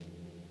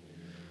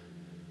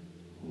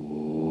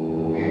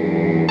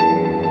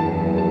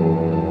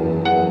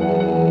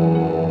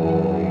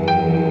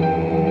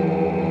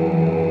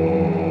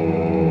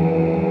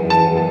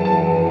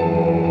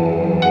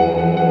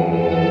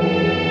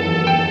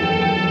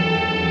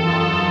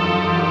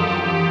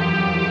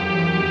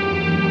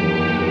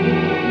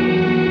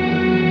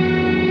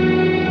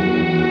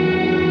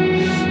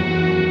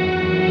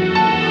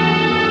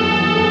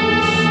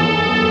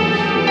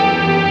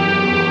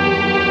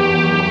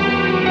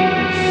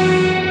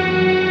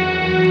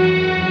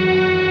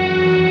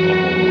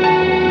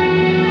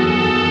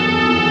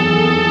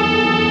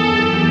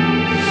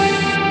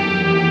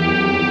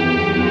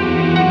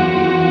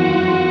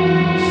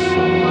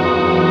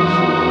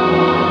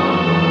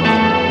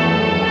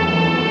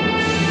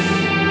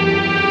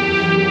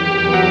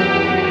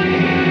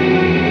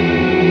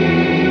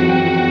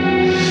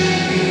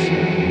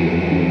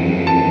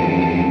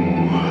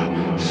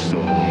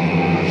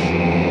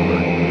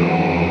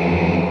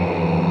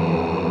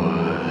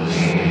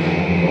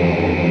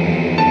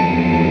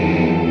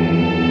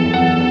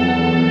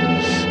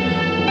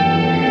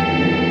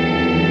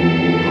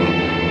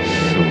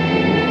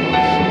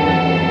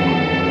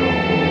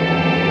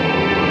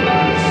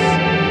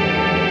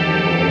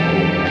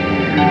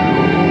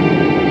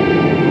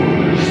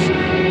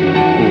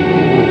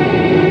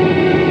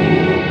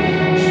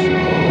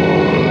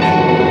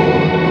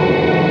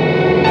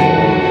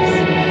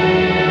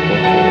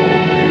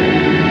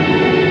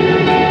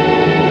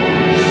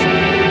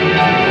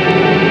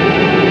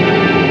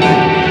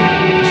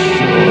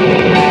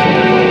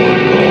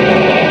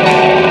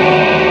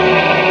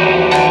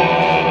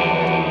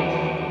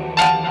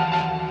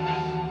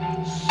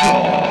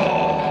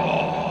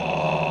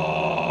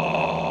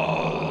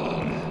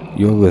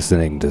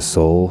listening to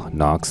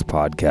Nox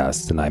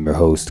Podcast, and I'm your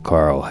host,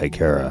 Carl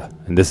Hikera,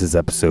 and this is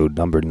episode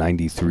number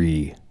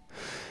 93.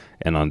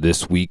 And on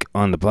this week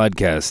on the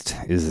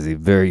podcast is the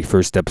very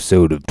first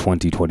episode of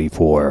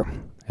 2024.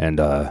 And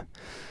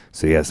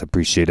so yes,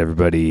 appreciate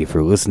everybody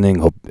for listening.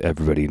 Hope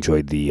everybody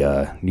enjoyed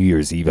the New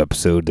Year's Eve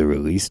episode they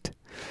released.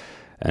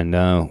 And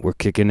we're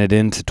kicking it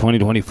into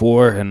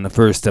 2024, and the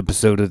first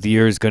episode of the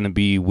year is going to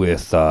be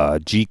with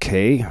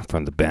GK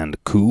from the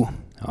band Ku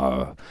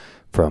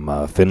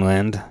from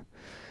Finland.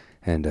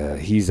 And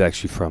he's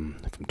actually from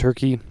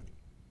Turkey,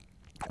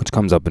 which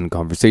comes up in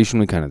conversation.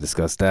 We kind of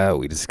discuss that.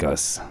 We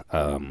discuss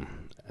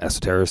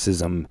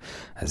esotericism,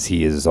 as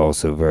he is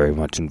also very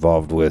much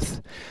involved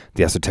with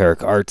the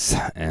esoteric arts,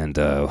 and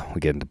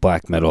we get into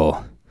black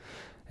metal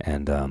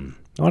and a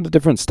lot of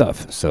different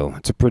stuff. So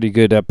it's a pretty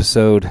good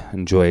episode.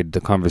 Enjoyed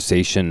the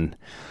conversation.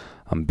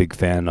 I'm a big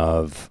fan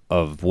of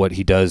what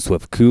he does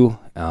with Ku.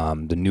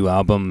 The new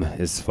album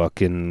is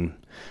fucking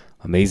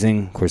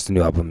amazing. Of course, the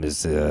new album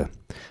is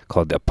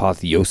called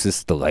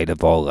Apotheosis, the Light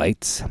of All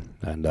Lights,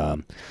 and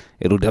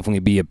it'll definitely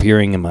be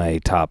appearing in my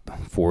top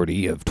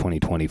 40 of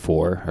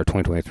 2024, or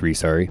 2023,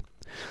 sorry.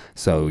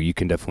 So you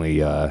can definitely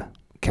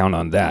count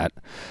on that.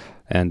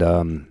 And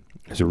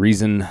there's a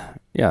reason,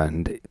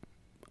 and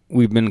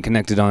we've been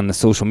connected on the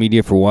social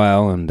media for a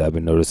while, and I've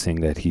been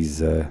noticing that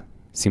he's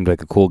seemed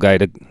like a cool guy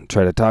to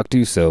try to talk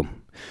to, so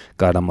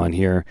got him on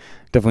here.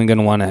 Definitely going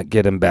to want to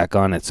get him back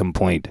on at some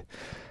point.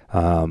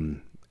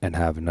 And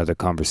have another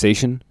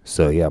conversation.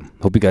 So yeah,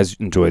 hope you guys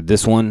enjoyed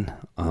this one.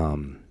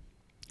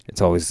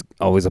 It's always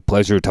a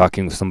pleasure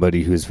talking with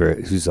somebody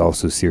who's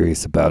also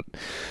serious about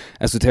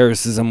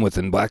esotericism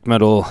within black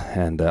metal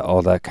and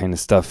all that kind of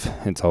stuff.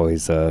 It's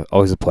always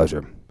a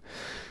pleasure.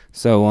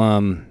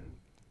 So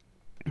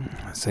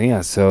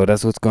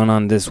that's what's going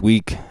on this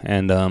week.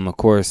 And of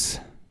course,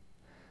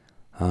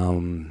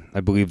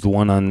 I believe the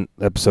one on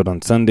episode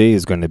on Sunday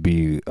is going to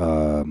be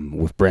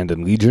with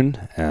Brandon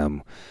Legion.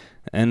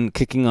 And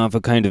kicking off a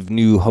kind of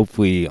new,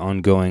 hopefully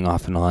ongoing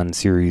off and on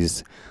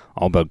series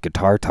all about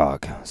guitar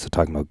talk. So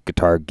talking about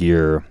guitar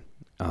gear,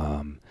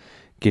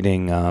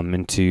 getting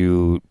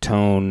into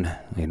tone,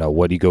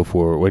 what he goes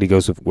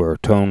for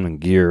tone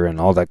and gear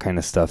and all that kind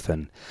of stuff.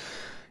 And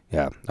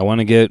yeah, I want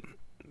to get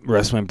the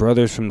rest of my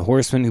brothers from the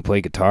Horsemen who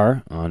play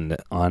guitar on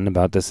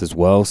about this as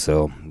well.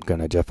 So I'm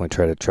going to definitely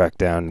try to track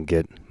down and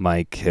get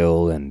Mike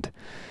Hill and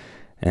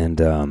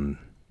Evan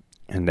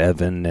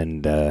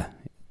and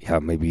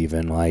maybe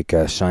even like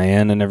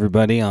Cheyenne and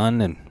everybody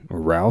on, and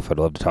Ralph. I'd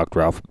love to talk to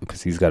Ralph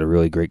because he's got a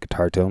really great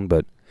guitar tone.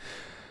 But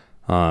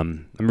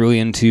I'm really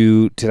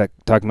into talking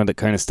about that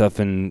kind of stuff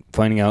and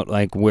finding out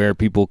like where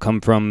people come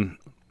from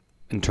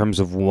in terms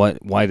of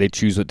why they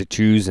choose what they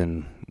choose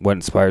and what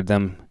inspired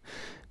them.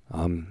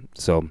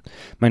 So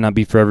might not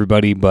be for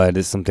everybody, but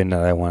it's something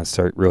that I want to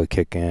start really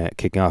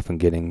kicking off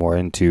and getting more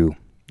into.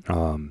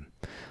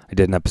 I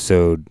did an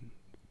episode.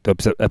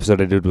 The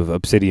episode I did with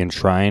Obsidian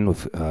Shrine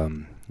with.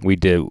 We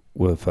did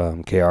with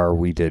KR,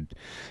 we did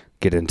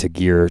get into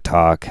gear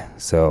talk,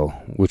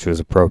 which was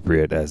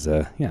appropriate as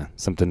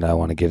something that I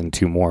want to get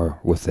into more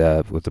with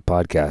the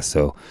podcast.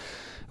 So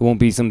it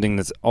won't be something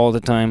that's all the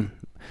time,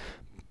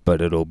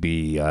 but it'll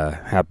be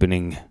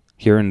happening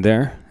here and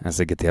there as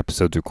I get the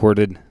episodes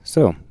recorded.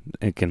 So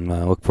I can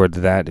look forward to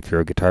that if you're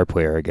a guitar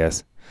player, I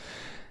guess.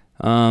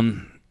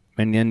 And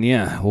then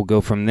we'll go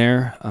from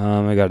there.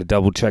 I got to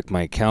double check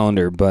my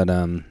calendar, but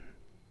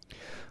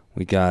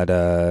we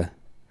got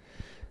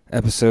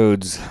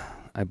episodes,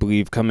 I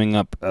believe, coming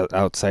up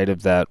outside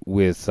of that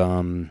with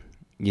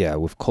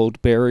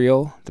Cold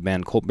Burial, the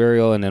band Cold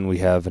Burial, and then we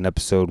have an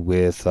episode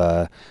with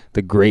the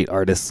great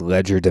artist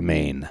Ledger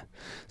Domain.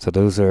 So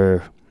those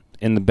are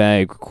in the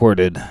bag,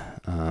 recorded,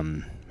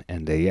 I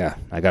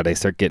gotta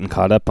start getting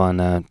caught up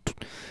on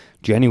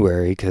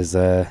January because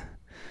I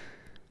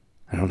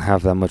don't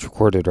have that much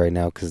recorded right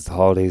now because the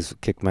holidays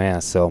kicked my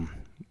ass. So,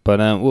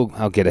 but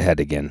I'll get ahead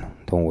again.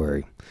 Don't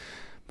worry.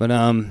 But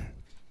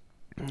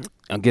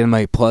I'll get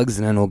my plugs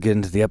and then we'll get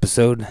into the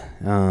episode.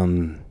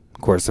 Of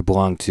course, I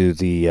belong to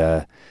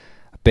the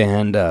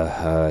band,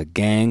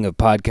 gang of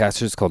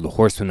podcasters called the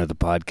Horsemen of the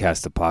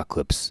Podcast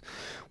Apocalypse,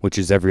 which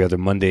is every other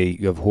Monday.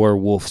 You have Horror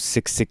Wolf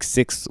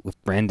 666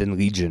 with Brandon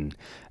Legion.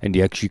 And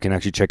you can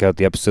actually check out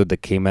the episode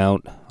that came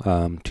out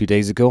 2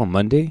 days ago on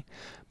Monday.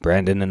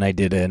 Brandon and I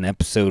did an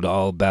episode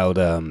all about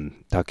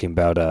talking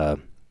about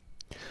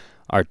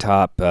our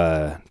top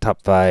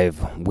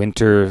 5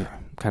 winter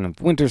 /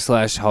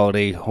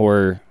 holiday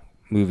horror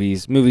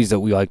movies that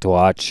we like to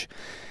watch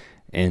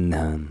in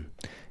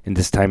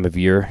this time of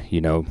year,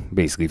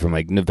 basically from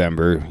like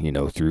November,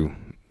 through,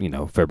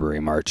 February,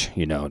 March,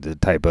 the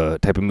type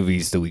of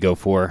movies that we go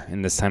for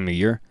in this time of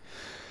year.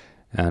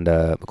 And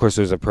of course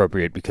it was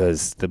appropriate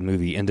because the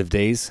movie End of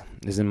Days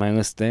is in my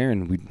list there,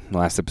 and the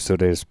last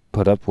episode I just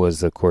put up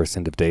was, of course,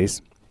 End of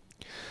Days.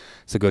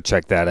 So go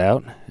check that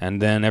out.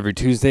 And then every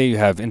Tuesday you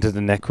have Into the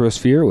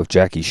Necrosphere with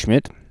Jackie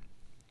Schmidt.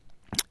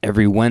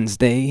 Every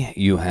Wednesday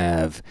you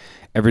have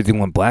Everything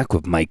Went Black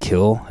with Mike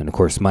Hill. And of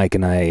course Mike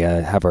and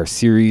I have our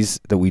series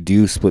that we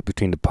do split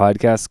between the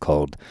podcasts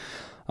called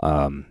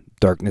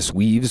Darkness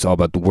Weaves, all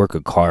about the work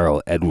of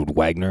Carl Edward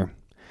Wagner.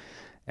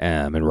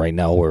 And right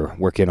now we're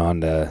working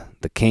on the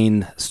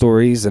Kane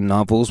stories and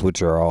novels,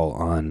 which are all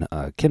on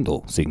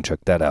Kindle, so you can check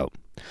that out.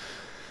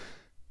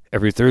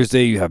 Every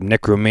Thursday you have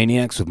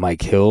Necromaniacs with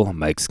Mike Hill,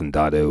 Mike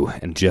Scandato,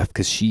 and Jeff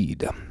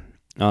Kashid.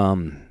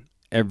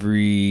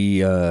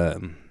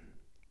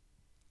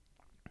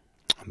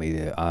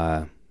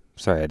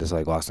 Sorry, I just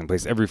lost in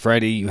place. Every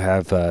Friday you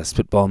have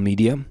Spitball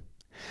Media.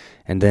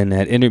 And then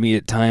at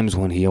intermediate times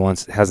when he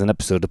has an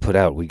episode to put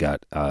out, we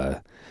got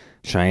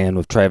Cheyenne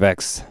with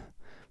Trivax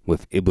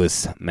with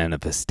Iblis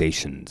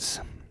Manifestations.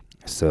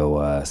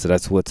 So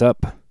that's what's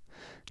up.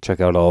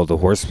 Check out all the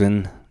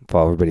Horsemen.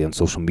 Follow everybody on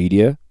social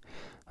media.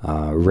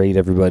 Rate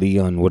everybody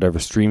on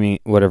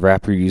whatever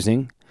app you're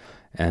using.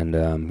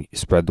 And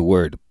spread the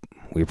word.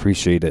 We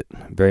appreciate it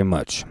very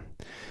much.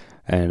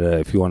 And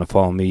if you want to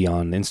follow me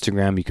on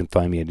Instagram, you can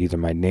find me at either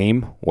my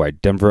name or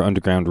at Denver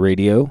Underground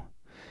Radio,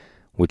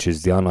 which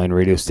is the online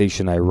radio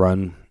station I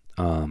run.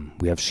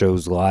 We have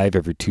shows live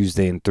every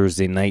Tuesday and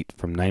Thursday night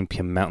from 9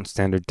 p.m. Mountain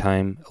Standard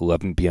Time,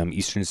 11 p.m.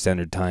 Eastern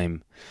Standard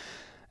Time.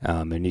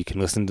 And you can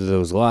listen to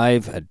those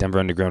live at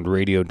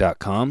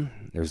denverundergroundradio.com.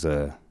 There's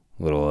a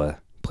little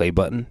play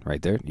button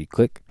right there. You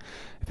click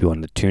if you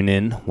want to tune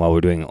in while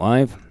we're doing it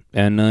live.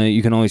 And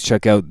you can always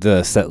check out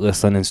the set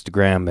list on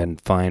Instagram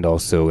and find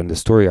also in the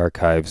story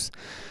archives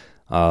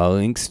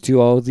links to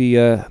all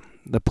the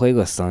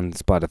playlists on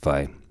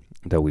Spotify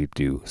that we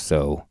do.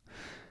 So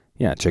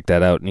yeah, check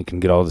that out, and you can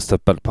get all the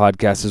stuff about the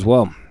podcast as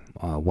well.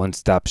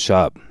 One-stop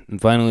shop. And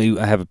finally,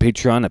 I have a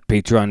Patreon at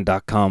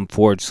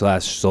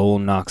patreon.com/Soul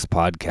Nox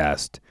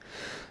Podcast.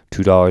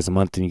 $2 a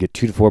month, and you get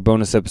 2 to 4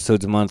 bonus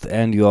episodes a month,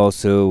 and you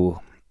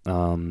also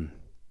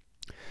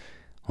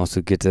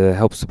get to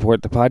help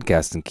support the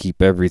podcast and keep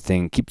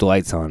the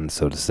lights on,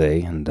 so to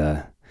say. And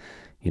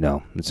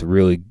it's a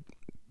really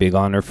big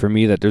honor for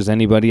me that there's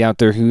anybody out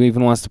there who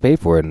even wants to pay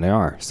for it, and they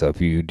are. So if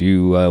you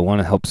do want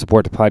to help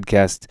support the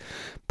podcast,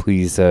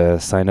 please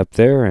sign up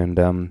there, and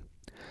I'll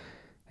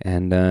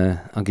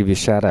give you a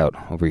shout out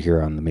over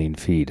here on the main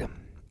feed.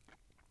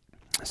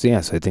 So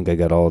I think I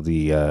got all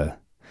the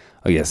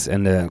oh yes,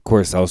 and of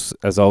course,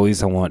 as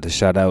always, I want to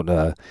shout out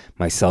my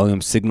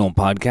Mycelium Signal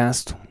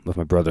podcast with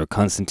my brother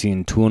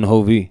Konstantin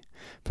Tuonhovi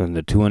from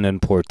the Tuon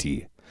and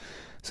Porti.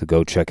 So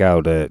go check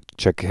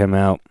him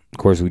out. Of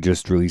course, we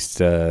just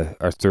released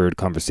our third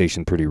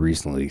conversation pretty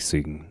recently, so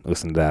you can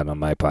listen to that on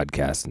my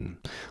podcast. And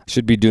I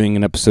should be doing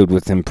an episode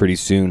with him pretty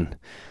soon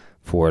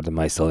for the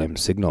Mycelium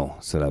Signal,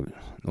 so I'm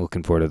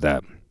looking forward to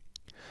that.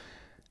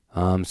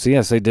 So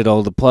yes, I did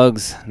all the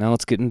plugs. Now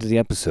let's get into the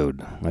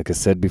episode. Like I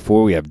said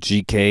before, we have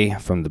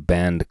GK from the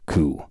band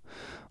Coup.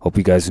 Hope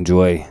you guys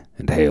enjoy,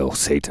 and hail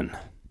Satan.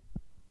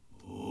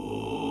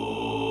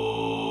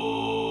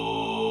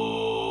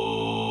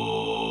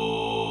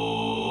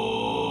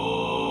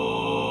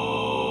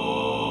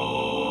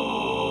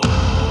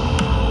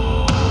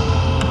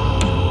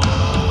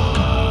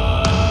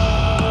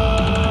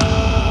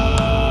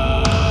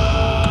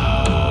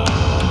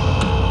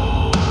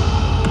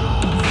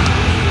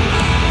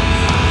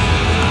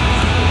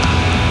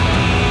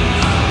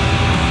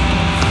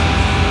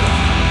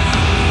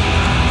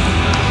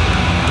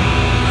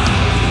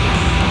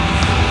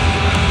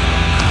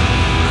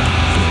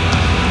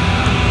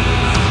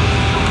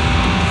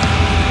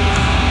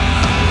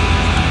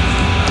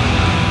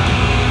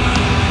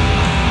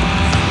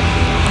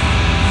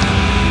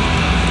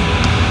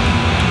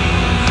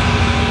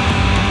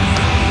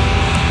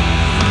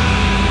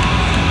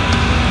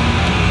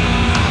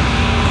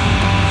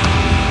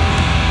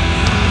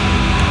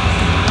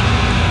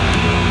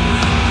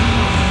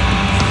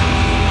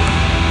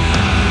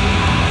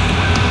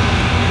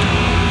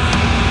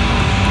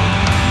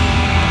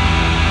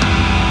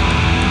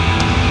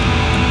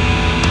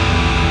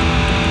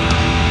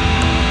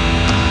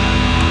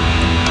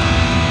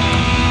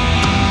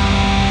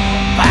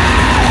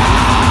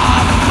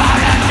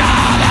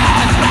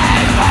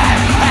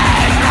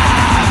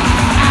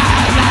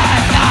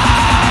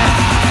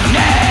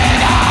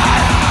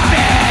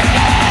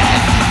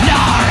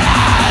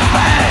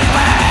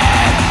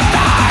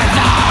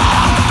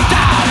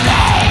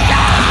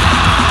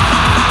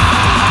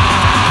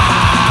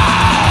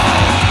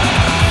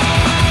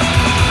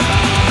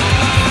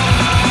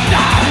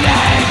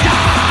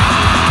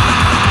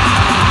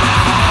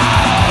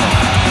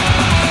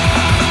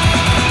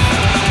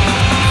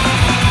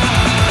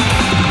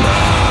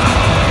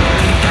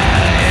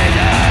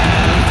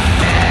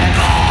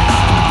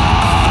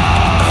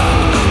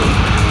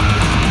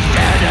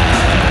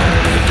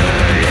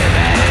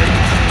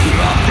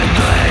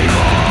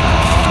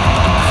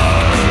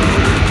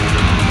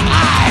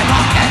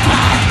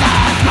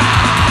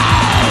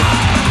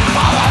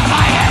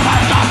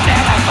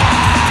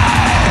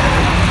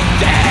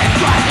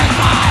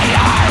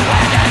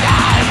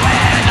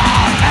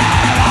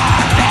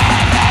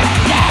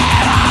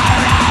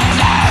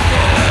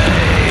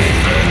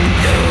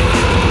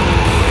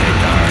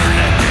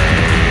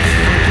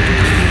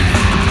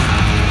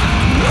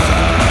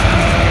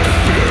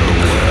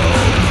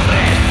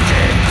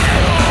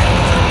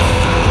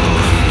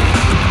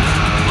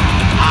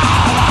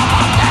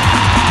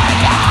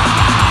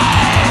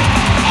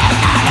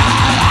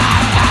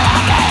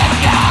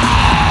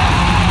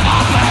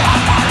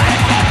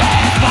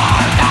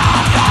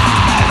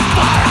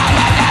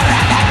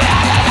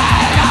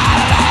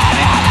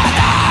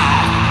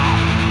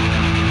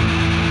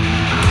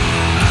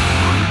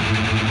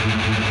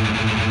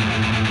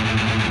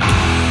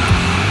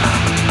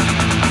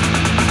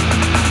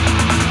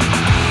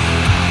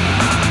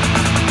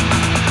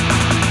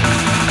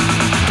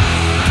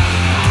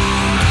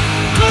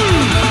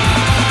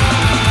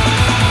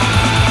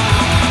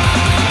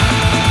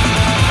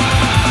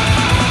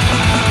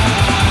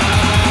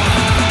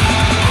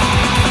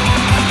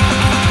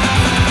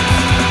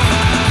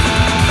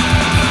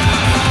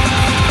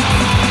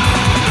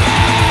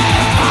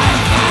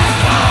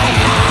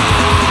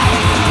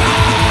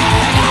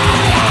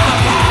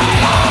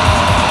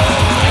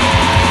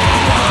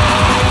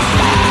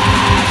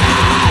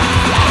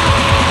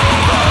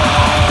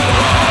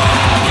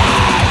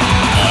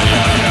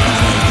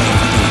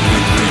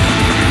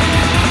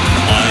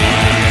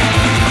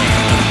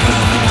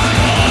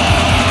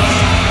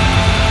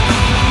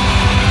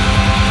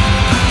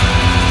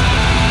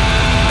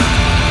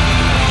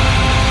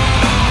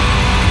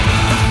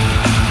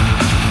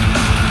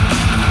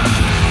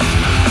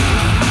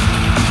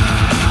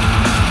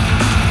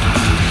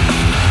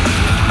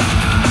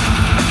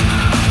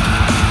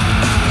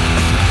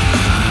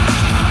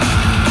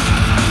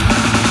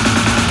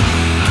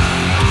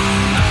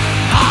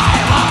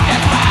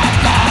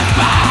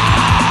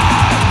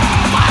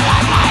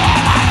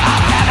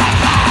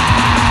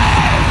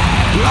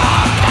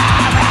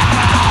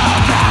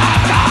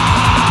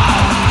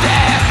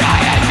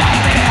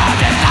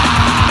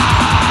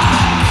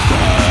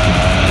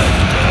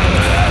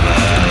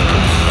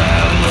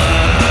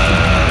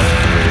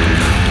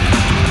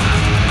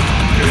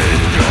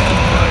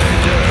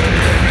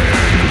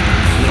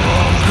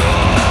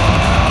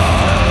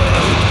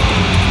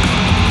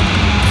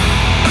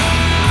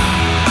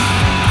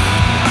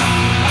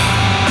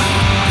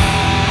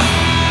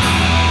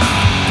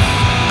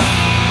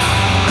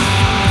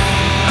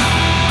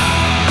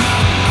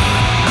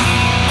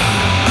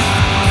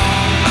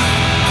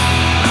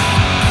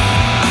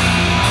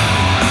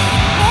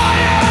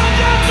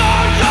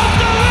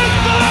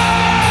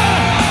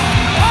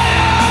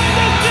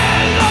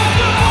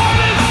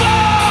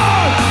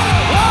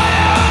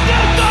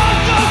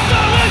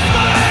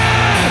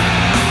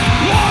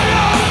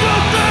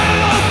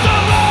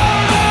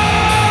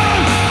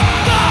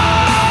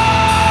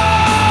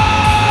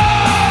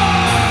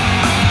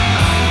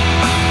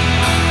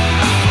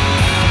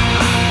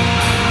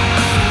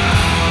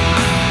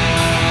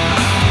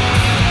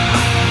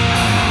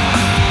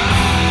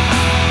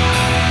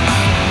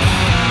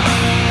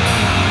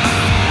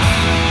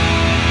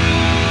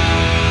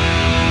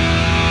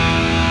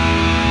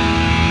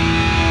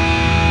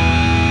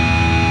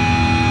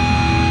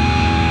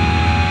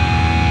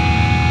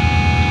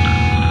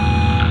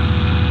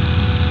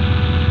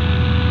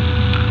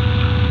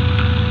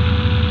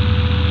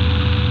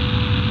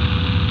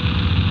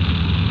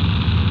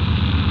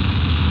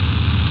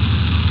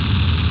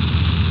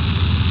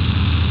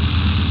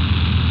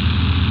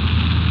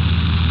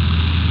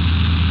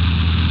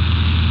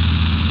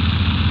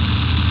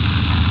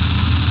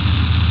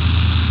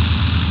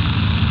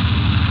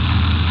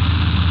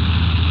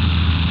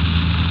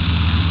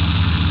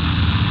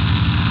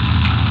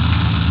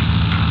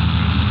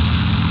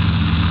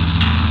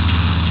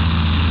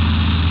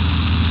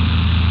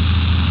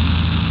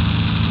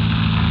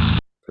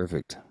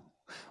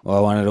 Well,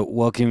 I wanted to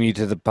welcome you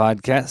to the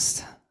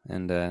podcast.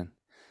 And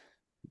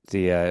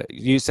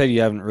you said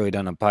you haven't really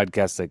done a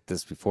podcast like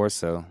this before,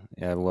 so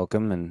yeah,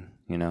 welcome. And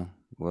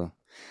well,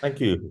 Thank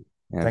you.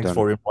 yeah, Thanks don't.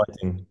 for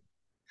inviting.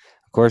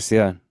 Of course,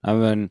 yeah.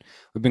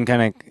 We've been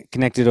kind of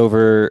connected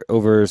over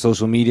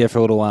social media for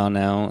a little while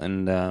now,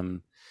 and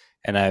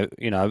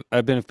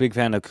I've been a big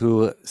fan of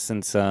Cool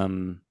since I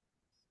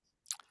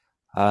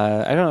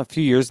don't know, a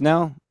few years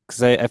now.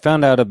 Because I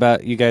found out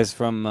about you guys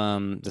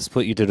from the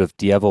split you did with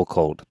Dievo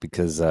Cold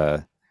because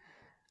I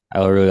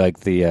really like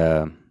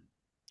the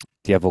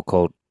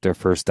Cult, their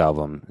first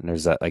album, and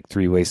there's that like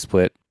three-way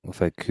split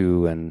with like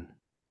Coup and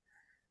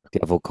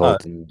Devil Uh,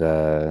 Cult, and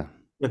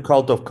the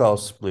Cult of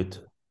Chaos split.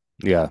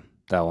 yeah,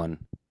 that one.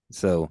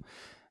 So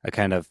I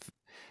kind of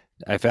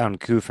I found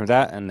Coup from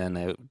that, and then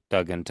I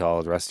dug into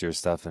all the rest of your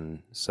stuff,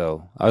 and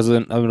so I was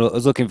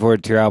looking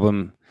forward to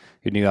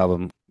your new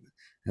album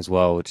as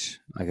well, which,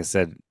 like I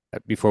said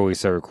before we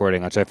started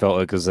recording, which I felt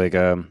like was like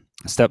a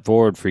step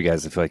forward for you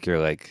guys. I feel like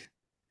you're like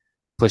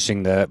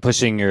pushing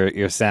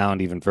your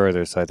sound even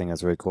further, so I think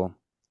that's really cool.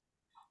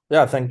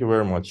 Yeah, thank you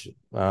very much.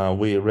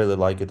 We really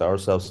like it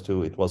ourselves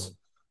too.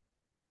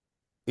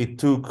 It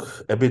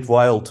took a bit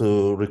while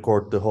to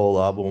record the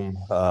whole album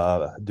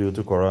due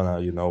to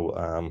Corona.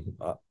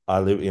 I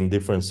live in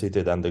different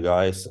city than the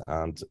guys,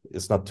 and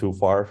it's not too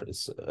far.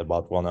 It's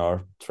about 1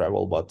 hour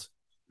travel, but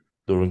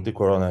during the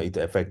Corona, it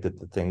affected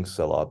the things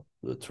a lot,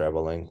 the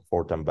traveling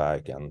forth and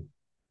back,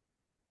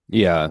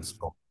 Yeah, and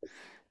so.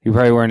 you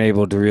probably weren't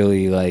able to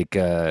really like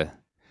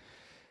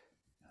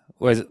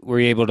were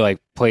you able to like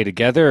play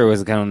together, or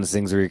was it kind of one of those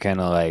things where you're kind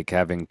of like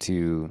having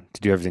to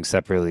do everything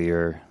separately,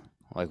 or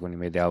like when you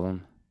made the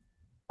album?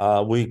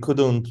 We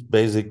couldn't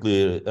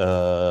basically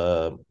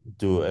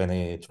do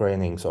any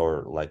trainings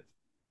or like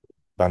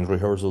band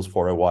rehearsals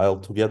for a while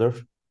together.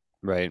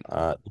 Right.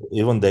 Uh,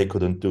 Even they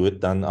couldn't do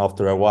it. Then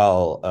after a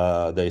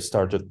while, they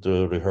started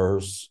to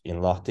rehearse in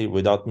Lahti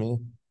without me.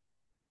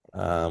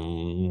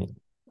 Um,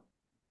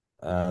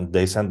 and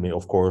they sent me,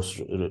 of course,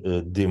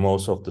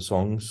 demos of the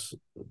songs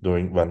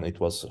during when it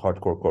was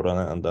hardcore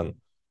Corona. And then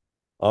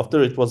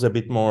after it was a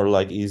bit more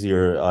like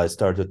easier, I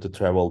started to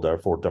travel there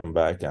forth and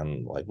back,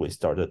 and like we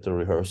started to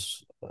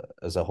rehearse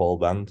as a whole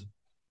band.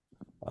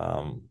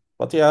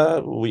 But yeah,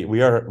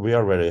 we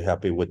are very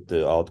happy with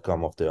the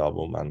outcome of the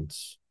album, and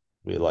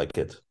we like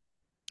it.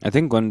 I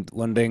think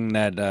one thing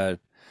that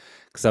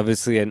because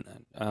obviously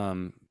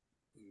um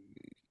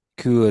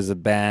Ku as a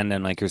band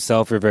and like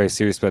yourself are very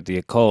serious about the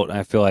occult. And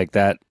I feel like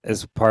that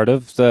is part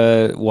of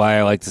the why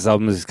I like this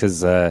album is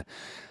because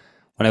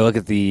when I look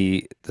at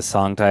the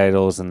song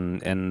titles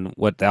and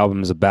what the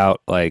album is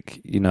about,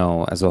 like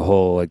as a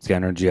whole, like the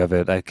energy of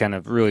it, I kind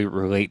of really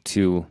relate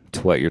to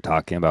what you're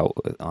talking about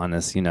on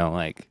this.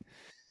 Like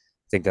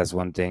I think that's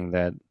one thing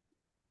that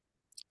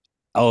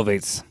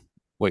elevates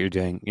what you're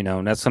doing.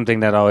 And that's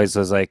something that always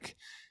was like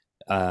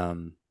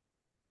um,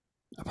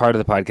 a part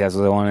of the podcast was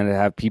I wanted to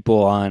have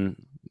people on,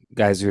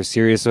 guys who are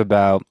serious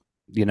about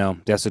the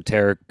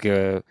esoteric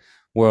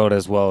world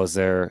as well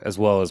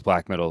as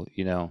black metal.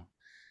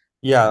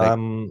 Yeah,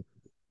 Like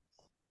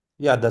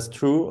yeah, that's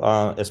true.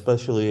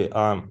 Especially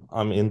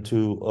I'm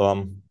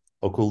into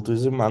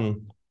occultism,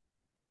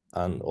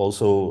 and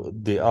also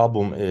the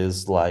album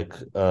is like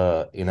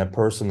in a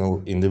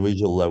personal,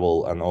 individual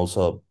level, and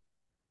also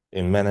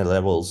in many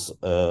levels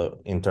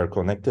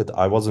interconnected.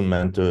 I wasn't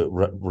meant to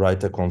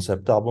write a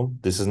concept album.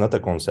 This is not a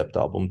concept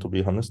album, to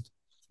be honest.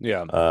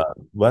 yeah,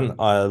 When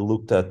I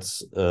looked at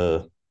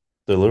the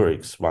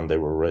lyrics when they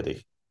were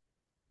ready,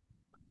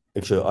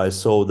 actually, I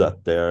saw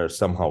that they're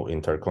somehow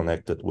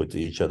interconnected with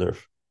each other.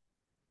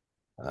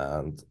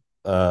 And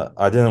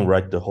I didn't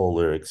write the whole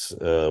lyrics.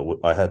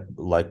 I had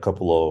like a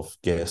couple of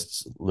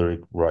guests,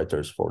 lyric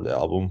writers for the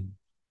album,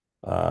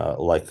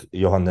 like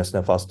Johannes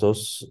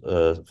Nefastos,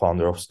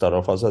 founder of Star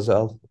of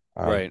Azazel,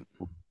 and right.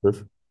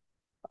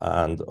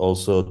 and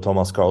also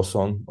Thomas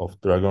Carlson of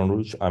Dragon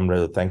Rouge. I'm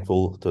really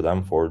thankful to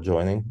them for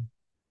joining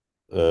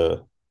uh,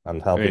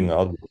 and I helping mean,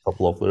 out with a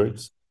couple of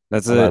lyrics.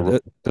 that's And I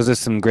wrote, those are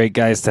some great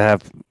guys to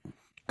have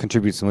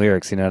contribute some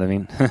lyrics. You know what I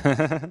mean?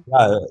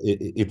 yeah,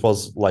 it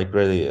was like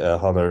really a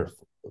honor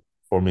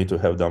for me to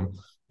have them.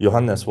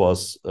 Johannes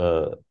was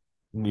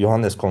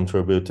Johannes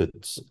contributed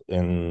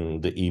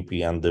in the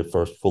EP and the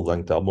first full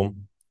length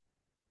album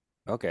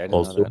Okay, I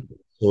didn't know also. that.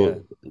 Yeah,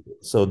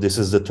 So this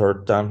is the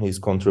third time he's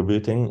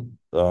contributing.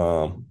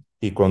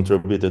 He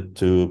contributed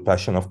to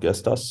Passion of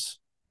Gestas,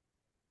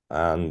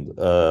 and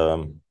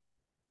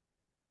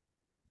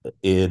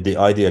the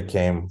idea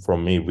came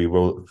from me. We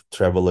were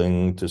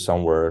traveling to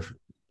somewhere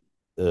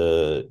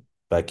uh,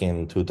 back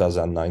in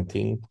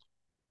 2019.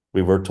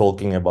 We were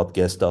talking about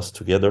Gestas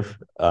together,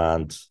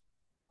 and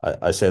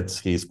I said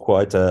he's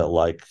quite a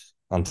like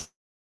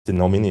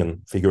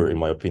antinomian figure in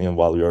my opinion.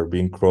 While you're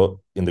being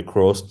in the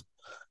cross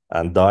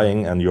and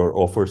dying, and you're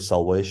offered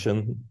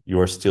salvation, you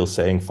are still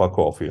saying "fuck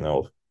off,"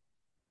 to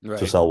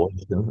right.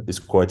 salvation is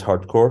quite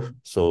hardcore.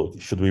 So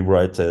should we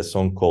write a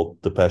song called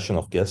 "The Passion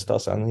of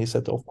Gestas"? And he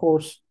said, "Of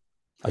course,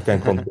 I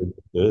can contribute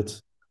to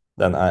it."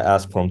 Then I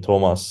asked from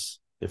Thomas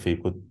if he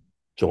could.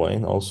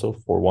 join also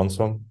for one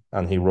song,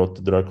 and he wrote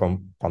the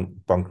Dragon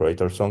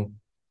Pancreator song.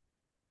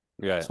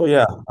 Yeah, So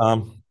yeah,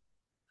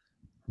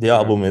 the yeah,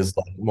 album is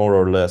like more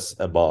or less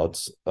about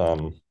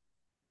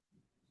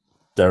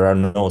there are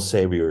no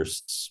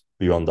saviors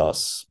beyond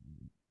us.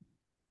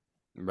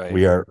 right,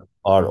 We are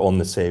our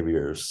only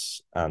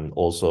saviors and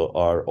also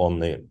our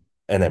only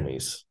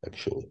enemies,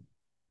 actually,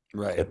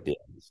 right. at the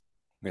end.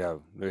 Yeah,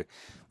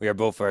 we are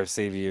both our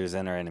saviors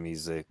and our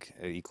enemies, like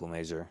equal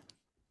measure.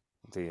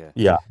 Yeah.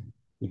 Yeah,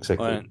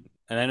 Well, exactly.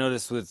 and I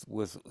noticed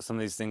with some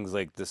of these things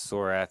like the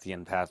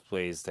Sorathian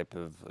pathways type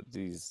of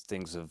these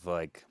things of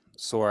like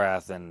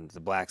Sorath and the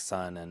Black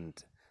Sun and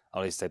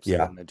all these types of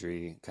Yeah,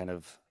 imagery kind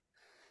of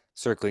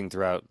circling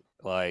throughout,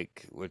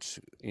 like, which,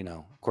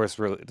 of course,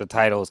 really the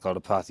title is called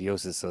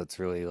Apotheosis, so it's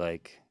really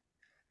like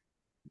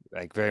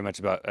very much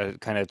about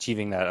kind of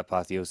achieving that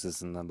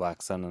apotheosis in the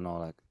Black Sun and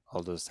all that,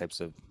 all those types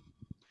of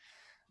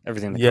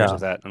everything that comes with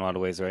yeah, that in a lot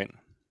of ways, right?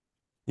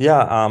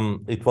 yeah.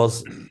 It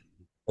was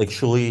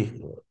actually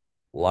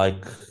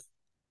like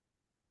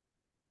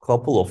a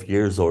couple of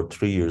years or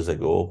 3 years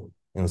ago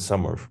in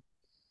summer.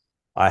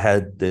 I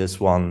had this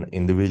one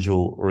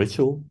individual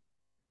ritual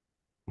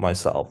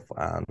myself,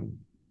 and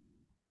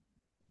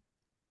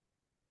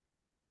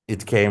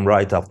it came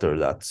right after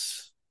that,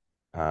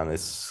 and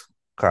it's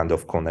kind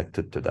of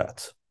connected to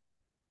that.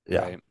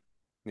 Yeah, Right.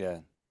 Yeah.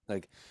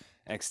 Like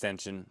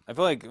extension. I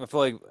feel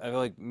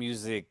like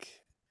music,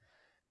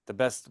 the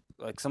best,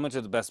 like so much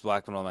of the best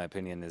black metal, in my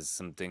opinion, is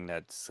something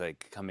that's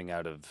like coming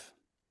out of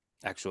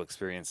actual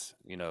experience,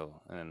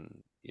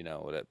 and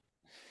that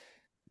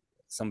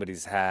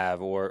somebody's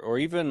have, or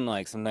even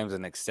like sometimes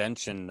an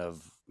extension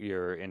of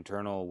your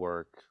internal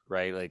work,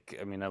 right? Like,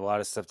 I mean, a lot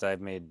of stuff that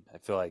I've made, I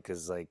feel like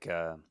is like,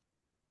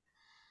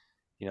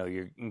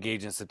 you're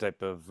engaged in some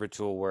type of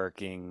ritual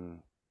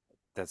working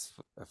that's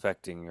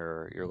affecting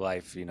your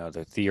life, the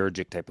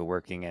theurgic type of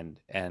working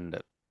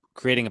and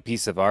creating a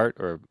piece of art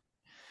or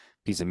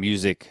piece of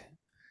music,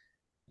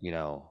 you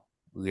know,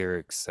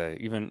 lyrics,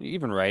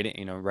 even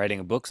writing, writing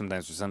a book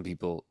sometimes for some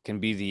people can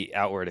be the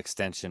outward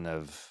extension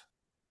of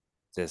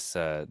this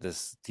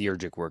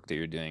theurgic work that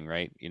you're doing,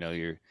 right?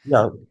 You're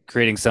yeah,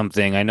 creating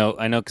something. I know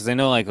because I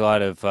know like a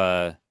lot of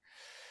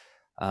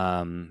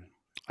um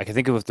I can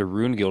think of with the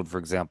Rune Guild, for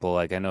example.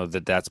 Like I know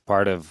that that's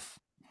part of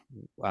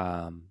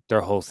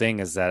their whole thing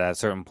is that at a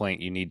certain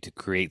point you need to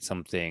create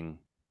something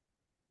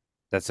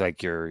that's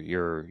like your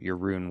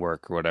rune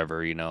work or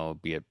whatever,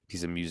 be a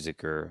piece of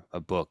music or a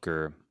book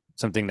or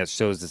something that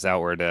shows this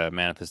outward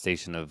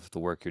manifestation of the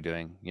work you're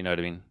doing. You know what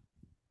I mean?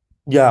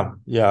 yeah,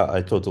 yeah.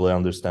 I totally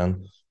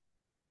understand.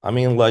 I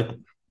mean, like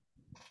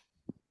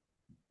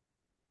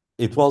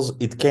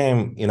it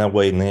came in a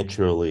way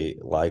naturally,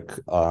 like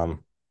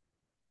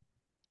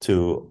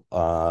to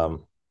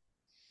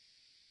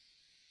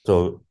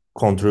to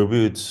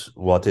contribute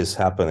what is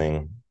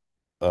happening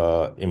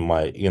in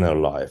my inner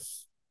life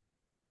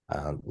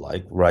and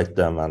like write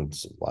them and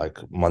like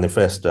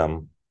manifest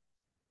them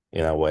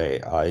in a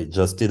way. I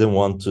just didn't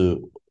want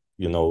to,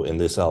 in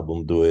this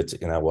album do it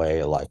in a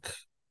way like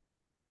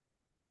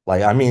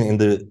I mean in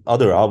the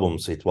other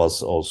albums it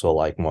was also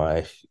like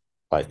my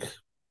like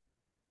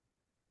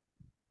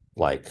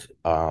like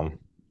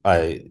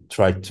I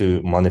tried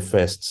to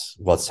manifest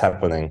what's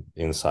happening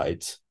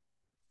inside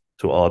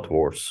to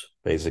artworks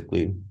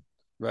basically.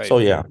 Right. So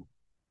yeah,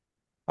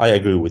 I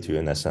agree with you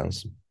in a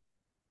sense.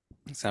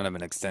 It's kind of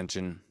an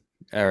extension,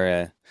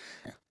 or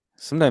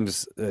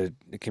sometimes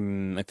it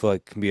can. I feel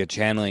like can be a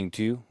channeling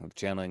too, of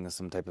channeling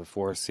some type of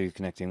force you're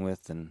connecting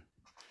with, and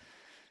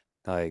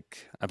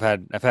like I've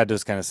had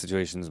those kind of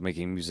situations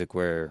making music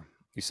where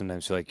you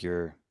sometimes feel like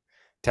you're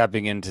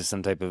tapping into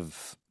some type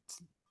of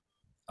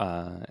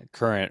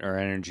current or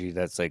energy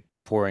that's like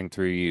pouring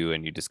through you,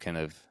 and you just kind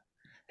of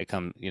it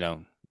come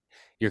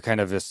you're kind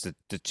of just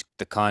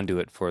the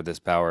conduit for this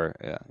power.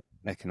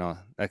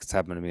 That's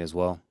happened to me as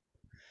well.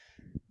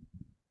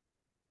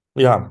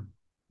 Yeah,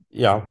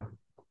 yeah.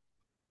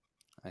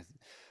 I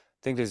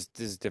think there's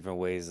different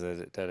ways that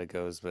it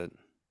goes, but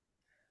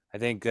I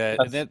think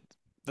that That's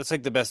that's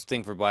like the best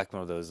thing for black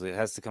metal though, is it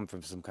has to come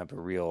from some kind of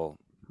real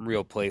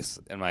place,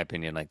 in my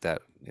opinion, like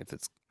that. If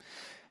it's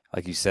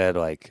like you said,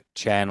 like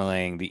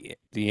channeling the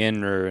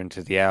inner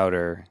into the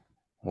outer,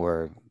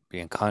 or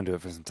being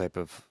conduit for some type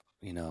of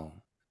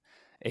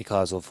a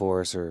causal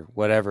force or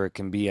whatever it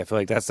can be. I feel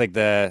like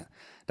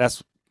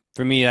that's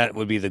for me that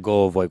would be the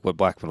goal of like what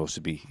black metal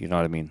should be. You know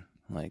what I mean?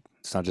 Like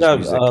it's not just yeah.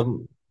 music.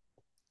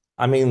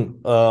 I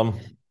mean,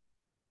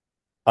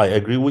 I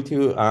agree with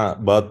you,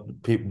 but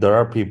there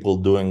are people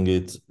doing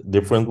it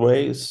different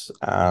ways,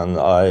 and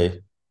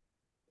I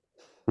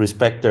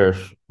respect their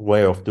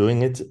way of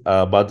doing it.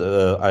 But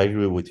I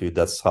agree with you.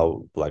 That's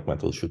how black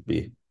metal should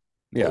be,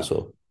 Yeah,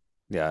 also.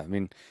 yeah. I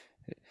mean,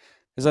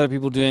 there's other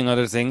people doing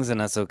other things, and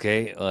that's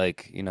okay.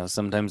 Like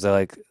sometimes I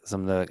like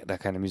some of that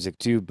kind of music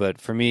too. But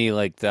for me,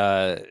 like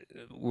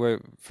where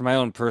for my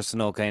own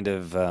personal kind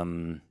of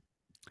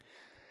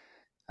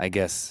I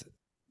guess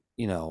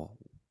you know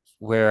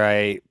where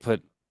I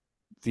put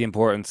the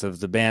importance of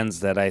the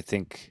bands that I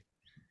think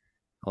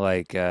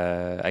like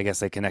I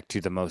guess I connect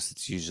to the most.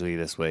 It's usually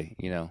this way,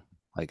 you know.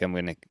 Like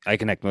I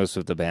connect most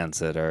with the bands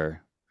that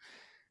are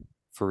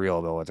for real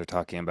about what they're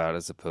talking about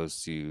as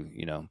opposed to,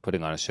 you know,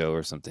 putting on a show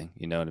or something.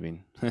 You know what I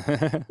mean?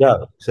 Yeah,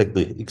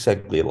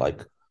 exactly.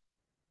 Like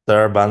there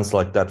are bands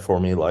like that for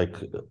me. Like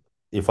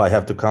if I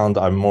have to count,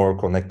 I'm more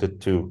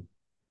connected to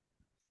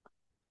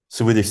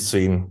Swedish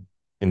scene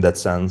in that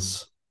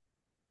sense,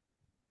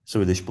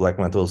 Swedish black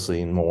metal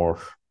scene more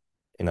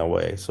in a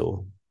way.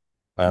 So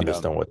I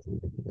Yeah. understand what you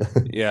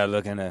mean. Yeah,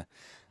 the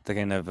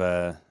kind of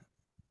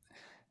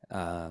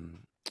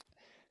um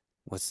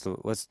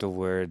what's the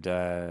word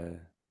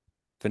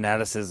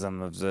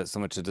fanaticism of the so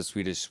much of the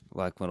Swedish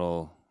black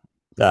metal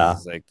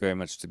Yeah, is like very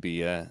much to be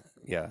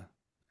yeah,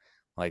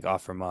 like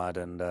Offermod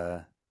and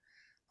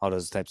all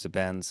those types of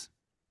bands.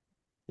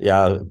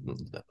 yeah.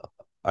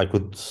 I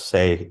could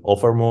say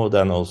Offermode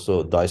and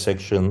also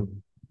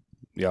Dissection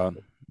Yeah.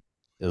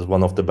 is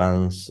one of the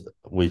bands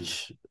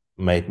which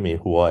made me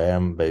who I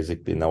am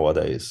basically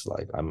nowadays.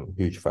 Like I'm a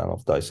huge fan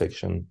of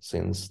Dissection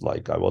since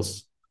like I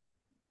was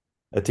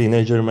a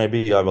teenager,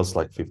 maybe. I was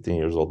like 15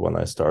 years old when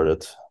I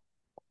started,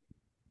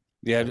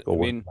 Yeah, like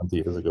over 20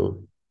 years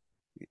ago.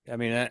 I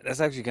mean that's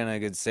actually kind of a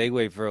good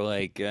segue for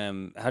like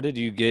how did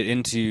you get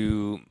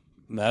into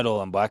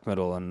metal and black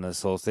metal and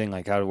this whole thing?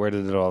 Like how where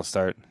did it all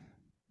start?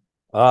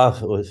 Uh,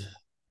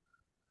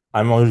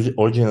 I'm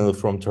originally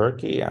from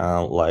Turkey,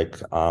 and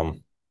like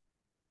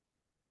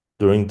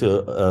during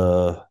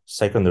the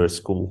secondary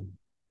school,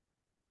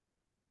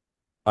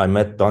 I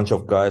met a bunch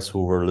of guys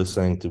who were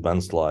listening to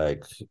bands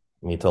like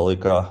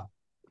Metallica,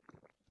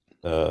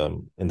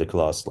 in the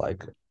class,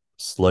 like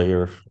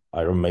Slayer,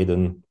 Iron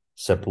Maiden,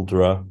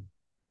 Sepultura,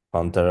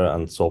 Pantera,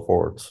 and so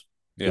forth.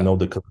 You Yeah. know,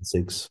 the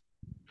classics.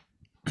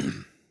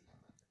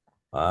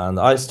 And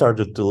I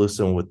started to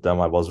listen with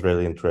them. I was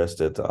really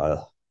interested.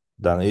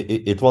 Then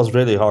it was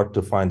really hard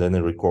to find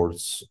any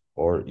records,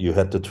 or you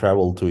had to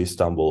travel to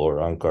Istanbul or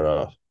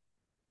Ankara,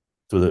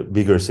 to the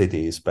bigger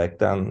cities back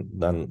then.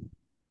 Then,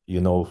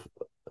 you know,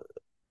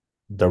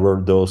 there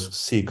were those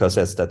C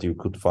cassettes that you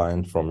could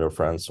find from your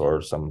friends,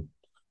 or some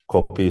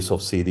copies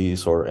of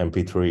CDs or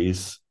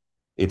MP3s.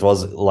 It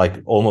was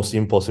like almost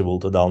impossible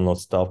to download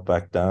stuff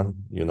back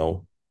then, you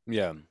know,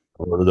 Yeah.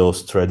 or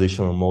those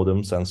traditional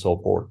modems and so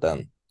forth.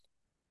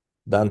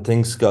 Then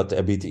things got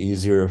a bit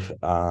easier,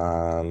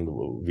 and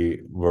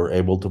we were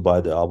able to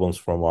buy the albums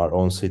from our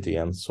own city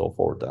and so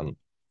forth. And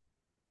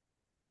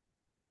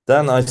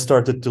then I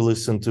started to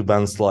listen to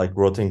bands like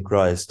Rotting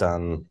Christ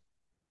and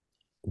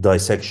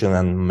Dissection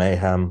and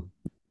Mayhem,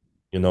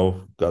 you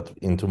know, got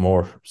into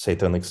more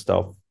satanic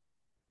stuff.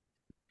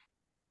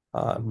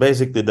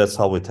 Basically, that's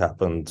how it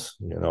happened.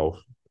 You know,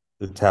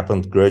 it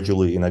happened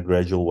gradually, in a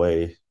gradual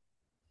way,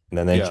 in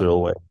a Yeah.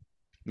 natural way.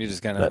 You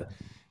just kind of That,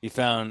 you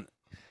found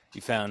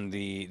you found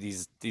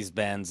these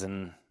bands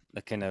and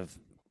that kind of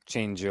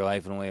changed your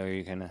life in a way where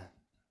you kind of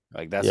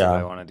like that's what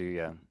I yeah, want to do.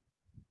 Yeah.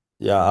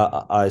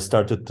 yeah. I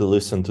started to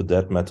listen to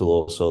death metal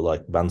also,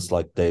 like bands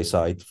like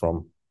Dayside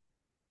from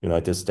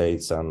United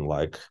States, and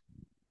like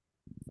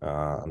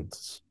and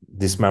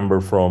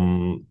Dismember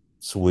from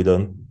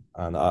Sweden.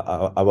 And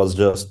I was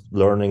just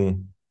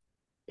learning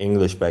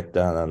English back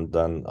then, and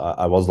then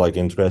I was like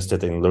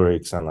interested in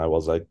lyrics, and I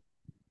was like,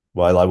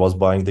 while I was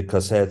buying the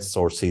cassettes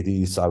or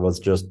CDs, I was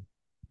just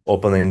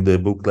opening the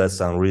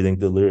booklets and reading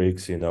the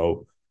lyrics, you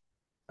know,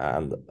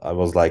 and I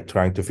was like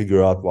trying to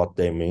figure out what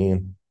they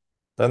mean.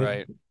 Then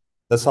Right.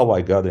 that's how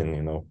I got in,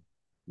 you know.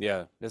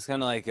 Yeah. It's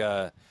kind of like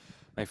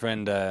my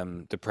friend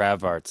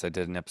Deprav Arts. I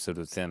did an episode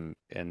with him,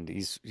 and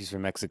he's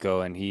from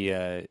Mexico, and he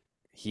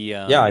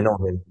Yeah, I know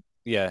him.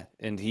 yeah,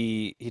 and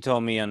he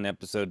told me on the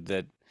episode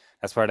that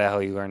that's part of how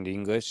he learned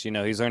English. You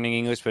know, he's learning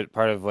English, but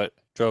part of what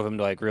drove him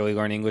to like really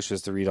learn English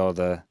was to read all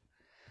the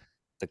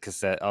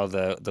cassette, all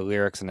the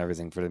lyrics and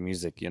everything for the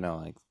music. You know,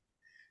 like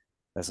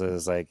that's what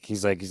it's like.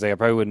 He's like I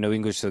probably wouldn't know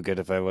English so good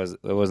if I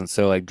wasn't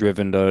so like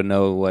driven to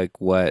know like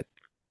what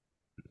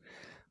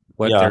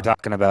they're Yeah,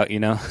 talking about. You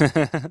know.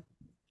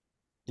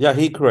 yeah,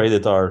 he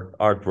created our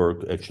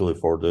artwork actually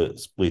for the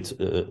split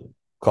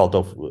Cult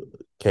of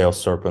Chaos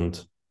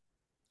Serpent.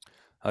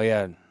 Oh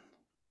yeah,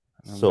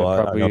 So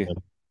I I know probably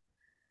him.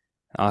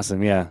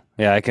 awesome. Yeah,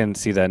 yeah, I can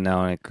see that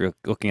now. Like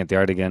looking at the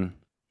art again.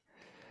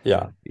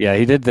 Yeah. Yeah,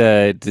 he did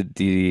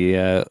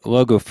the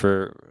logo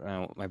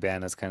for my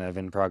band is kind of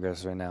in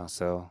progress right now.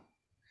 So,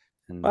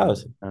 and Wow,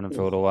 known him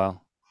for a little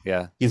while.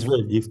 Yeah, he's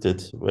very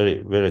gifted,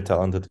 very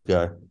talented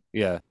guy.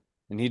 yeah,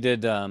 and he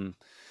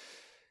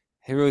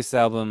released the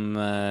album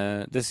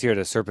this year,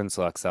 the Serpent's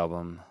Lux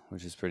album,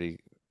 which is pretty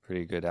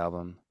good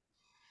album.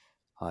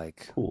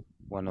 Like Cool.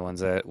 one of the ones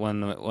that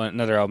one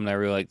another album that I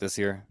really like this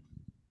year.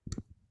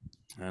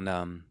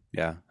 And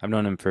yeah, I've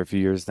known him for a few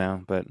years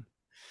now, but it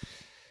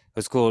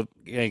was cool.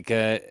 Like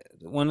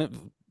one of the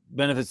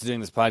benefits of doing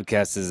this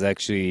podcast is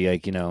actually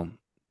like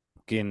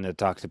getting to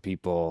talk to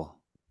people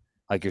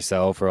like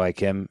yourself or like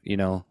him,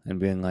 and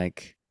being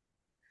like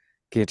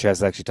get a chance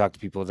to actually talk to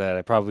people that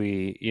I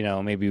probably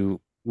maybe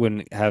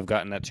wouldn't have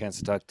gotten that chance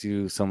to talk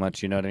to so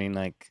much. You know what I mean?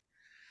 Like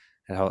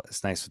how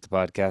it's nice with the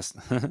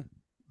podcast.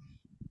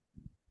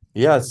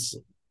 Yes.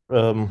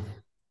 Um,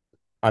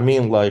 I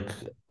mean, like,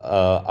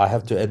 I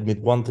have to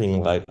admit one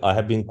thing, like, I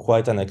have been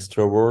quite an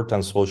extrovert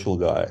and social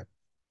guy,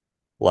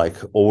 like,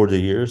 over the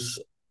years.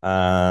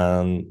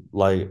 And,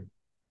 like,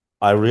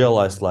 I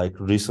realized, like,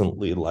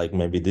 recently, like,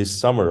 maybe this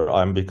summer,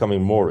 I'm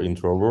becoming more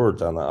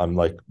introvert and I'm,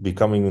 like,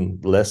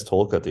 becoming less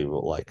talkative.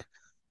 Like,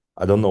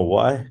 I don't know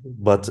why,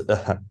 but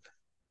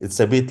it's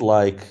a bit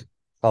like,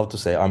 how to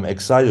say, I'm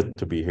excited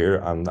to be here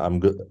and I'm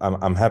good.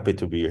 I'm happy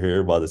to be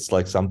here, but it's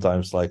like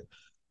sometimes, like,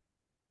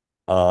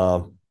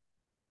 uh,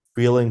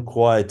 feeling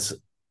quite,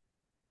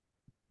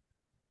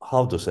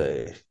 how to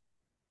say,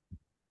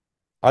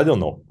 I don't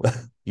know.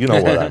 You know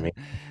what I mean?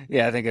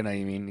 Yeah, I think I know what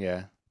you mean.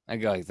 Yeah, I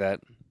go like that.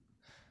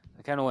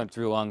 I kind of went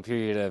through a long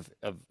period of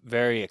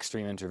very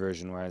extreme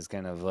introversion where I was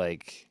kind of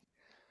like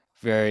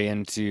very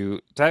into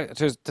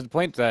to the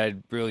point that I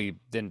really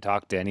didn't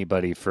talk to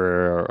anybody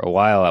for a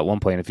while at one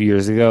point a few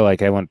years ago.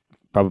 Like I went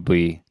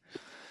probably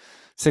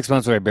 6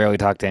 months where I barely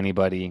talked to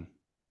anybody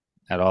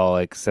at all,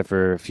 like except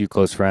for a few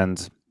close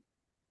friends.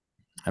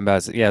 It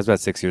was about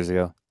 6 years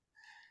ago.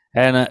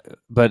 And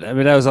but I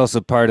mean that was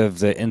also part of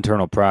the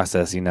internal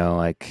process,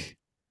 like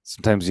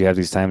sometimes you have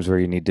these times where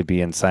you need to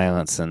be in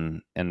silence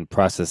and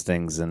process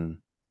things and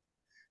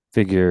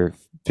figure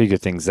figure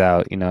things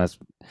out.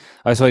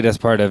 I feel like that's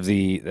part of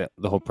the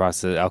whole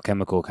process,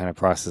 alchemical kind of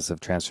process of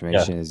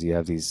Yeah. transformation. Is you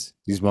have these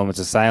moments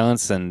of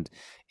silence and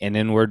an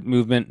inward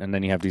movement, and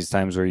then you have these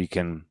times where you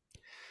can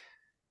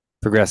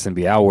progress and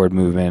be outward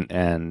movement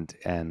and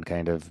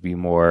kind of be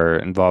more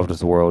involved with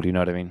the world. You know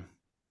what I mean?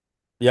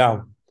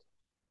 Yeah.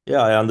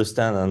 Yeah, I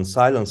understand. And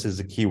silence is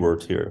the key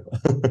word here.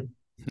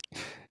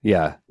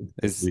 Yeah,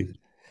 it's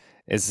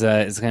it's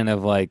kind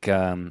of like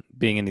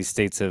being in these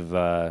states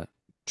of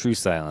true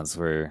silence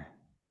where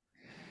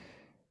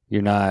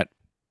you're not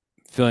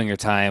filling your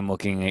time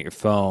looking at your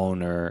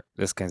phone or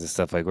this kinds of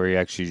stuff, like where you're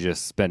actually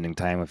just spending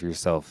time with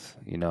yourself.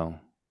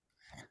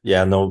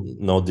 Yeah,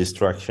 no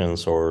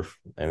distractions or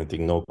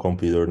anything, no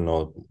computer,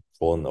 no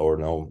phone, or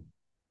no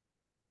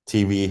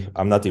TV.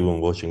 I'm not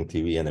even watching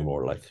TV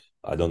anymore. Like,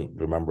 I don't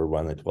remember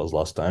when it was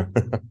last time.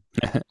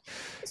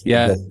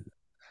 Yeah, Just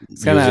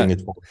it's kind of using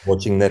it for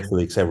watching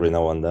Netflix every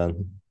now and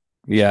then.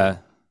 yeah, So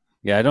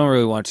yeah. I don't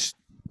really watch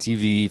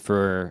TV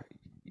for.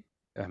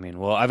 I mean,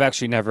 well, I've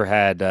actually never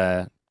had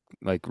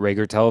like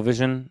regular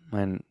television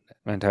my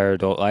entire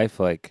adult life.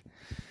 Like,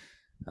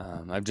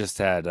 I've just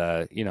had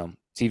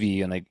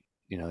TV and like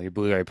your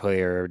Blu-ray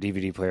player or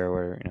DVD player,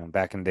 where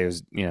back in the day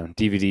was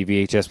DVD,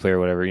 VHS player,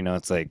 whatever.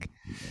 It's like,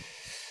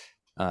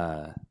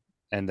 uh,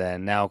 and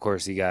then now of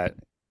course you got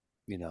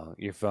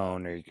your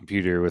phone or your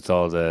computer with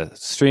all the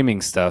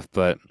streaming stuff,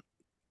 but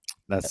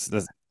that's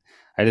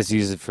I just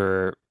use it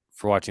for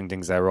watching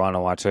things I want to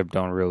watch. I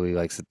don't really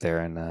like sit there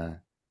and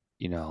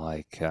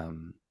like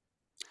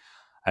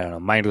I don't know,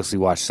 mindlessly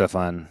watch stuff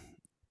on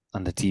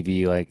the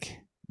TV. Like,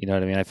 you know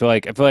what I mean? I feel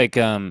like I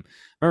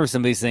remember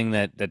somebody saying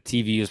that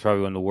TV is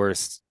probably one of the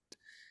worst.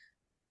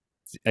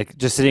 Like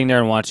just sitting there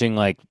and watching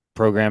like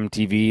program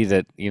TV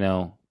that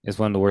is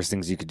one of the worst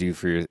things you could do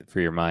for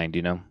your mind.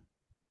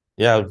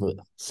 yeah,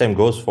 same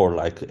goes for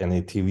like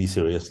any TV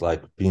series,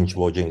 like binge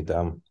watching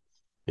them,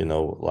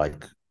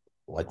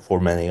 like for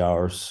many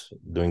hours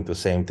doing the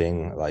same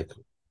thing. Like,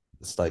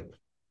 it's like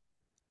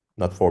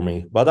not for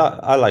me. But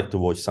I like to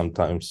watch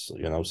sometimes,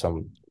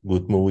 some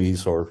good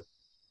movies or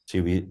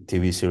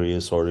TV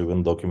series or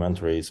even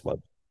documentaries. But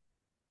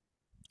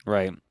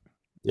Right.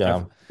 I've,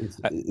 yeah, it's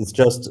I, it's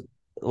just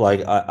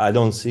like I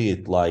don't see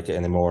it like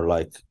anymore,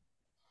 like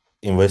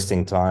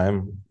investing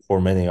time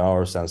for many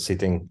hours and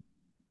sitting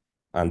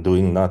and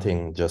doing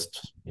nothing,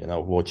 just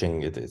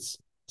watching it. It's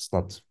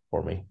not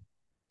for me.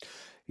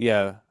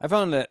 yeah, I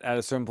found that at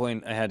a certain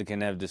point I had to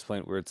kind of have this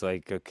point where it's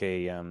like,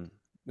 okay,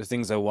 the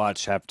things I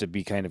watch have to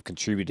be kind of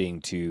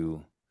contributing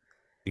to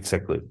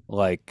Exactly.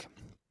 like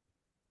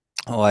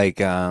like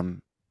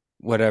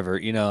whatever,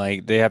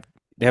 like they have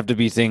to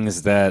be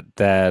things that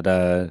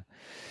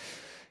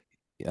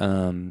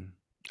um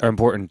are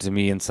important to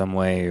me in some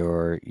way,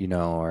 or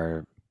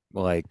are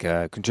like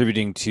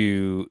contributing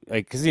to,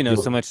 like, because You,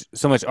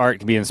 so much art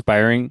can be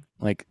inspiring.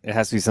 Like it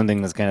has to be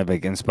something that's kind of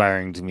like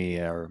inspiring to me,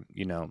 or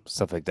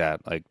stuff like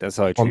that. Like that's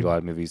how I treat a on, lot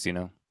of movies.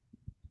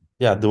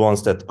 yeah, the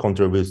ones that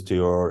contribute to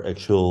your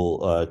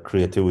actual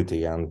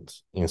creativity and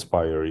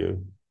inspire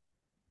you.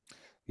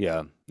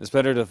 Yeah, it's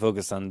better to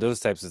focus on those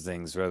types of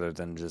things rather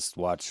than just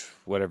watch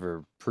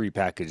whatever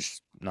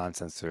prepackaged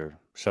nonsense they're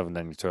shoving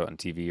down your throat on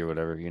TV or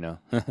whatever.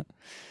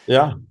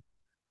 Yeah,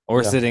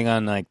 Or yeah. sitting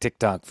on like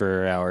TikTok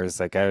for hours.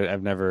 Like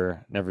I've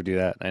never do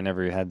that. I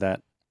never had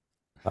that.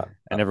 I, I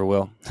I never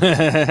will.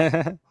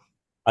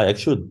 I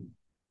actually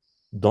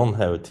don't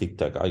have a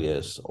TikTok, I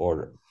guess,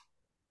 or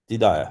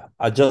did I?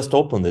 I just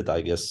opened it,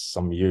 I guess,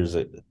 some years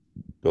ago,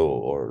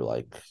 or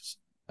like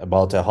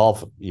about a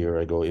half year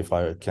ago, if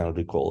I can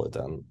recall it.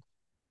 And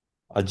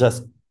I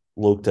just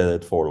looked at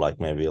it for like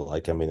maybe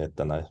like a minute,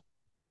 then I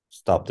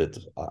stopped it.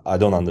 I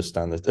don't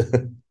understand it.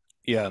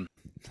 Yeah.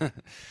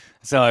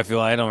 That's how I feel.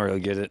 I don't really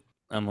get it.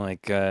 I'm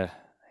like,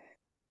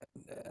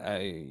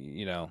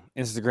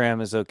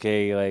 Instagram is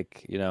okay.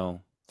 Like,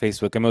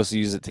 Facebook, I mostly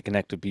use it to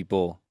connect with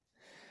people,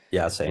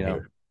 Yeah, you same know,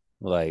 here.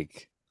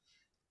 like,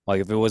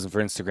 if it wasn't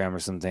for Instagram or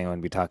something, I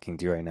wouldn't be talking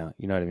to you right now.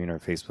 You know what I mean? Or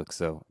Facebook.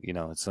 So,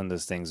 it's one of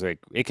those things where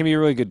it can be a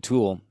really good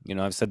tool.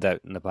 I've said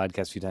that in the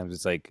podcast a few times.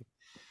 It's like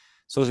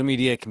social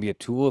media can be a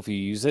tool if you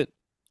use it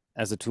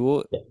as a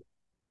tool, Yeah,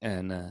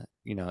 and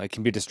it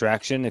can be a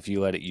distraction if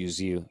you let it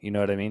use you. You know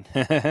what I mean?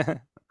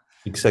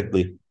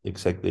 exactly,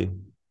 exactly.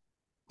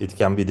 It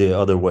can be the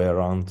other way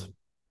around.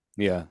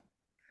 Yeah.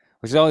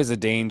 Which is always a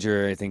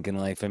danger, I think, in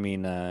life. I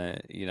mean,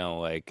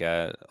 like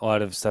a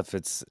lot of stuff.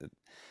 It's,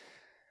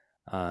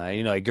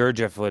 like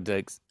Gurdjieff would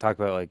like talk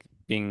about like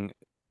being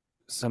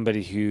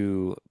somebody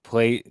who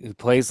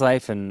plays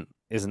life and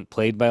isn't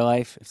played by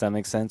life, if that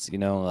makes sense.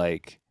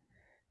 Like,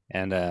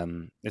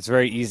 and it's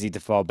very easy to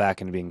fall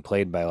back into being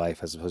played by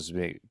life as opposed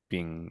to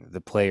being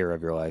the player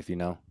of your life.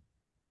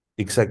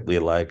 Exactly,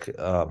 like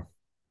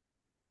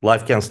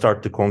life can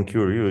start to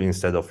conquer you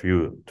instead of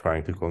you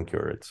trying to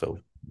conquer it. So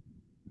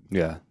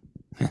Yeah.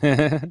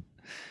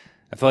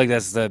 I feel like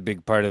that's the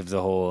big part of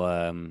the whole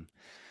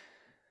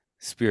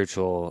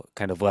spiritual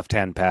kind of left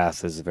hand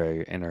path is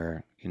very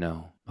inner,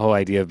 whole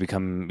idea of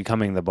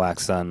becoming the black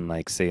sun,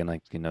 like saying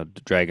like, the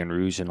Dragon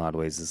Rouge in a lot of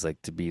ways is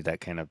like to be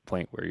that kind of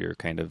point where you're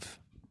kind of,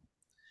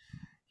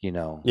 you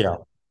know, yeah,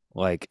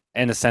 like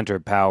in a center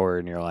of power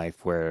in your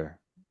life where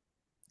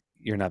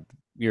you're not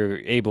you're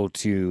able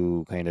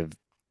to kind of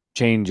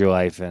change your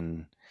life,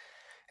 and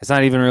it's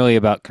not even really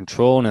about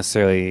control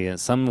necessarily in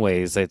some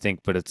ways, I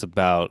think, but it's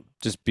about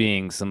just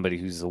being somebody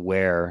who's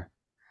aware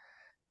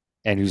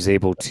and who's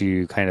able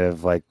to kind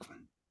of like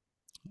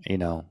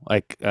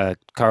like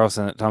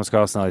Thomas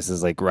Carlson always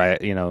says, like, right,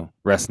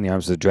 rest in the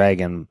arms of the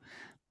dragon,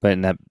 but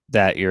in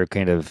that you're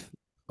kind of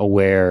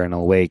aware and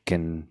awake,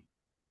 and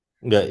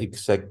yeah,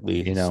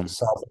 exactly. you know,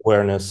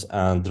 Self-awareness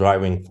and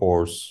driving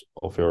force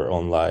of your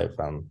own life,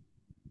 and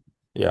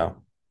yeah.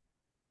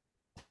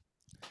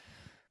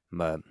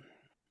 but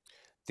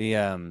the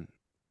I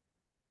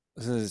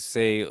was gonna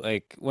say,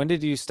 like, when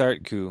did you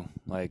start Coup?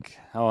 Like,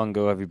 how long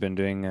ago have you been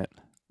doing it?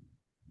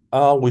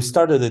 We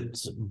started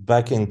it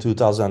back in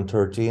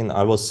 2013.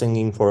 I was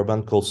singing for a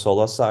band called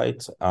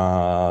Solasite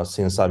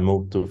since I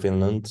moved to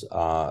Finland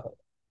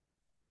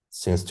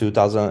since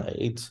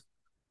 2008.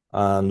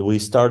 And we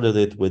started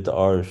it with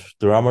our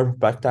drummer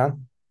back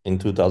then in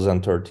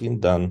 2013.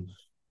 Then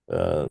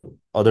uh,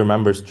 other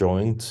members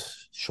joined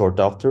short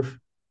after.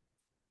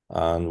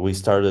 And we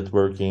started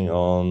working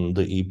on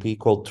the EP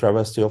called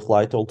Travesty of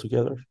Light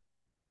altogether.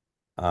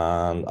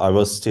 And I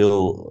was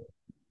still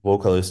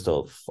vocalist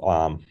of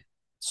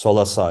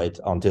Solasite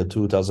until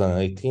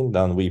 2018.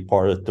 Then we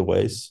parted the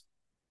ways.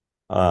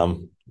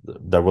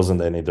 There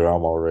wasn't any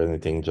drama or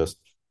anything, just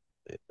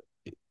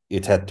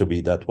it had to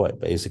be that way,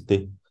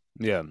 basically.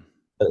 Yeah.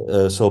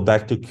 So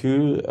back to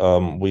Q,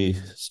 we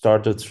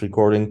started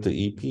recording the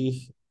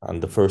EP,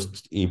 and the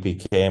first EP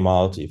came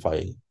out, if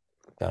I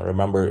can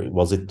remember,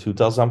 was it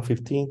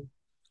 2015?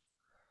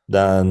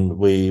 Then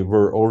we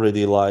were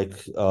already like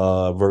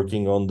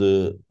working on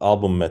the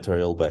album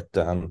material back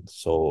then.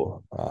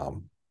 So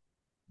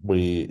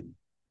we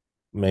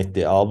made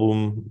the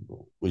album,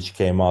 which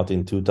came out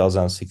in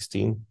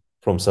 2016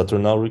 from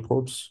Saturnal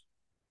Records,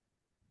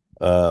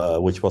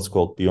 which was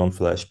called Beyond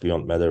Flesh,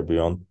 Beyond Matter,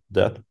 Beyond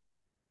Death.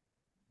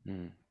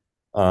 Mm.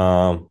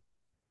 Um,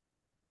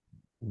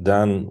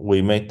 then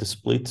we made the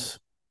split,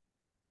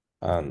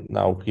 and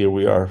now here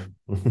we are.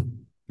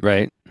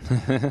 Right.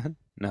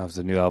 Now it's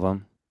a new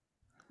album.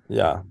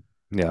 Yeah.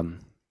 Yeah.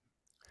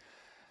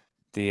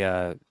 The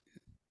I was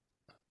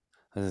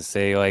gonna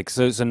say, like,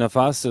 so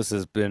Nefastos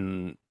has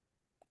been,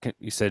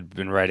 you said,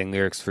 been writing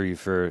lyrics for you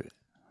for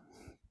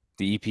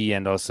the EP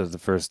and also the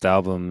first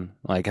album.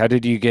 Like, how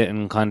did you get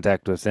in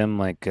contact with him?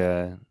 Like,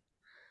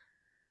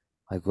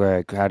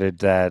 where, how did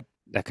that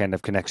kind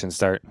of connection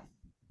start?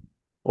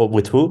 Well,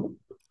 with who?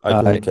 I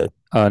Uh, couldn't catch.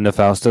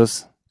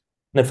 Nefastos.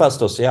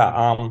 Nefastos, yeah.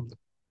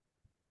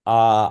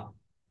 Uh,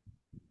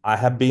 I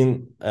have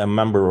been a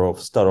member of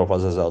Star of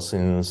Azazel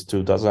since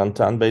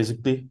 2010,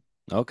 basically.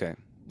 Okay.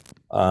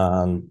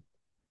 And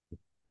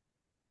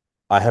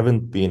I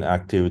haven't been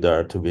active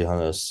there, to be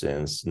honest,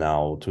 since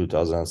now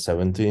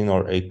 2017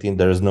 or 18.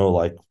 There is no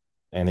like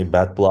any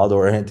bad blood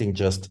or anything,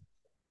 just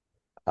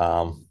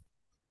um,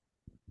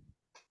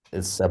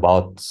 it's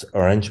about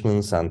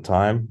arrangements and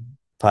time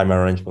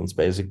arrangements,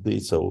 basically.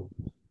 So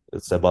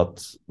it's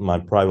about my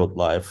private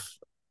life.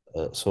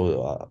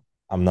 So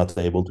I'm not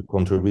able to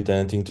contribute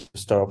anything to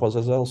Star of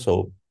Azazel.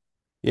 So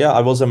yeah,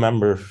 I was a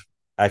member,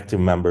 active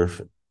member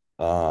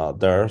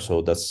there.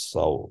 So that's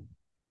how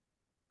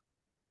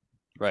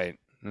Right.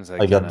 It's I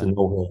like kind got to of,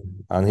 know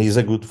him. And he's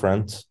a good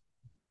friend,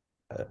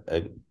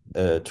 a,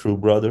 a true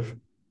brother.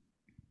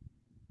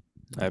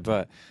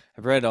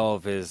 I've read all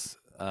of his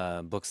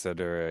books that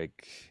are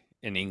like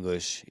in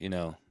English, and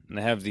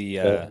I have the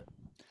Uh,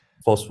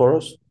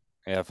 Phosphorus.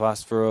 yeah,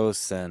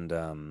 Phosphoros and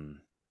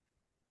um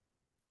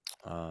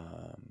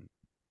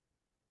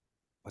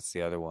what's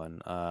the other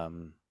one?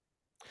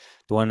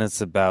 The one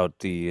that's about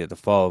the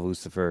fall of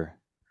Lucifer.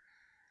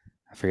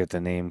 I forget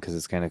the name because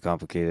it's kind of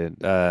complicated.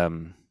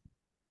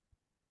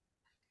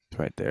 It's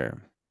right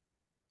there.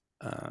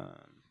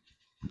 Um,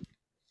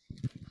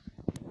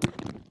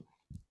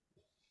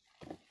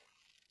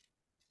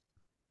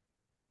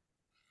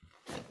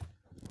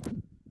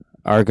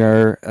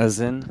 Argar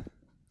Azin.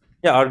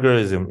 Yeah,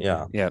 algorithm.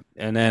 Yeah, Yeah,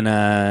 and then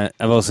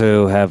I've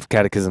also have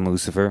Catechism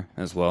Lucifer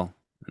as well,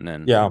 and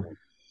then yeah.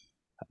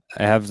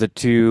 I have the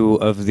two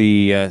of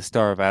the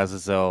Star of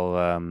Azazel,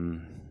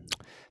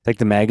 like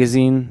the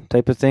magazine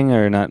type of thing,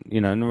 or not?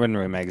 You know, not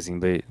really a magazine,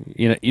 but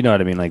you know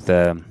what I mean, like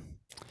the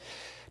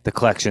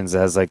collections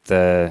as like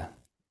the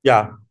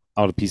Yeah,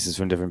 all the pieces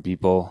from different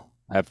people.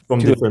 I have from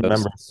two of different those.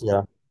 members.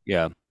 Yeah.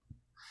 Yeah,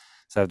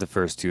 so I have the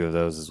first two of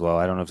those as well.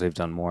 I don't know if they've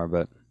done more,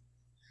 but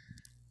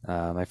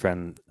my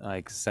friend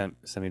like sent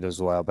me those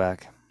a while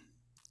back.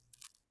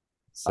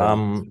 So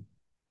Um.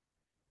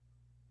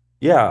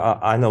 Yeah,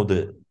 I know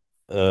the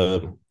uh,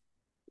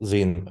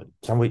 zine.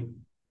 Can we?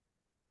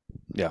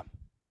 yeah,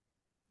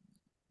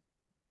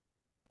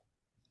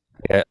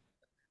 yeah,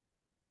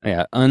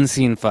 yeah.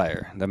 Unseen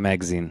Fire, the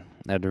magazine.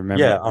 I had to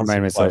Yeah, remind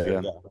Unseen myself. Fire.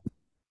 Yeah, Yeah.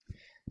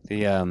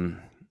 the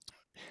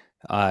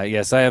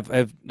yes, I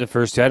have the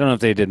first two. I don't know if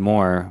they did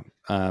more,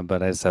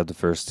 but I just have the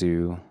first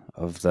two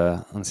of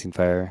the Unseen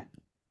Fire.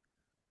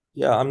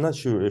 Yeah, I'm not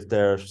sure if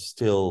they're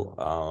still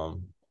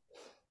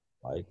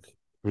like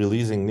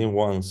releasing new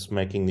ones,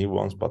 making new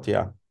ones, but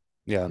yeah,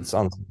 Yeah, it's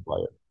Unseen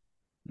Fire.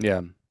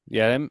 yeah,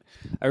 yeah.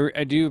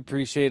 I do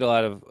appreciate a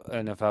lot of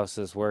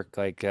Nafausta's work,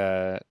 like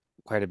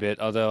quite a bit.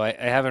 Although I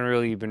haven't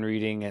really been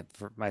reading it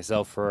for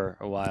myself for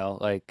a while.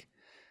 Like,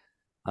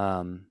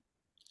 um,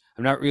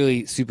 I'm not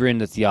really super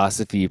into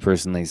theosophy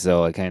personally,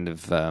 so I kind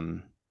of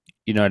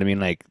you know what I mean?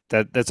 Like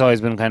that's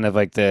always been kind of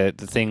like the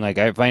thing. Like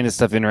I find this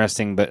stuff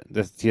interesting, but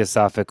the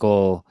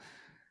theosophical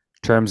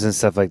terms and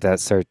stuff like that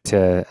start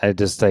to I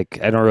just like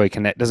I don't really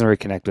connect doesn't really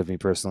connect with me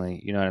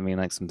personally. You know what I mean?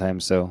 Like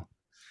sometimes so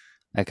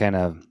I kind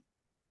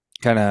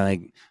of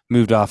like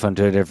moved off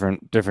onto a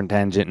different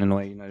tangent in a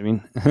way, you know what I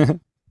mean?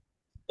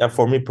 Yeah,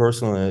 for me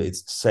personally,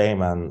 it's the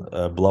same, and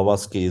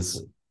Blavatsky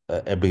is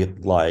a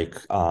bit like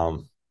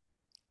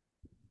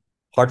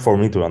hard for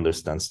me to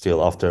understand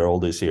still after all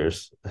these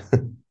years.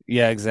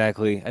 Yeah,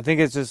 exactly. I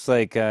think it's just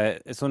like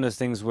it's one of those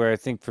things where I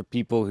think for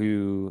people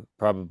who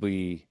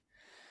probably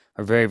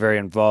are very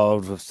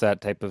involved with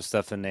that type of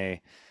stuff and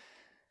they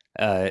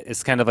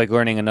it's kind of like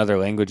learning another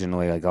language in a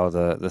way, like all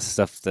the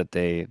stuff that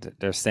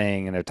they're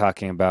saying and they're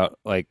talking about.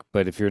 Like,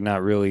 but if you're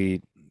not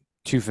really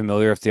too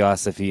familiar with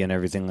theosophy and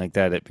everything like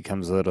that, it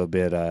becomes a little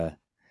bit, I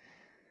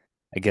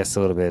guess,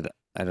 a little bit.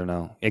 I don't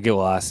know. I get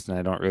lost and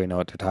I don't really know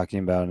what they're talking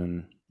about,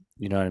 and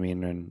you know what I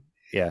mean. And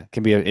yeah, it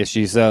can be an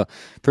issue. So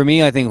for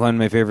me, I think one of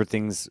my favorite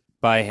things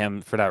by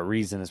him for that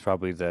reason is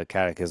probably the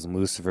Catechism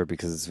Lucifer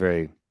because it's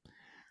very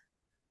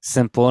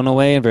simple in a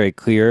way and very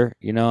clear.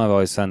 You know, I've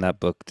always found that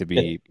book to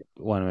Yeah, be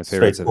one of my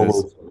favorites of his.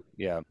 straightforward.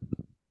 Yeah.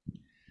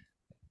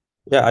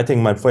 Yeah, I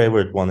think my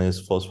favorite one is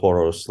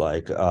Phosphorus.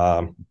 Like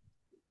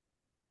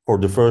for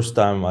the first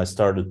time I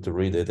started to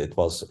read it, it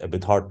was a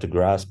bit hard to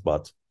grasp,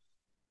 but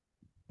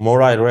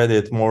more I read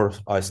it, more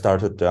I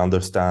started to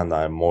understand.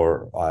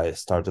 I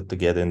started to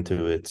get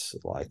into it,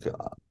 like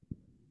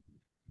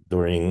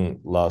during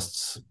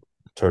last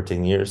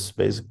 13 years,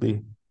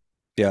 basically.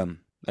 Yeah.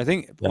 I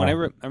think Yeah, I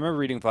remember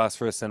reading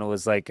Phosphorus and it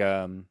was like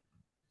the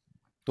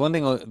one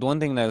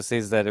thing that I would say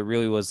is that it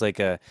really was like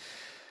a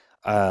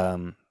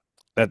um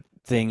that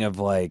thing of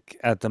like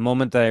at the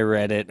moment that I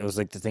read it, it was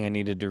like the thing I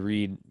needed to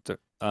read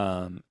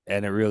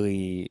and it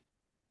really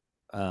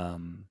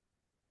um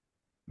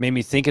made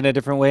me think in a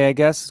different way, I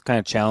guess, kind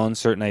of challenge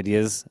certain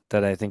ideas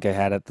that I think I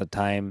had at the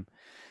time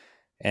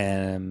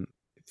and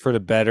for the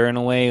better in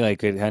a way,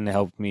 like it kind of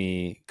helped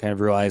me kind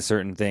of realize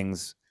certain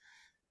things.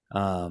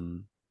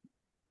 Um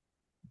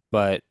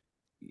but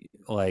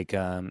like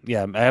yeah,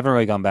 I haven't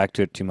really gone back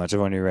to it too much. I've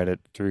only read it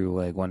through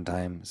like one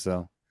time,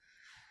 so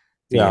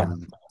the yeah,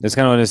 it's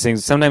kind of one of those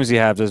things. Sometimes you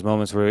have those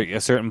moments where a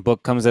certain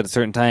book comes at a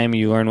certain time,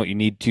 you learn what you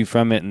need to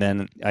from it, and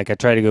then like I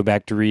try to go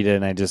back to read it,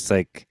 and I just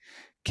like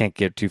can't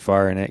get too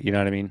far in it. You know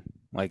what I mean?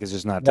 Like it's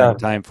just not yeah,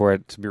 time for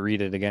it to be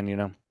read it again. You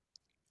know?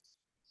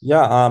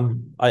 yeah.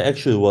 I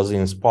actually was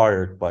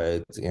inspired by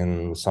it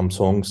in some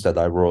songs that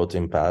I wrote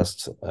in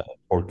past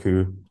for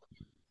Q,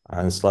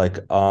 and it's like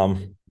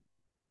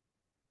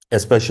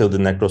especially the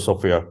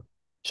Necrosophia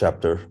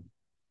chapter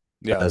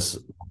Yeah, has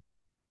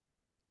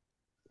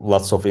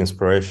lots of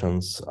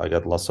inspirations. I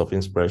get lots of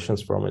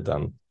inspirations from it,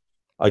 and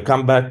I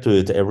come back to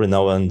it every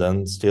now and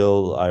then.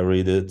 Still, I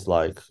read it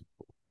like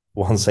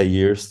once a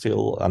year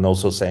still, and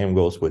also same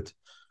goes with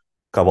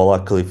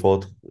Kabbalah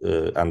Clifford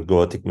and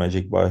Goetic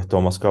Magic by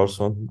Thomas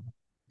Carlson.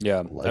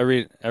 yeah. Like,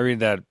 I read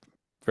that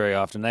very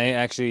often.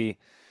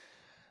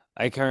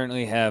 I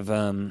currently have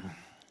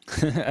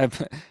I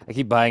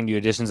keep buying new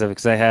editions of it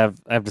because I have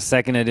the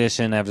second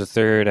edition, I have the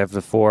third, I have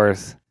the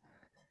fourth,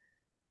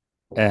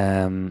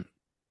 um,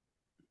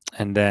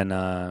 and then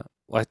well,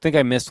 I think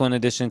I missed one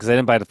edition because I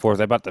didn't buy the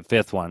fourth. I bought the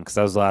fifth one because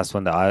that was the last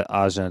one that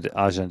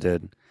Aja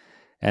did,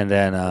 and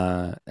then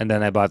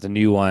I bought the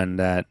new one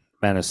that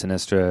Mano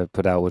Sinistra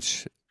put out,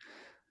 which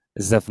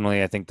is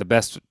definitely, I think, the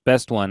best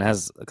one.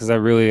 Has because I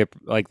really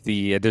like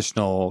the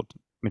additional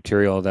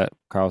material that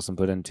Carlson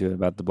put into it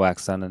about the Black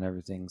Sun and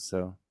everything.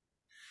 So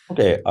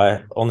Okay,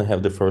 I only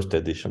have the first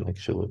edition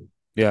actually.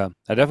 yeah,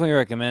 I definitely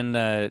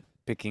recommend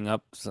picking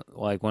up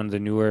like one of the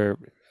newer,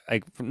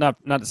 like not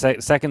the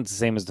second's the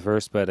same as the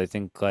first, but I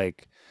think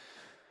like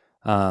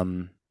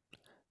um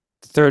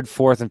third,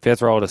 fourth, and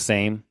fifth are all the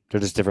same.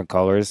 They're just different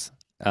colors.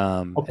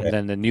 And Okay.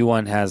 then the new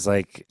one has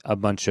like a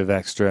bunch of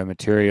extra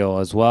material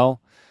as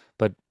well.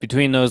 But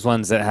between those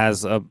ones, it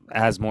has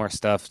more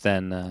stuff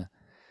than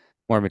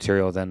more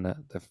material than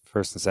the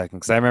first and second.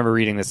 Because I remember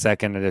reading the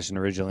second edition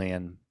originally,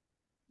 and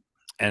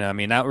I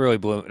mean that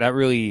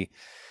really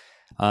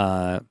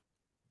uh,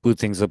 blew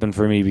things open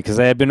for me because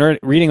I had been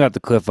reading about the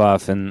cliff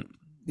off and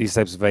these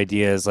types of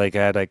ideas. Like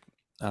I had like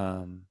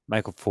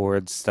Michael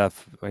Ford's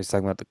stuff where he's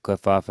talking about the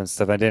cliff off and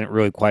stuff. I didn't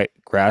really quite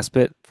grasp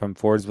it from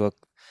Ford's book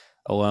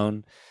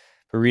alone.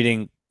 But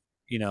reading,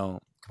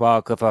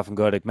 Kabbalah, Cliff Off, and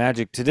Goetic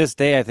Magic to this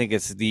day, I think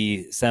it's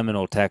the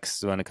seminal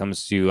text when it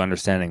comes to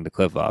understanding the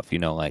cliff off.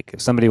 Like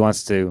if somebody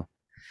wants to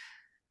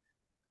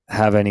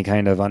have any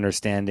kind of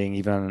understanding,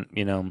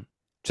 even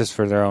just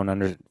for their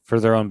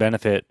own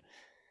benefit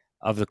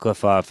of the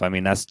cliff off. I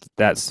mean, that's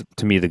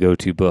to me the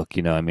go-to book.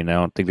 I mean, I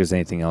don't think there's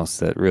anything else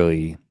that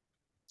really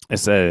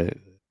it's a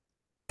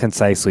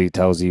concisely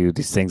tells you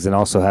these things and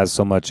also has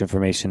so much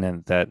information in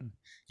it that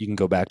you can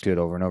go back to it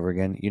over and over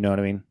again. You know what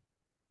I mean?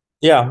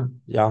 Yeah,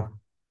 yeah.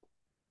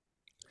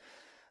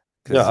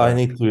 Yeah, Because I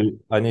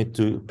need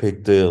to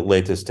pick the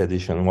latest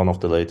edition, one of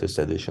the latest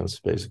editions,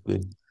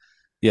 basically.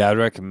 yeah, I'd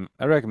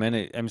recommend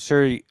it. I'm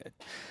sure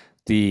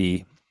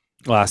the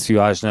last few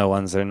Ajna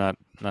ones are not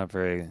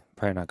very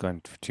probably not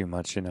going for too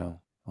much.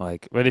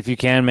 Like, but if you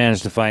can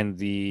manage to find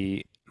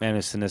the Manu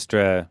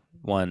Sinistra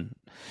one,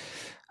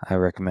 I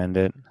recommend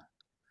it.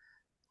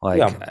 Like,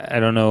 Yeah. I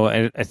don't know.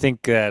 I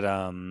think that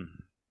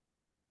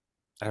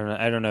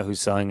I don't know who's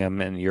selling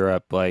them in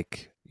Europe.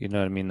 Like, you know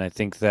what I mean? I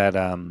think that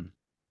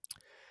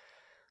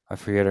I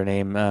forget her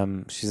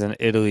name. She's in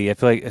Italy. I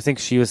think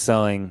she was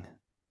selling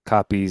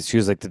copies. She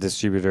was like the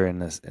distributor in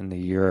the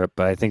Europe,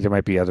 but I think there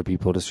might be other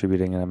people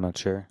distributing it. I'm not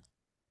sure.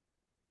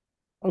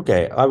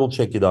 Okay, I will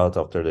check it out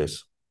after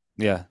this.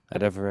 Yeah, I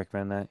definitely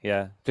recommend that.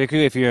 Yeah,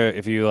 particularly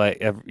if you like,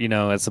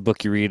 it's a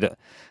book you read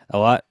a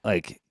lot.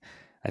 Like,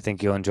 I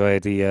think you'll enjoy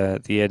the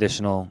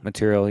additional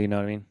material. You know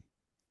what I mean?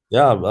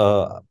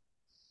 Yeah,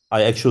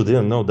 I actually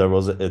didn't know there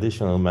was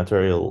additional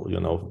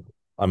material,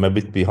 I'm a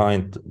bit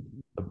behind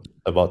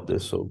about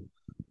this, so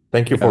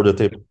thank you Yeah, for the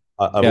tip.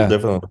 I will yeah.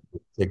 definitely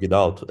check it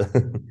out.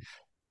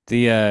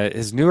 The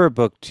his newer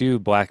book too,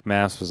 Black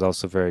Mass, was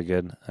also very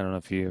good. I don't know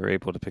if you were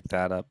able to pick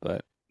that up,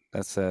 but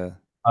that's a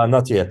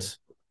Not yet.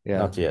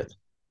 yeah, Not yet.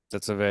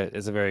 it's a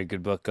very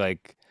good book.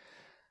 Like,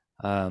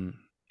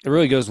 it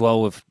really goes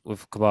well with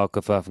Cabal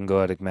Kafaf and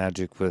Goetic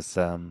Magic. With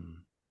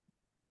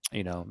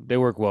they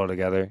work well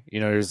together.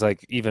 There's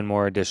like even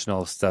more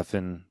additional stuff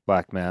in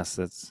Black Mass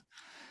that's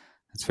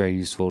very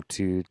useful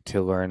to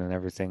learn and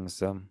everything.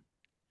 So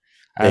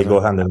I They go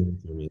haven't, hand in hand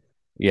for me.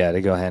 yeah,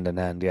 they go hand in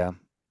hand. Yeah,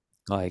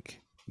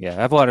 like yeah,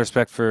 I have a lot of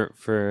respect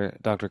for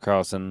Dr.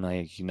 Carlson.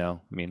 Like I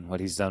mean, what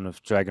he's done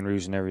with Dragon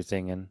Rouge and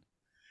everything, um,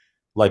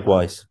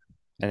 Likewise.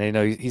 and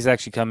he's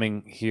actually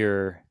coming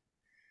here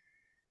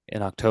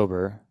in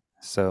October.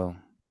 So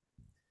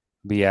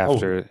be Oh,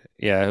 after,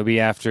 yeah, it'll be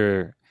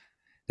after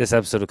this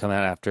episode will come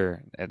out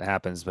after it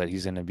happens, but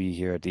he's going to be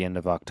here at the end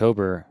of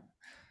October,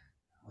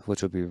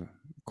 which will be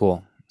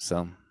cool.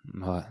 So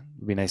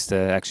it'd be nice to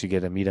actually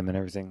get to meet him and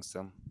everything.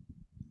 So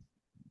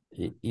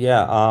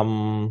yeah.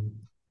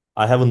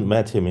 I haven't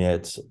met him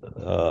yet.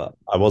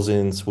 I was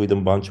in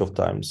Sweden bunch of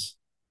times,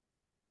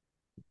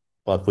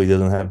 but we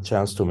didn't have a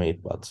chance to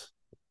meet. But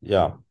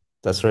yeah,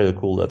 that's really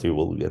cool that you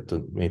will get to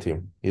meet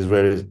him. He's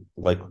very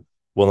like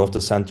one of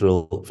the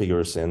central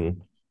figures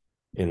in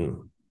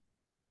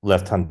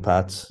left hand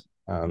paths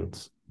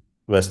and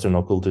Western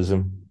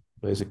occultism,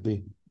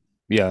 basically.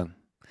 yeah,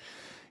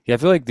 yeah, I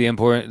feel like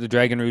the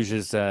Dragon Rouge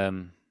is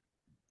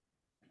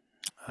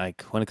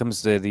like when it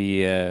comes to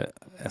the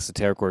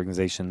esoteric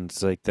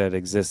organizations like that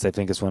exist, I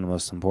think it's one of the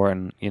most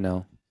important.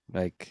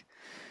 Like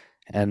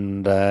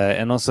and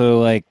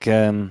also like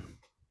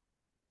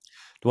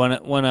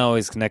one I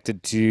always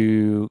connected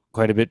to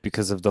quite a bit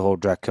because of the whole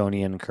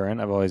draconian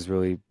current. I've always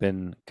really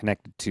been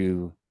connected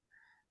to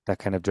that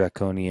kind of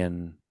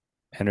draconian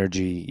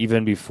energy,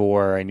 even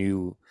before I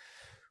knew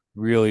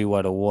really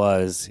what it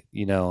was.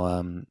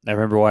 I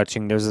remember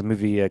watching. There's a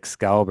movie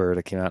Excalibur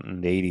that came out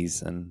in the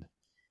 '80s, and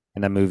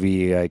in that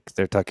movie, like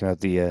they're talking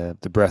about the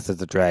breath of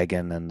the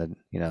dragon, and the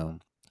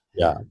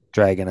Yeah,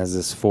 dragon as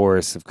this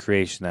force of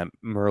creation that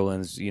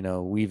Merlin's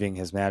weaving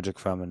his magic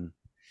from,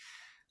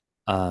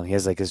 and he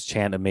has like his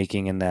chant of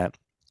making in that.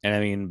 And I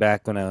mean,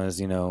 back when I was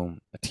a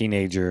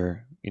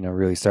teenager,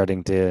 really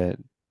starting to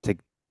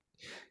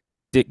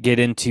get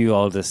into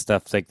all this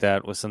stuff like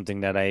that was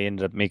something that I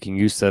ended up making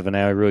use of, and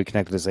I really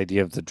connected this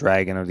idea of the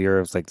dragon of the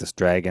earth, like this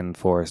dragon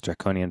force,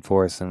 draconian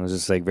force, and it was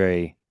just like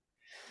very,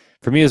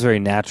 for me, it was very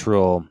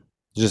natural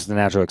just the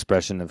natural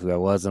expression of who I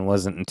was, and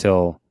wasn't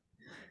until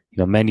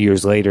many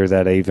years later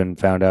that I even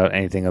found out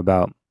anything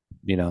about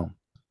you know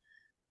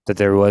that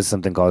there was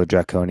something called a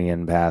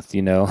draconian path.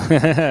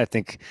 I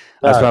think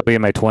I was Yeah, probably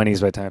in my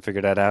 20s by the time I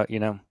figured that out.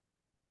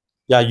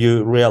 yeah,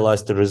 you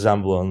realize the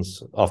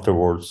resemblance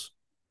afterwards.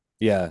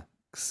 Yeah.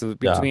 So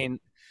Yeah,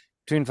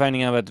 between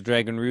finding out about the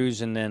Dragon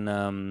Rouge and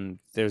then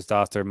there's the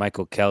author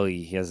Michael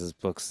Kelly. He has his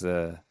books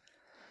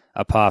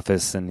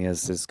Apophis, and he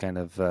has this kind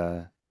of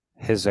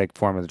his like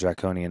form of the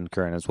draconian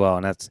current as well.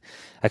 And that's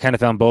I kind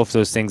of found both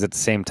those things at the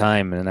same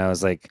time, and I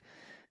was like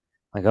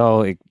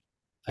oh,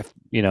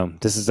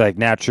 this is like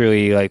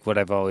naturally like what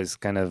I've always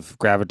kind of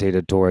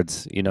gravitated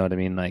towards. You know what I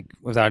mean? Like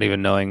without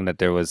even knowing that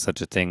there was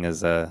such a thing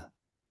as a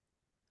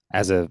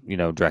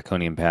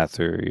draconian path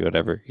or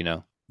whatever.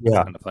 It's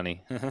yeah, kind of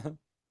funny.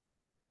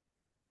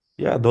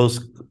 yeah. Those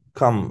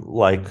come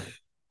like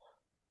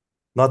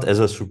not as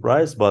a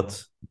surprise,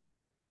 but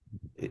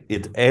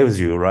it airs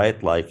you,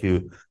 right? Like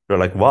you're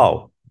like,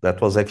 wow,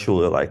 that was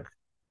actually like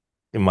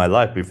in my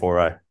life before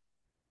I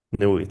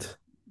knew it.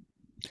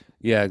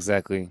 Yeah,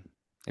 exactly.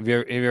 Have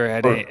you ever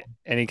had Or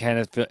any kind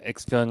of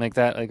feeling like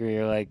that, like where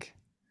you're like,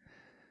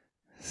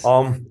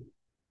 um,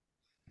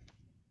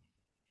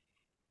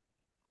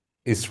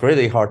 it's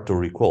really hard to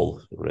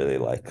recall. Really,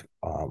 like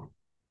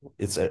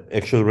it's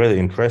actually really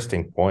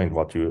interesting point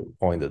what you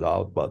pointed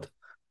out. But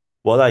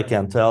what I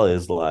can tell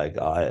is like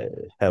I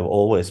have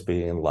always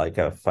been like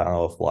a fan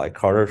of like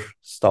horror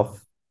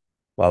stuff.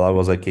 While I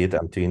was a kid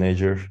and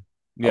teenager,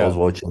 I was yeah,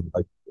 watching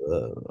like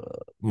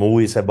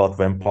movies about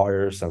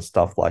vampires and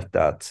stuff like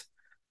that.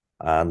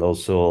 And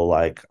also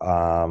like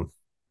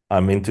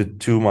I'm into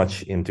too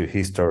much into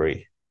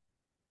history,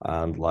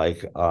 and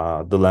like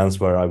the lands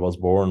where I was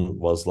born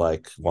was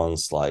like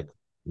once like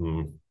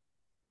mm,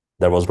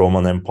 there was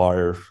Roman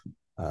Empire,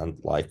 and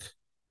like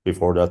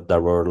before that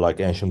there were like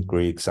ancient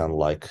Greeks and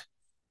like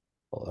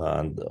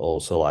and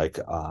also like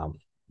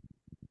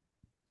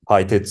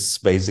Hittites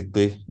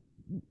basically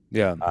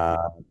yeah,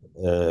 uh,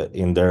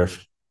 in there.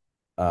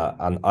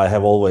 And I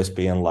have always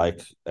been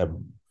like a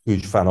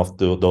huge fan of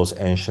those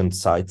ancient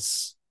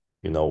sites,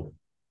 you know,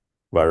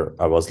 where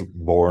I was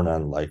born,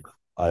 and like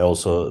I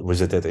also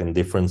visited in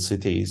different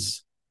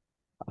cities.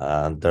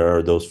 And there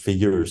are those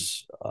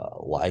figures,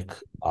 like,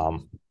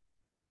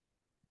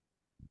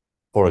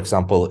 for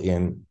example,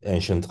 in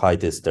ancient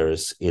Hittites,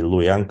 there's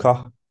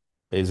Iluyanka,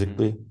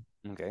 mm, basically,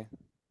 okay,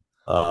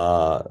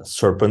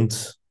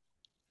 serpent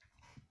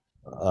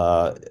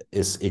uh,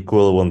 is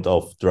equivalent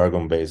of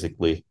dragon,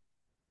 basically.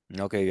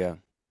 okay, yeah,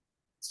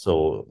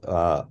 So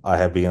I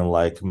have been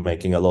like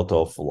making a lot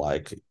of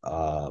like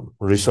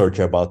research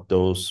about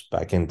those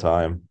back in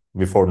time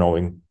before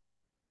knowing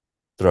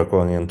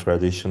draconian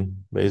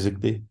tradition,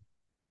 basically.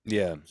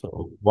 yeah,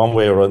 So one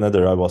way or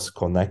another, I was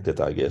connected,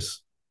 I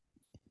guess.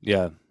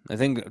 yeah. I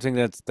think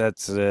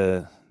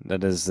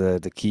that is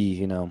the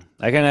key. I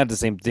kind of had the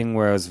same thing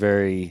where I was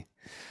very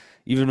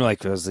even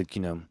like I was like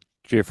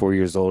 3 or 4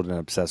 years old and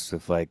obsessed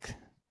with like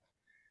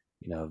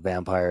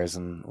vampires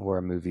and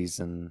horror movies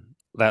and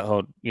that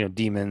whole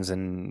demons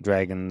and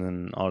dragons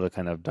and all the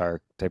kind of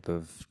dark type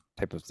of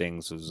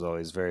things was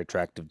always very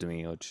attractive to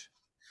me, which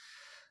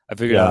I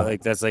figured out Yeah,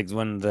 like that's like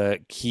one of the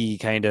key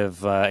kind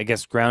of I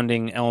guess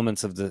grounding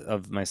elements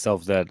of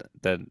myself that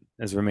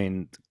has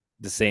remained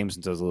the same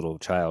since I was a little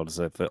child.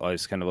 So I've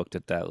always kind of looked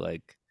at that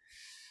like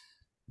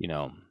you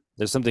know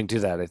there's something to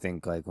that. I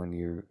think like when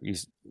you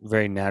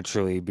very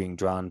naturally being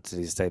drawn to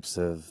these types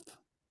of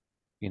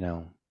you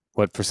know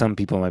what for some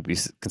people might be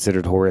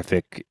considered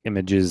horrific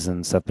images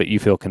and stuff, but you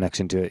feel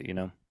connection to it.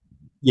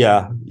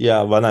 yeah,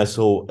 yeah. When I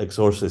saw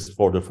Exorcist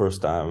for the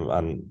first time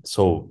and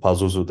saw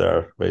Pazuzu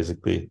there,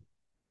 basically,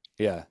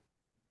 Yeah.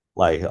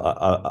 like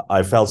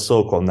I felt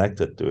so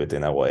connected to it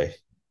in a way.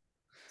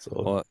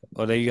 So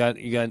Well, then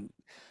you got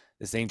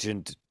this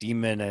ancient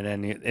demon, and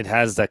then it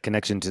has that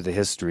connection to the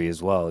history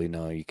as well.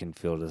 You can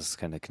feel this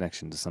kind of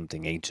connection to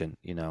something ancient.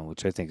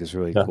 Which I think is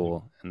really yeah,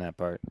 cool in that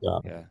part. yeah,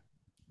 Yeah.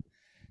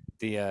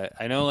 The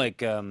I know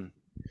like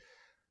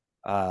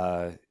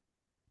uh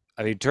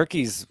I mean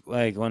Turkey's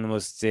like one of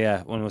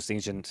the most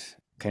ancient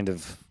kind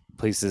of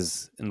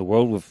places in the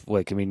world with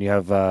like I mean you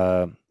have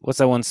what's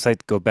that one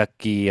site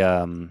Göbekli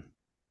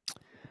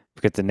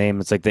forget the name.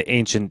 It's like the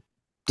ancient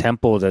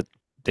temple that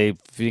they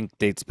think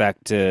dates back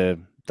to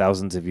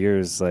thousands of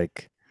years,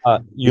 like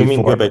you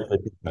mean before. Göbekli?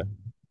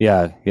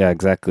 Yeah, yeah,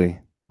 exactly.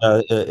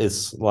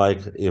 It's like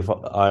if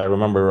I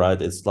remember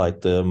right, it's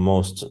like the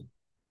most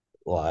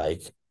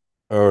like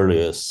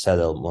earliest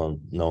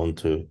settlement known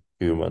to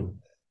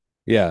human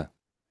Yeah,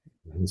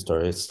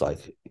 history.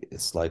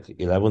 It's like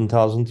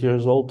 11,000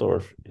 years old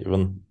or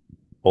even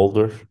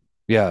older.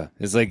 yeah.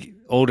 It's like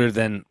older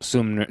than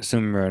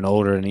Sumer and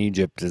older than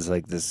Egypt is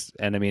like this.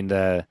 And I mean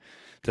the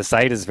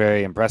site is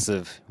very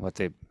impressive what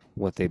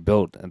they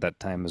built at that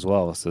time as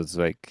well. So it's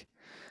like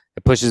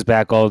it pushes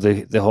back all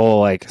the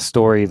whole like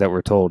story that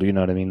we're told. You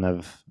know what I mean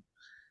of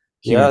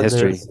human Yeah,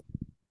 history.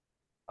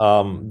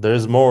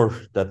 there's more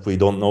that we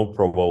don't know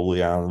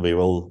probably, and we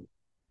will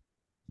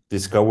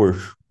discover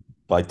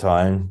by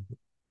time.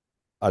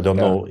 I don't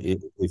Yeah. know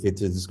if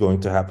it is going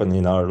to happen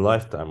in our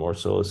lifetime or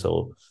so.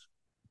 So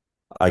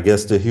I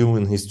guess the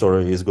human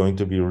history is going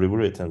to be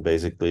rewritten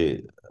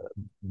basically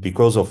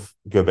because of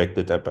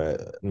Göbekli Tepe.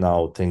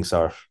 Now things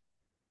are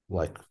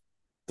like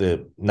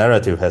the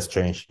narrative has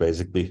changed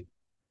basically.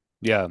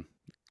 Yeah.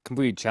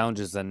 Completely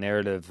challenges the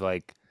narrative,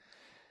 like,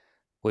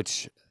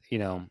 which,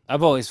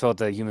 I've always felt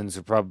that humans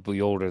are probably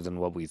older than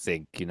what we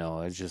think,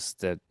 it's just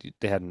that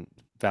they hadn't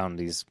found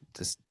this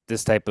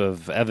type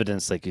of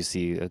evidence like you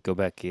see at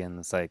Göbekli, and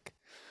it's like,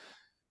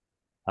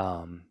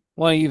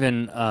 well,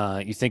 even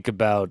you think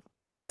about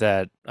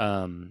that,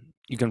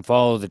 you can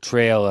follow the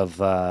trail of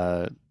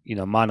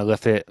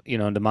monolithic,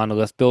 the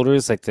monolith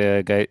builders, like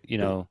the guy,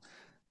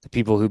 the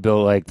people who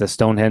built like the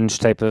Stonehenge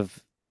type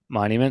of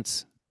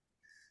monuments.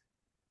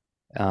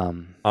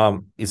 Um,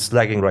 It's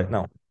lagging right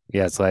now.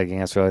 yeah, it's lagging.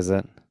 I just realized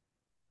that.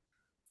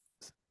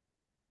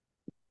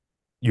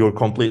 You're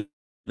completely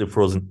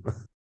frozen.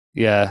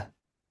 Yeah,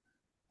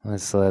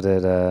 let's let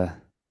it.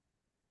 I'm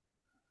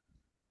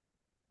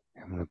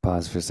gonna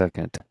pause for a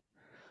second.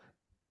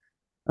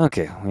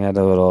 Okay, we had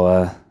a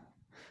little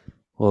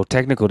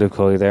technical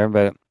difficulty there,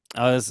 but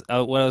what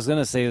I was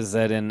gonna say is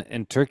that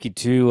in Turkey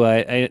too,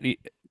 like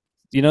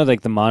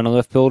the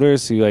monolith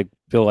builders who like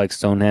build like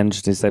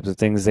Stonehenge, these types of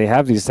things, they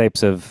have these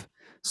types of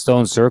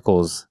stone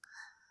circles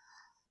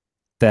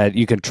that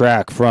you can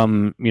track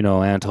from,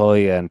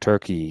 Anatolia and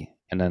Turkey,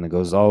 and then it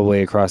goes all the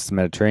way across the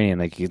Mediterranean.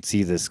 Like you can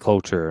see this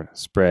culture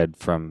spread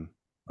from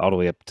all the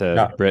way up to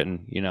Yeah.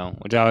 Britain,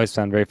 which I always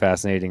found very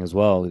fascinating as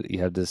well.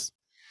 You have this,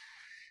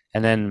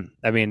 and then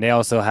I mean they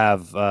also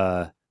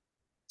have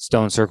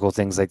stone circle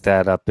things like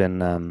that up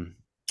in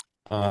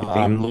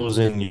I'm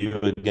losing you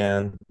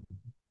again.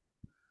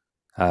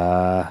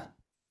 uh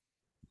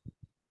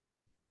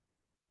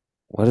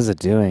what is it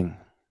doing?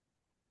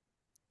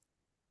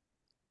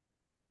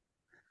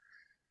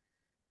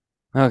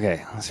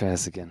 Okay, let's try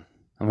this again.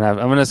 I'm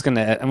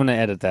gonna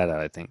edit that out,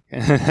 I think.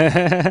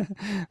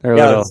 They're a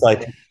Yeah, it's little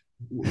like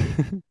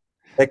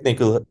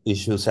technical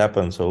issues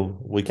happen, so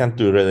we can't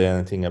do really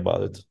anything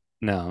about it.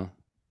 no.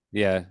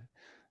 Yeah.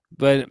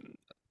 But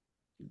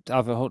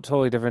off a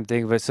totally different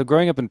thing. But so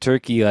growing up in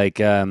Turkey, like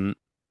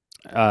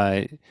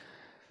uh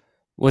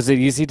was it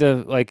easy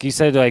to, like you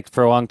said, like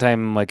for a long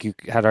time like you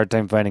had a hard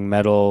time finding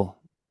metal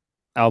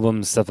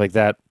albums, stuff like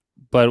that.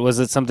 But was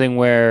it something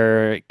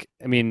where,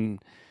 I mean,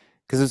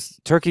 because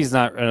Turkey's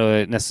not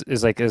really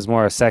is like is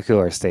more a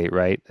secular state,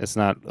 right? It's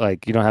not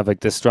like you don't have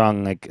like this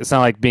strong, like it's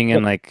not like being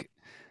in like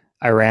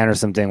Iran or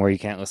something where you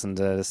can't listen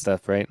to this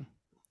stuff, right?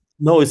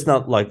 No, it's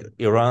not like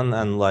Iran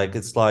and like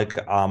it's like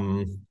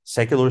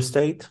secular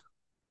state.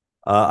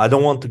 I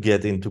don't want to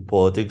get into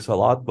politics a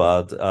lot,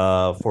 but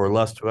for the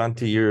last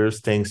 20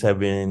 years, things have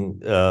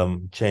been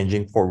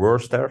changing for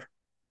worse there.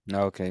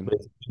 Okay.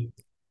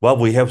 Well,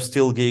 we have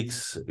still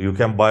gigs. You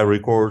can buy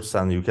records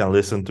and you can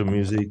listen to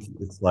music.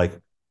 It's like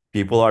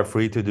people are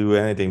free to do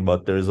anything,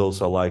 but there's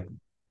also like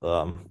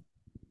um,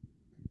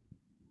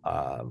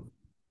 uh,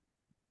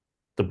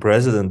 the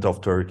president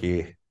of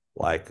Turkey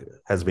like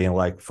has been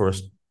like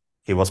first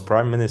he was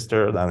prime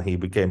minister, then he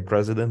became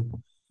president.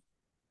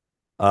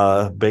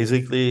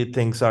 Basically,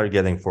 things are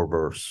getting for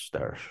worse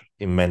there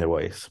in many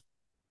ways.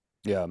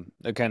 Yeah,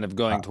 they're kind of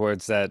going Uh,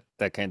 towards that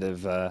kind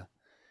of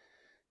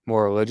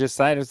more religious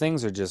side of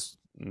things, or just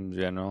in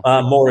general.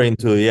 more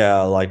into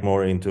yeah, like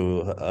more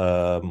into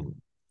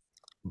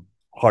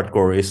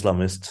hardcore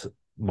Islamist,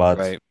 but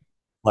Right.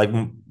 like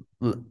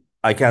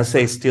I can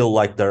say still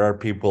like there are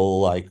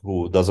people like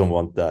who doesn't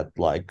want that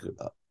like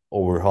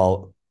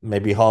overhaul.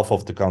 Maybe half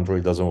of the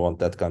country doesn't want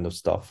that kind of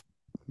stuff.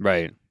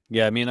 Right.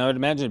 Yeah, I mean, I would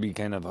imagine it'd be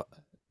kind of,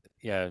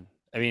 yeah.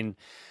 I mean,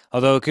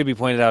 although it could be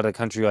pointed out a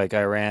country like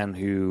Iran,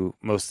 who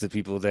most of the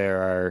people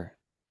there are,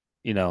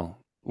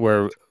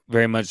 were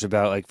very much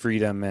about like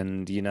freedom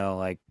and,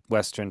 like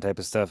Western type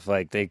of stuff,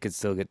 like they could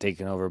still get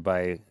taken over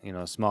by,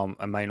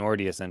 a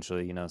minority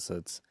essentially, so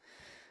it's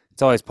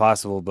always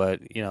possible,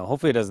 but,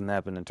 hopefully it doesn't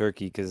happen in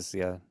Turkey because,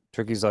 yeah,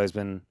 Turkey's always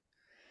been.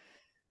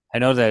 I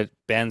know that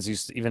bands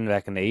used to, even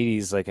back in the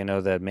 80s, like I know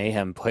that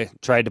Mayhem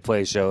tried to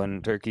play a show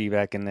in Turkey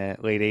back in the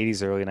late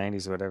 80s, early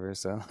 90s, or whatever.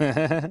 So,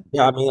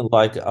 Yeah, I mean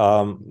like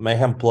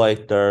Mayhem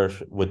played there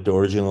with the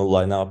original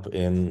lineup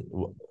in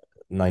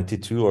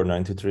 92 or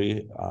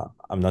 93.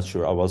 I'm not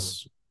sure. I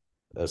was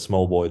a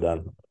small boy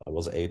then. I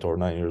was 8 or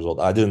 9 years old.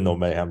 I didn't know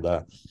Mayhem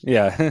then.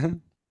 yeah.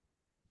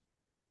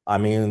 I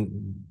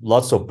mean,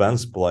 lots of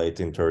bands played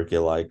in Turkey,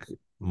 like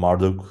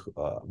Marduk.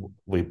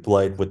 We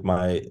played with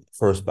my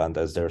first band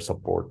as their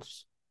support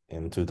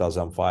in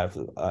 2005.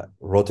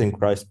 Rotting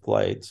Christ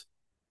played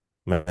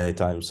many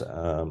times.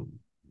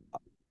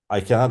 I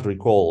cannot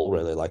recall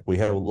really. Like we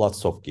have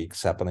lots of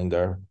gigs happening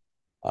there.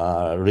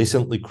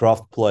 Recently,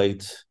 Kraft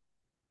played.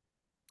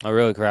 Oh,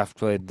 really? Craft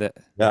played that.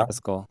 Yeah, That's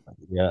cool.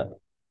 yeah.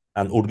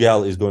 And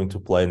Urgel is going to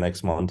play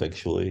next month,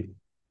 actually.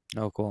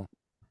 Oh, cool.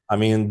 I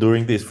mean,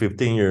 during these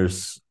 15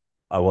 years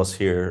I was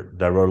here,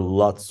 there were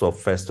lots of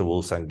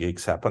festivals and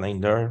gigs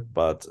happening there,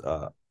 but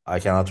I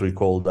cannot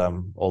recall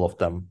them, all of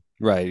them.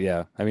 Right.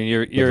 Yeah. I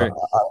mean, Because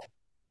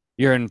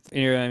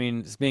I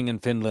mean, being in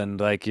Finland,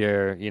 like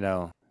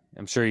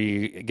I'm sure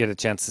you get a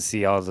chance to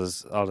see all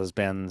those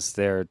bands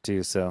there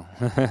too. So,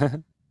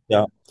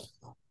 Yeah.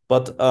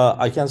 But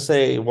I can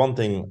say one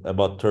thing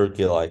about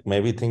Turkey, like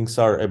maybe things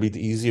are a bit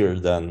easier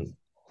than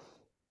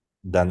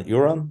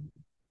Iran,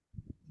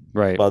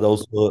 right, but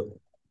also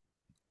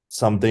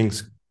some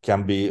things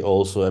can be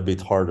also a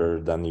bit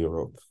harder than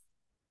Europe.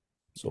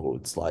 So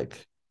it's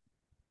like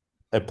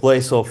a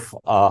place of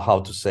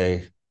how to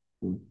say,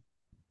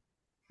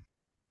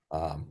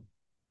 um,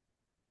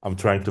 I'm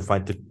trying to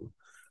find the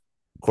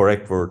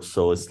correct word.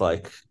 So it's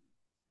like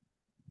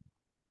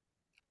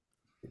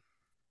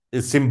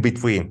it's in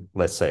between,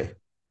 let's say.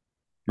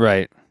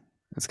 right.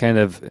 It's kind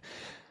of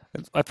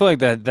I feel like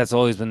that's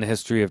always been the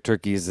history of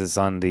Turkey's is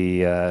on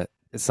the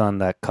it's on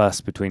that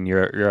cusp between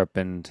Europe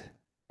and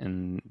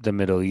the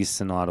Middle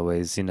East in a lot of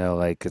ways.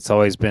 Like it's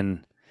always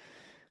been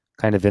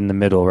kind of in the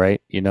middle,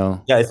 right?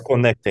 Yeah, it's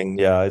connecting.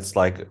 Yeah, it's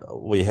like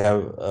we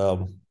have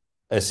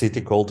a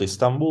city called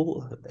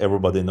Istanbul.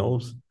 Everybody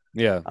knows.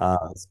 Yeah,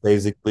 It's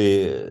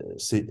basically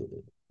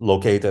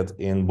located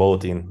in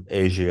both in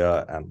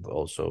Asia and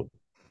also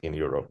in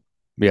Europe.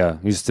 yeah.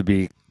 Used to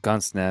be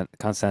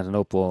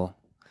Constantinople.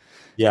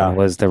 Kind of Yeah,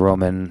 was the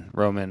Roman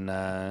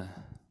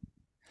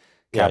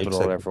yeah,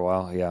 capital there exactly. for a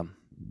while. Yeah,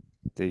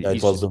 the Yeah, it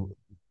East. was the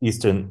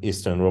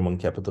Eastern Roman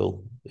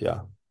capital.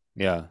 Yeah,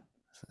 Yeah,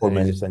 for and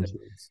many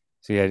centuries.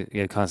 so you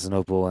had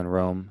Constantinople and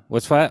Rome.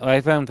 What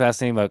I found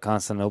fascinating about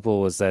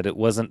Constantinople was that it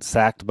wasn't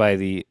sacked by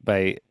the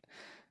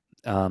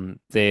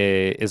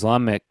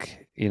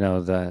Islamic,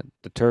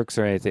 the Turks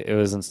or anything. It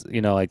wasn't,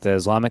 like the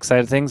Islamic side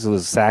of things. It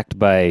was sacked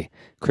by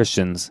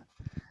Christians.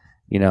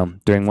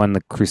 During one of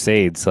the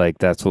Crusades. Like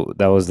that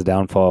was the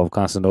downfall of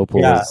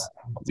Constantinople. Yeah, Was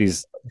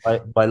these?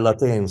 by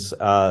Latins.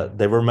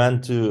 They were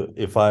meant to,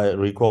 if I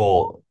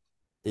recall,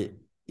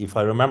 if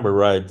I remember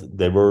right,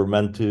 they were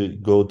meant to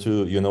go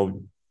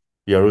to,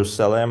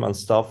 Jerusalem and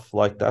stuff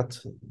like that.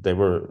 They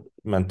were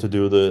meant to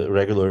do the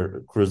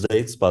regular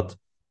crusades, but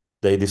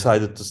they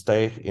decided to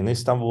stay in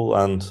Istanbul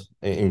and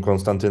in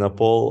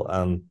Constantinople,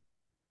 and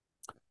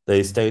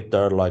they stayed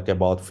there like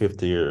about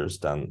 50 years.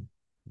 Then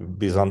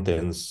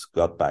Byzantines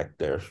got back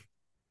there.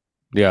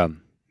 Yeah,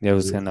 it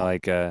was kind of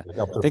like Like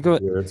after think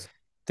 50 years.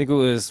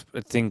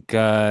 I think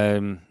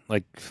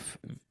like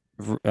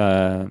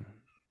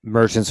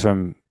merchants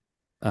from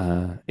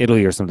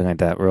Italy or something like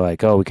that were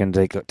like, oh, we can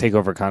take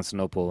over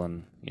Constantinople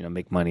and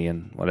make money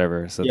and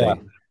whatever. So Yeah.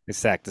 they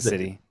sacked the The-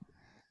 city.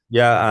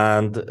 yeah,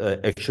 and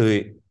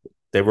actually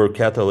they were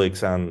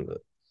Catholics, and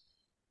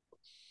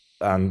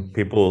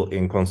people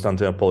in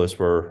Constantinople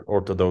were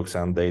Orthodox,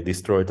 and they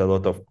destroyed a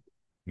lot of,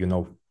 you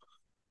know,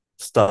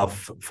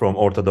 stuff from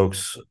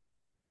Orthodox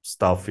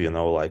stuff,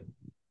 like,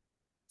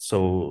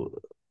 so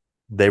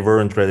they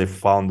weren't really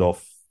fond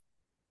of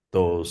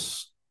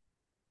those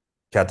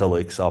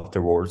Catholics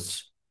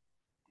afterwards.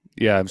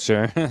 Yeah, I'm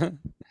sure.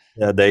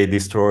 Yeah, they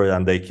destroyed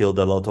and they killed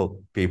a lot of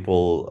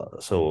people.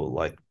 So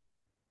like,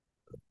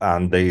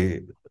 and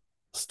they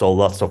stole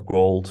lots of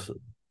gold.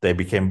 They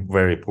became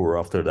very poor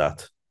after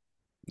that.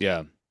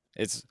 Yeah,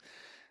 it's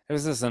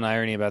there's just an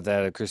irony about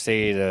that, a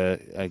crusade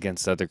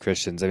against other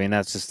Christians. I mean,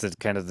 that's just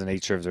kind of the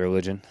nature of the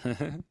religion.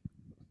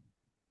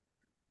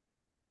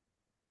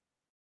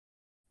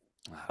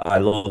 I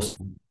lost.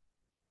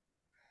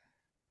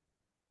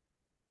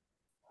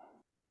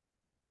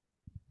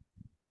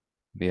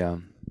 Yeah.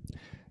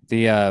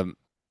 The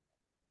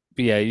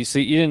yeah, you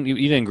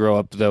didn't grow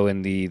up though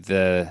in the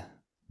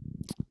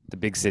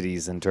big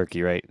cities in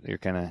Turkey, right? You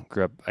kind of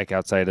grew up like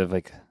outside of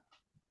like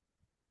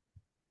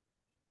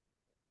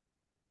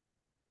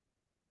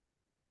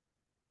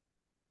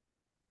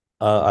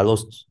I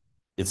lost.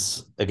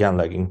 It's again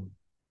lagging.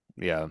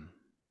 yeah.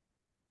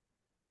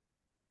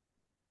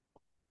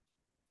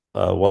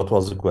 What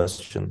was the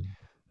question?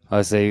 I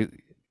would say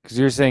because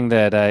you're saying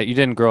that you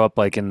didn't grow up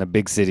like in the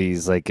big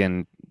cities, like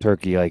in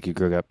Turkey, like you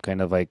grew up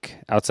kind of like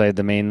outside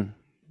the main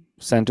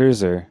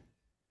centers, or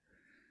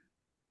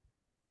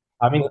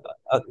I mean,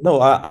 no,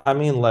 I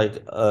mean, like,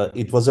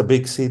 it was a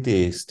big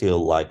city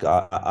still. Like,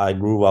 I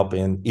grew up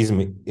in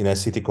Izmit, in a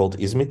city called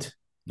Izmit.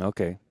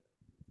 okay,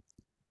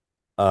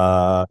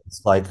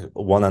 It's like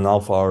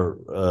 1.5 hour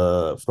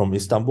from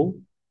Istanbul,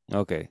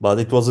 okay, but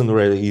it wasn't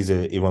really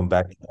easy even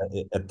back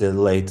at the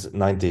late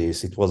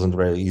 90s. It wasn't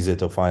really easy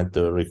to find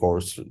the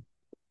records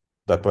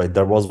that way.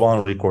 There was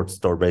one record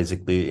store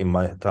basically in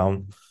my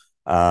town,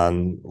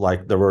 and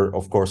like there were,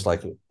 of course,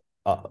 like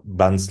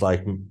bands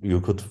like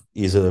you could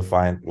easily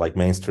find like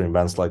mainstream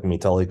bands like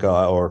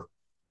Metallica or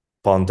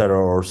Pantera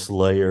or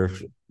Slayer.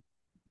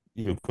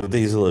 You could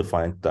easily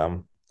find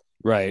them,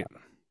 right,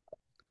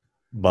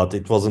 but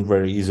it wasn't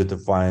very easy to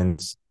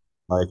find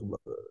like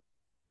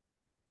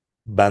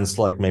bands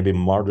like maybe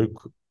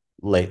Marduk,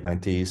 late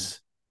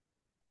 90s.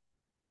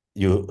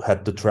 You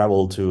had to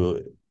travel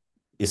to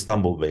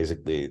Istanbul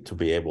basically to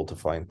be able to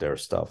find their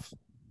stuff.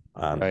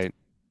 And right,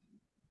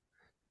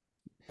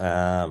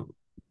 um,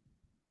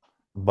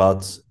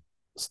 but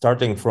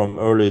starting from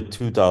early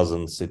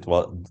 2000s, it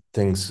was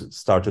things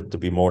started to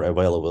be more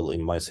available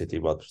in my city,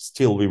 but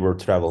still we were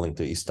traveling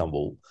to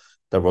Istanbul.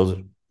 There was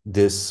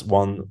this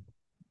one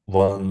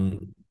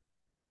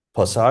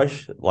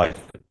passage, like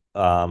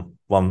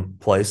one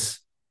place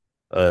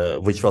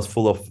which was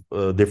full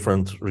of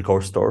different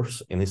record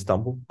stores in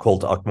Istanbul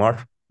called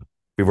Akmar.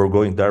 We were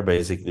going there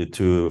basically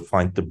to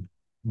find the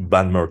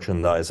band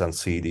merchandise and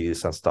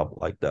CDs and stuff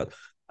like that.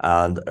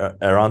 And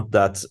around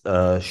that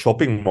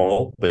shopping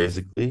mall,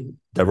 basically,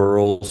 there were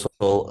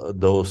also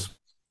those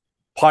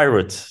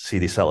pirate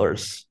CD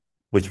sellers,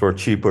 which were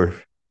cheaper.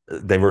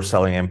 They were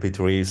selling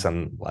MP3s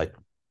and like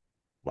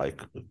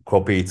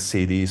copied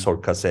CDs or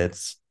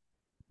cassettes.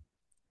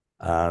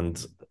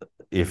 And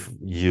if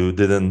you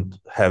didn't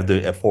have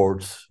the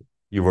effort,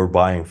 you were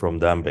buying from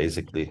them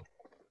basically.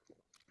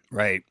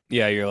 Right.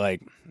 Yeah, you're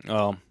like,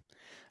 well,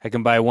 I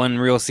can buy one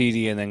real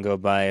CD and then go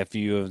buy a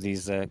few of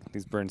these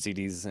burned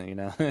CDs,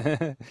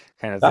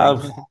 kind of Uh,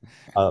 thing.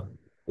 uh,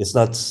 it's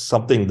not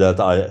something that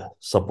I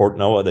support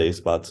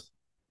nowadays, but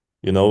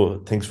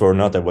things were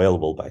not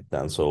available back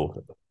then,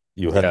 so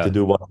you had to Yeah.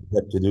 do what you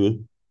had to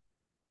do.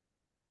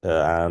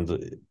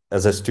 And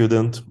as a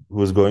student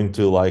who's going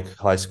to like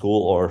high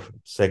school or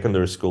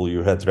secondary school,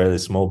 you had really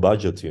small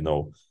budget.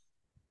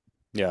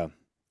 Yeah.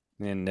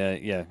 And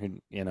yeah,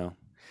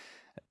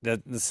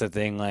 that's the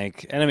thing.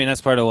 Like, and I mean,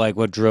 that's part of like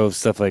what drove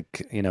stuff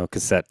like,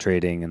 cassette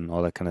trading and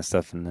all that kind of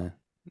stuff in the,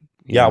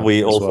 Yeah,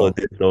 we as also well.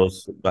 did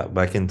those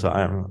back in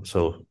time.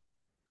 So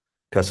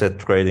cassette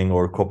trading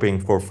or copying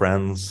for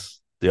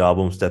friends the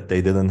albums that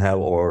they didn't have,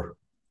 or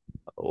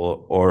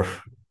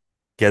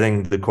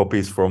getting the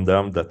copies from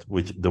them that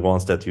which the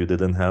ones that you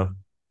didn't have.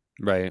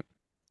 Right.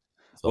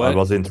 So What?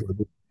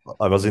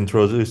 I was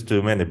introduced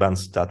to many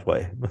bands that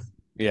way.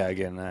 Yeah,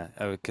 again,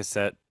 a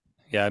cassette.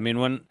 Yeah, I mean,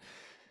 when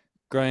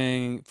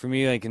growing for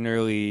me, like in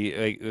early,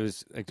 like it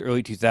was like the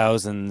early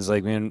 2000s,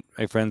 like me and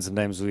my friends,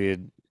 sometimes we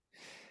would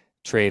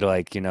trade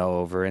like,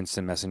 over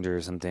instant messenger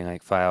or something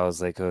like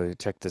files, like, oh,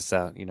 check this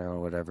out, or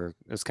whatever.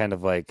 It was kind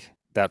of like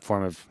that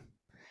form of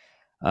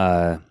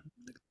uh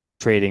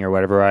trading or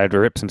whatever. I'd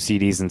rip some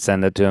CDs and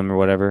send it to him or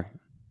whatever.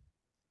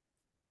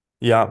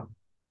 Yeah,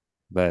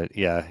 But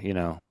yeah,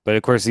 but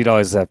of course you'd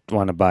always have to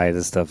want to buy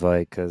this stuff,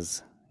 like,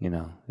 because, you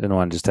don't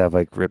want to just have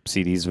like rip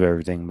CDs of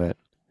everything. But,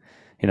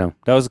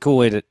 that was a cool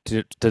way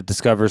to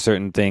discover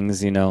certain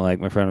things, like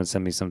my friend would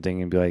send me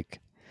something and be like,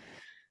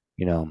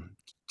 you know,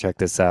 check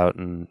this out.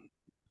 And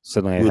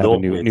suddenly I'd good have a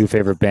old new days.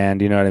 favorite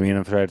band, you know what I mean?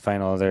 I'm sure I'd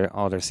find all their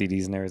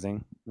CDs and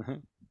everything.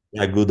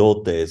 Yeah, good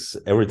old days.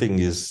 Everything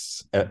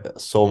is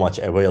so much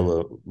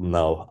available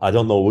now. I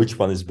don't know which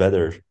one is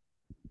better.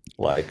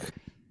 Like,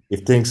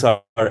 if things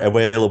are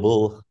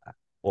available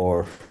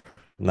or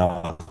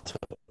not.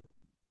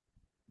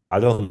 I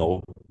don't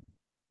know.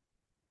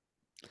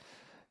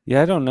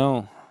 Yeah, I don't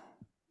know.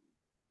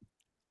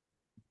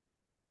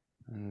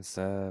 It's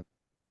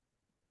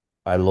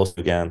I lost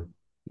again.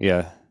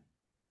 yeah,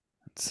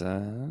 it's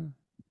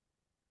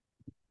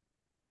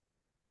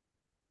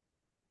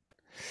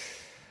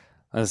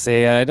I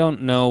say I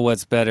don't know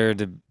what's better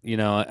to,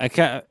 I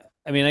can't.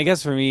 I mean, I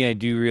guess for me, I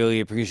do really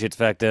appreciate the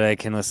fact that I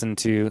can listen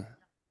to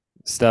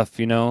stuff,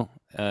 when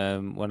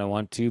I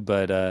want to.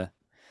 But I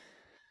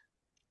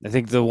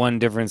think the one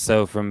difference,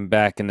 though, from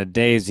back in the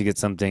days, you get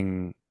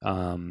something.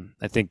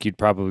 I think you'd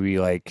probably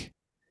like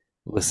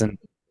listen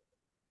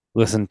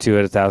listen to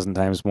it 1,000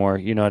 times more.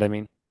 You know what I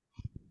mean?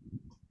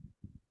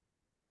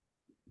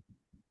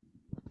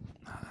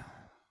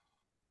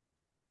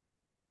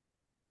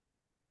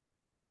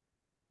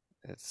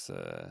 It's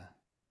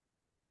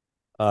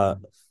Uh,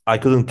 I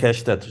couldn't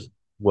catch that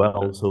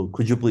well, so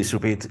could you please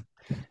repeat?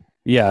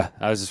 yeah.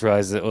 I was just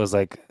realized it was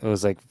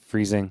like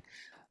freezing.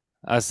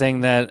 I was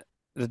saying that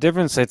the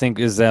difference, I think,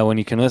 is that when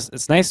you can listen,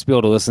 it's nice to be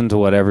able to listen to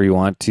whatever you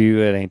want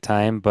to at any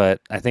time.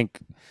 But I think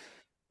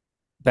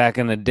back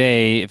in the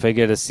day, if I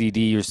get a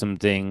CD or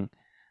something,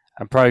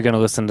 I'm probably going to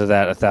listen to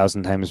that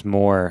 1,000 times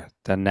more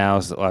than now.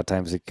 So a lot of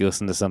times, like, you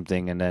listen to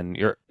something and then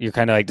you're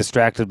kind of like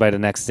distracted by the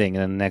next thing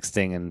and then the next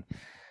thing. And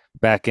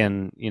back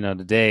in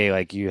the day,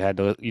 like you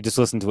just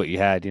listened to what you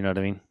had. You know what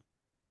I mean?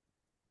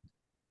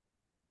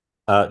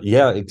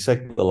 Yeah,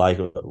 exactly. Like,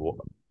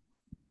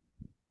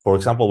 for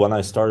example, when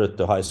I started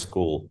the high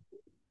school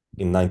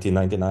in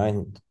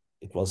 1999,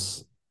 it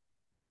was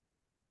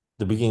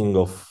the beginning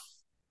of,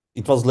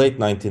 it was late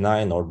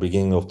 99 or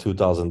beginning of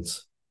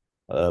 2000s.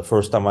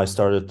 First time I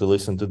started to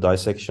listen to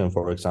Dissection,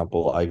 for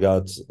example, I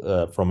got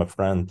from a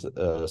friend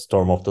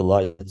Storm of the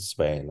Light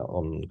Spain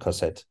on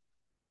cassette.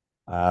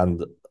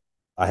 And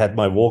I had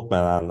my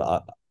Walkman, and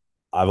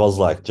I was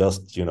like,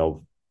 just,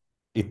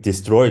 it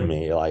destroyed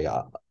me. Like,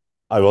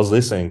 I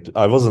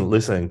wasn't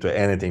listening to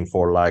anything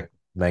for like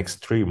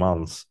next 3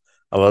 months.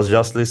 I was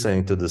just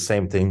listening to the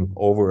same thing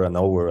over and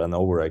over and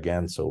over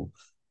again. So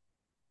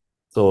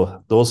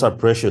those are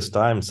precious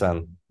times,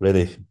 and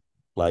really,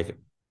 like,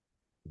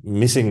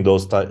 missing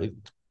those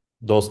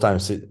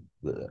times,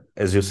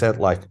 as you said,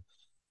 like,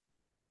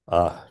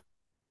 uh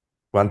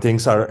when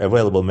things are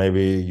available,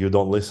 maybe you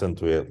don't listen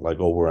to it like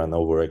over and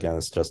over again.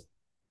 It's just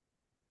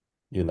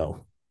you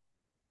know.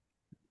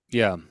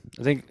 Yeah,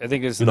 I think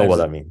it's You know sometimes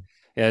what I mean.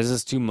 yeah, it's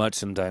just too much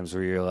sometimes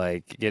where you're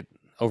like get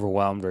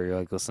overwhelmed or you're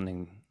like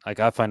listening. Like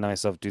I find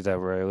myself do that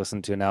where I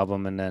listen to an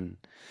album and then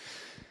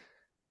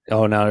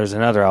oh now there's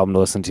another album to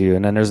listen to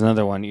and then there's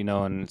another one,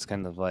 and it's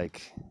kind of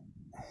like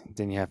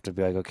then you have to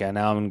be like okay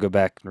now I'm gonna go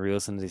back and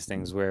re-listen to these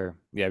things where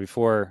yeah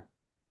before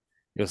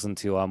you listen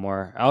to a lot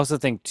more. I also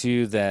think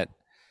too that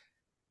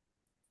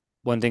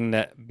one thing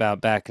that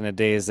about back in the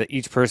day is that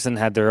each person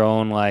had their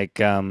own like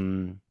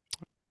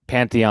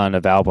pantheon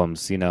of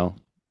albums,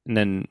 and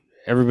then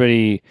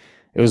everybody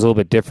it was a little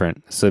bit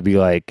different. So it'd be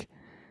like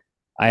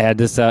I had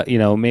this,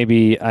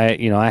 maybe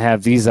I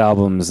have these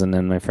albums, and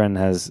then my friend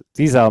has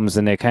these albums,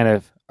 and they kind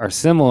of are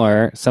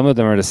similar. Some of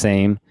them are the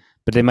same,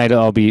 but they might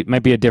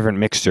be a different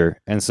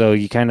mixture, and so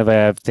you kind of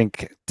I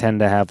think tend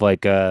to have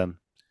like a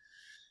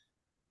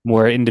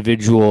more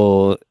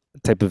individual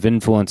type of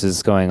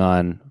influences going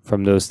on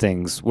from those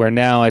things. Where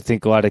now I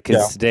think a lot of Yeah.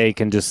 kids today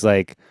can just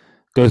like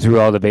go through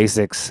all the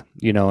basics,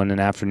 in an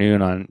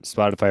afternoon on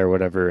Spotify or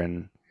whatever,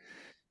 and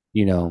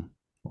you know,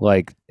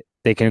 like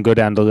they can go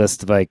down the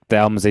list of like the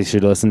albums they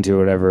should listen to or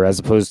whatever, as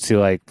opposed to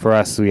like for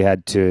us we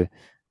had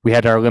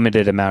our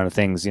limited amount of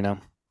things.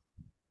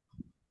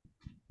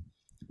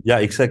 Yeah,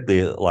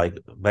 exactly. Like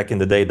back in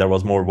the day, there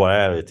was more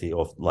variety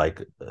of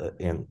like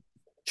in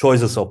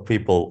choices of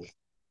people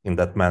in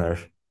that manner.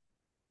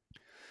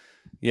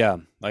 Yeah,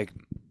 like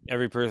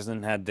every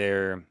person had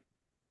their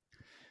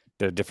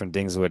different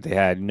things of what they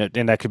had,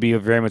 and that could be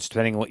very much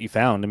depending on what you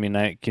found. I mean,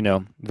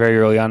 very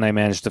early on, I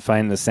managed to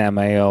find the Sam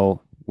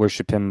Mayo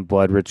Worship Him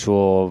Blood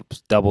Ritual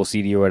double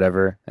CD or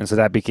whatever, and so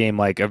that became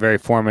like a very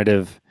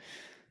formative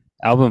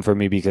album for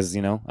me because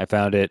I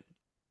found it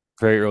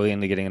very early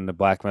into getting into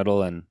black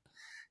metal, and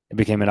it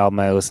became an album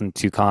I listen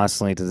to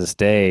constantly to this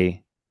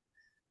day.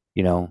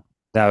 You know,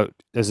 that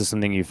this is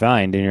something you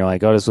find, and you're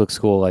like, oh, this looks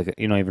cool. Like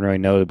you don't even really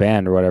know the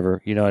band or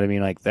whatever. You know what I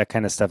mean? Like that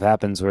kind of stuff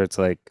happens where it's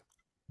like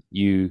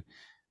you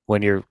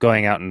when you're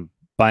going out and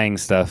buying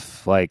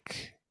stuff,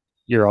 like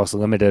you're also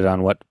limited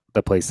on what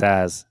the place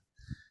has.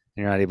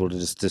 You're not able to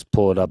just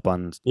pull it up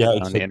Yeah,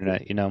 on the exactly.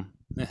 internet.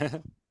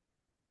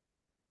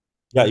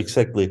 Yeah,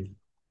 exactly.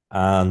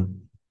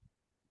 And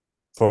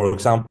for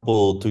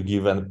example, to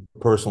give a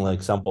personal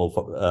example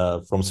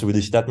from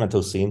Swedish death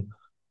metal scene,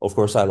 of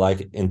course, I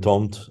like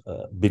Entombed,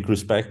 big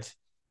respect.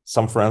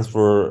 Some friends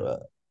were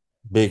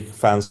big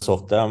fans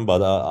of them,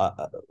 but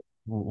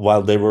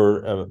while they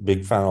were a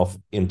big fan of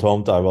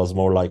Entombed, I was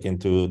more like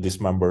into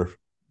Dismember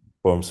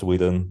from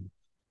Sweden.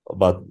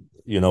 But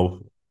you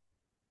know,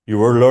 you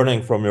were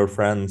learning from your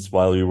friends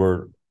while you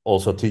were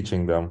also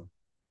teaching them.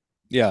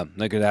 Yeah,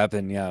 that could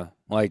happen. Yeah,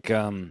 like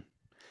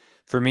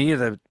for me,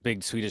 the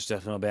big Swedish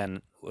death metal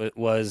band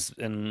was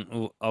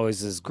and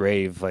always is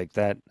Grave like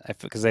that.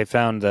 Because I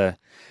found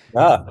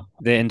Yeah,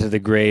 the Into the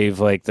Grave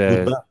like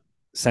good the band.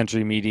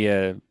 Century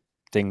Media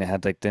thing that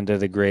had like the Into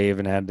the Grave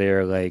and had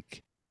their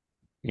like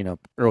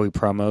early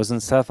promos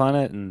and stuff on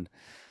it, and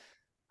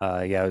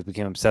yeah, I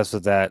became obsessed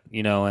with that.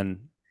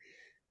 And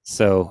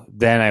so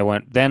then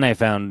I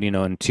found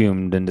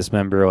Entombed and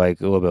Dismember like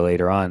a little bit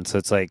later on. So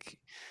it's like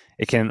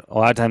it can a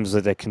lot of times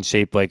that can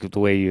shape like the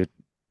way you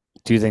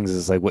do things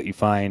is like what you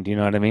find. You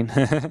know what I mean?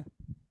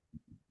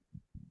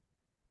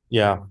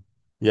 Yeah,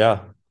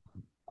 yeah.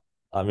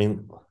 I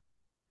mean,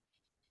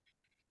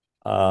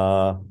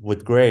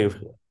 with Grave,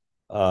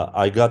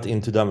 I got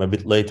into them a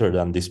bit later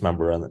than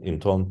Dismember and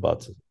Inton,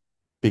 but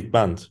big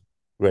band,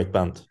 great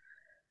band.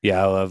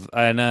 Yeah,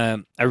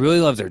 I really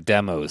love their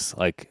demos.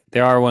 Like they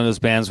are one of those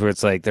bands where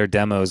it's like their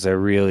demos are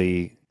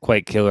really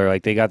quite killer.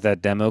 Like they got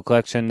that demo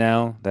collection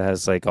now that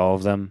has like all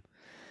of them,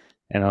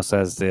 and also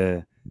has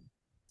I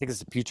think it's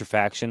the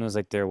Putrefaction was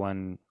like their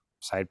one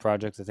side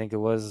project. I think it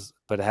was,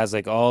 but it has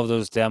like all of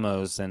those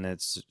demos, and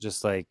it's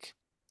just like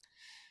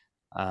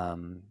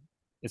um,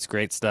 it's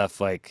great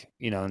stuff. Like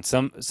and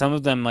some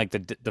of them like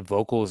the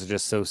vocals are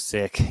just so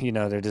sick.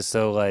 They're just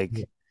so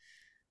like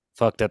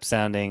fucked up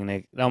sounding.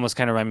 They almost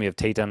kind of remind me of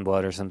Tate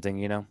Unblood or something.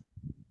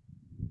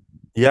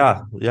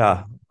 Yeah,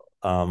 yeah.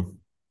 Um,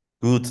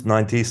 Good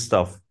 90s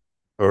stuff,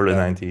 early Yeah.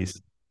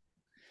 90s.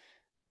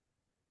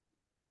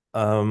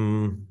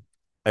 Um,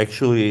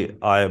 Actually,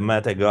 I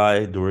met a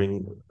guy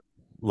during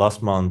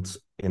last month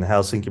in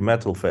Helsinki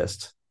Metal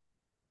Fest,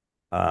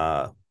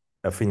 uh,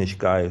 a Finnish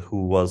guy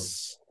who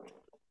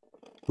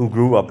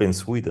grew up in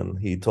Sweden.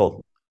 He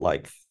told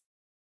like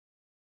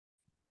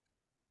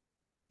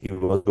he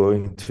was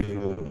going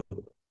to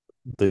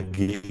the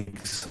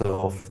gigs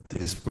of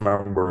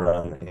Dismember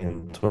and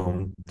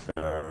Entombed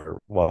there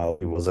while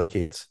he was a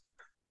kid.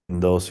 In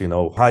those,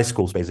 high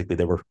schools, basically,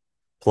 they were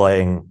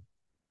playing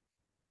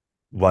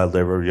while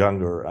they were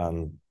younger.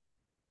 And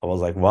I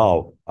was like,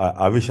 wow,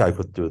 I wish I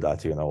could do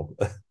that.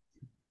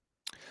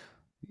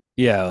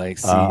 Yeah, like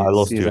I see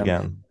lost you them.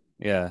 again.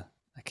 Yeah.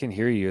 I can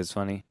hear you. It's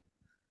funny.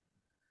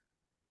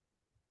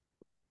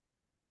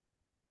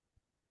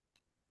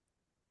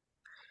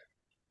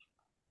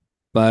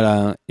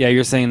 But yeah,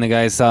 you're saying the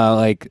guys saw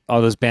like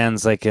all those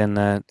bands like in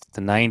the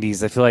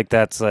 90s. I feel like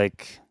that's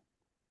like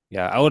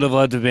Yeah, I would have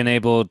loved to have been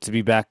able to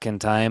be back in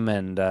time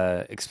and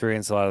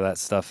experience a lot of that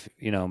stuff,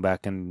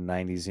 back in the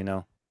 90s,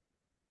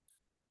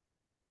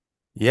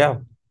 Yeah,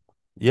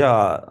 yeah,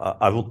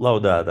 I would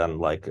love that. And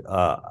like,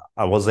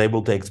 I was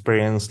able to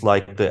experience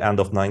like the end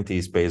of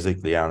 90s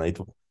basically, and it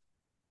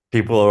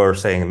people are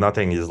saying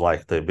nothing is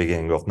like the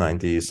beginning of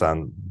 90s,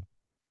 and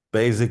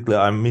basically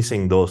I'm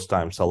missing those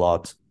times a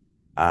lot.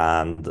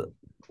 And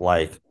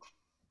like,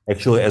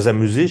 actually, as a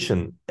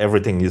musician,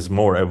 everything is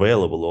more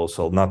available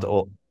also, not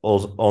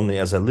only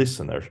as a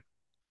listener.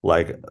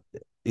 Like,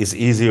 it's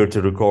easier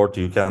to record.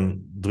 You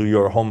can do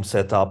your home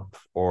setup,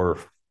 or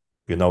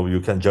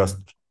you can just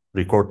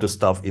record the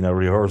stuff in a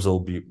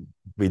rehearsal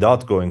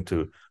without going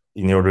to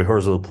in your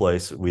rehearsal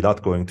place,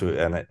 without going to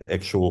an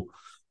actual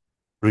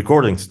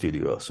recording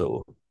studio.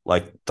 So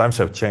like times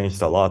have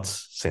changed a lot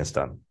since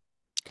then.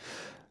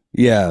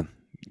 Yeah,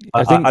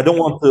 I I think don't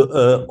want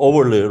to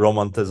overly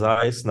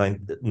romanticize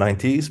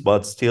 90s,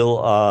 but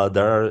still,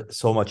 there are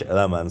so much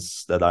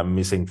elements that I'm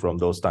missing from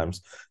those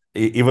times,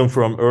 even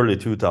from early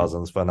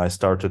 2000s when I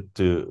started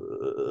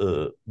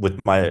to with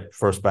my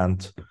first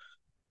band.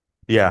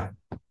 Yeah.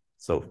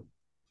 So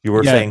you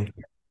were yeah, saying,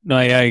 no,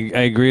 I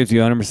agree with you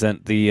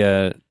 100%.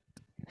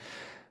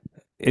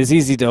 It's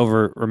easy to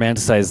over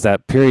romanticize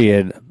that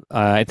period.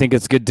 I think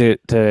it's good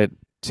to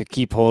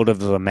keep hold of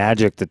the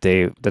magic that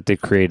they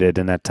created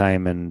in that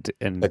time, and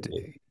in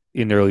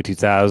the early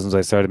 2000s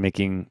I started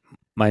making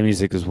my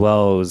music as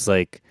well. It was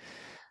like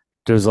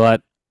there's a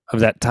lot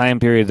of that time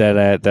period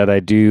that I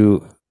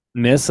do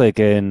miss, like,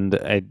 and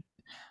a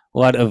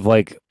lot of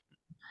like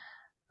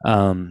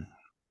um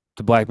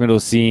the black metal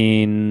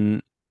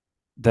scene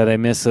that I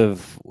miss,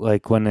 of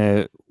like when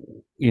it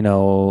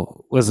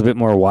was a bit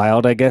more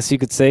wild, I guess you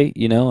could say.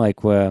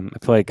 Like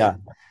yeah,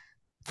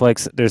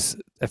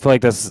 I feel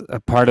like that's a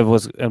part of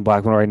what's in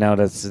black metal right now.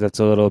 That's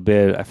a little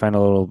bit, I find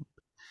a little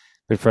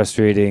bit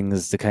frustrating,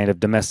 is the kind of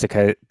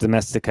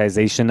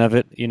domesticization of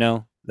it.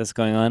 That's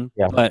going on.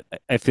 yeah, But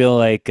I feel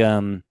like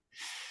the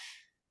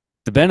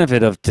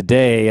benefit of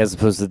today as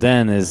opposed to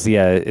then is,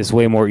 yeah, it's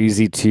way more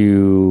easy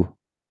to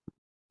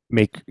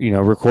make,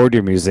 record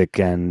your music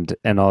and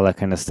all that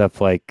kind of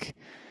stuff, like,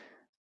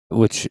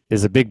 which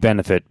is a big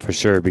benefit for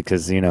sure,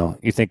 because you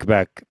think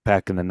back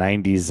in the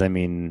 90s, I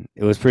mean,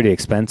 it was pretty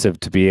expensive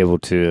to be able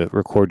to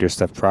record your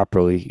stuff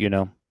properly.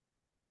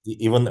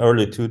 even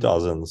early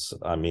 2000s.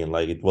 I mean,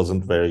 like it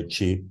wasn't very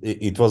cheap.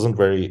 It wasn't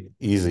very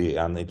easy,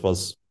 and it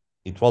was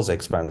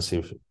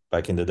expensive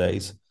back in the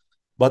days.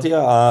 But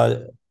yeah,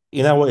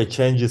 in a way,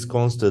 change is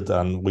constant,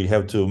 and we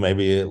have to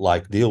maybe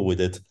like deal with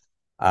it.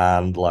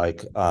 And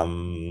like,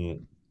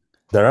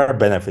 there are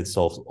benefits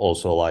of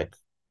also like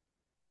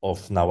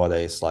of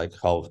nowadays, like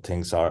how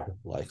things are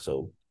like.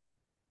 So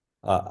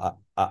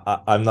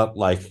I'm not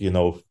like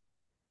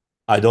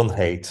I don't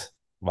hate,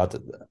 but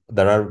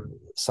there are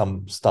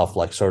some stuff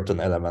like certain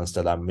elements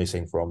that I'm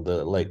missing from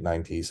the late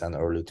 90s and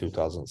early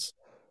 2000s,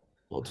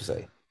 so to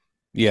say.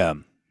 Yeah,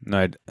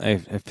 no, I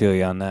feel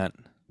you on that.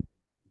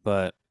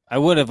 But I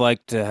would have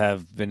liked to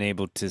have been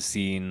able to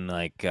seen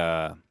like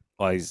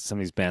some of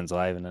these bands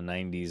live in the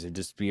 90s, or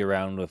just be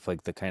around with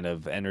like the kind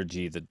of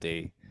energy that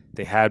they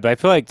had. But I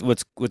feel like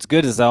what's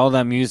good is that all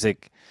that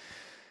music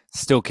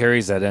still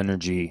carries that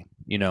energy.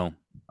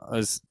 I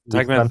was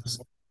Which talking about, bands?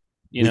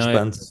 you Which know,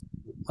 bands?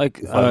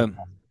 like If I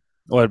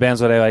what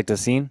bands would I like to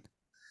see?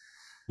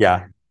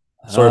 Yeah,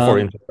 sorry for Um,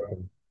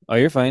 interrupting. oh,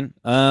 you're fine.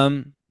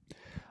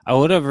 I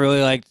would have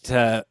really liked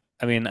to.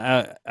 I mean,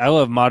 I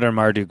love modern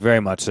Marduk very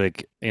much.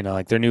 Like,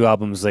 like their new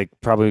album's like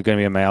probably going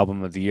to be my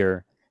album of the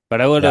year.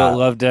 But I would have Yeah,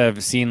 loved to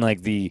have seen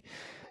like the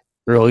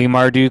early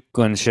Marduk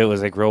when shit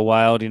was like real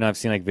wild. I've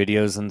seen like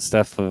videos and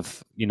stuff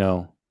of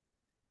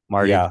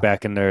Marduk yeah,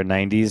 back in their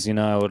 90s.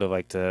 I would have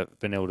liked to have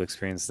been able to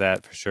experience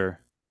that for sure.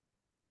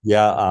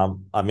 yeah.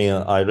 I mean,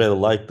 I really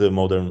like the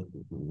modern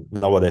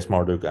nowadays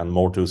Marduk, and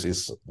Mortus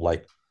is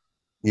like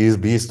he's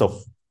beast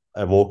of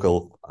a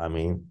vocal. I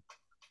mean,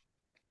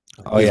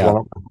 Oh he's yeah, one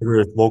of my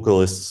favorite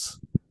vocalists,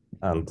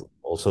 and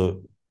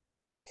also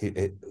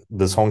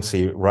the songs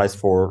he writes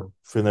for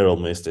Funeral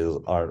Mist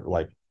are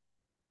like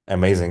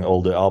amazing.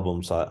 All the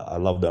albums, I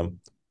love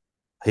them.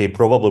 He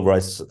probably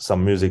writes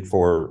some music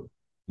for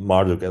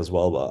Marduk as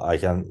well, but I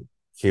can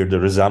hear the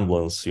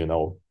resemblance.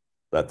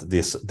 That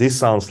this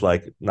sounds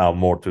like now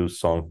Mortu's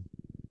song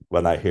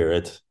when I hear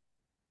it.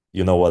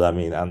 You know what I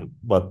mean? And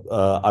but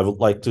I would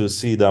like to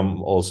see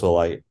them also.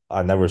 Like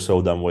I never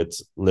saw them with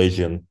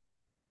Legion.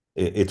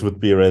 It would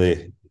be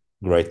really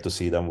great to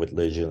see them with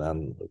Legion.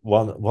 And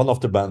one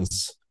of the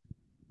bands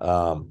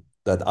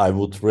that I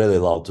would really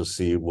love to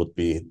see would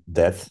be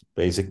Death.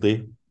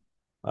 Basically,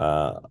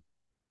 uh,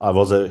 I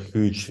was a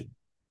huge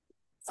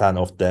fan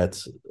of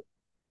Death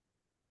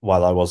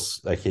while I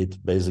was a kid.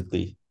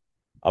 Basically,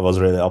 I was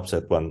really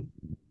upset when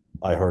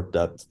I heard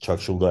that Chuck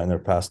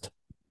Schuldiner passed,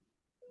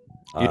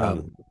 yeah,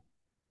 and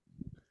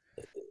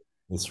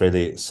it's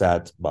really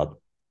sad. But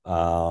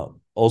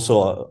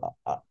also,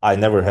 I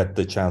never had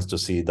the chance to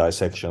see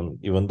Dissection,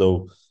 even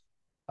though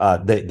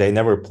They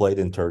never played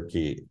in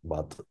Turkey,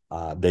 but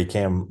they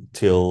came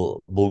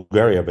till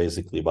Bulgaria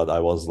basically. But I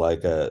was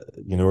like a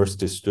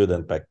university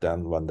student back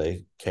then when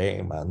they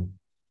came, and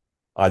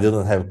I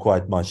didn't have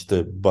quite much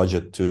the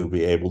budget to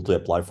be able to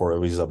apply for a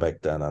visa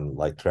back then and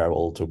like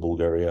travel to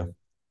Bulgaria.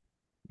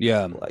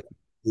 Yeah. Like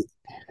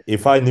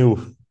if I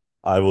knew,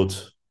 I would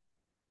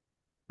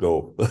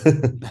go.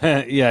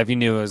 Yeah, if you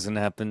knew it was gonna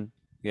happen.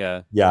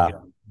 Yeah. Yeah,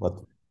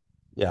 but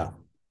yeah.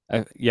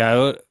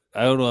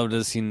 I would love to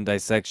have seen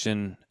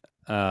Dissection.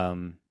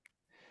 Um,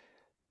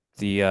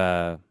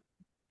 the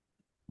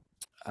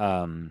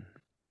um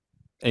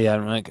yeah,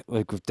 like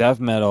with death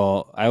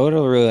metal, I would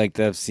have really liked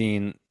to have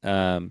seen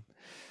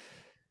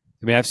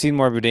I mean I've seen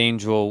Morbid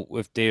Angel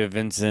with David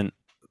Vincent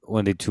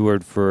when they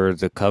toured for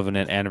the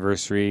Covenant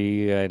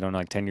anniversary, I don't know,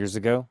 like 10 years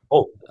ago.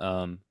 Oh,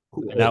 Um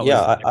cool. and that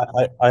Yeah,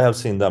 was I have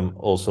seen them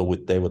also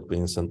with David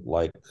Vincent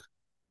like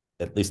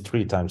at least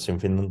 3 times in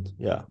Finland.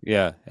 Yeah.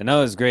 yeah, and that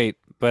was great.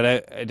 But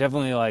I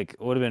definitely like it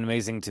would have been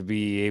amazing to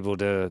be able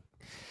to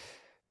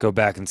go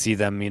back and see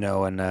them, in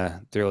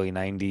the early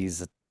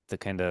 '90s, the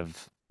kind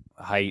of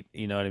height,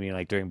 you know what I mean,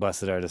 like during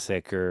Blessed Are the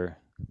Sick or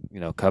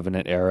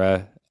Covenant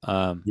era,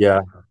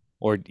 Yeah.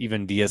 or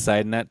even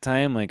Deicide in that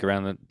time, like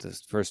around the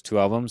first two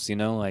albums,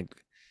 like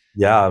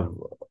Yeah.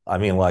 I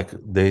mean, like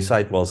the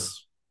site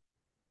was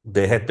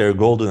they had their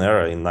golden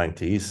era in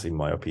 90s, in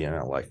my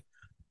opinion. Like,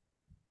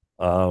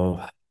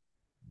 uh,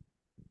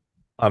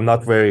 I'm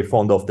not very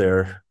fond of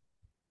their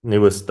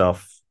newest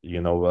stuff,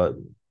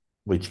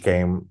 which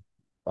came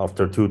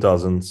after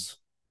 2000s.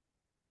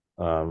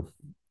 Um,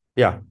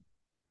 yeah,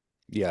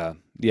 yeah,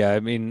 yeah. I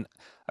mean,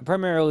 I'm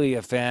primarily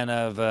a fan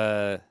of,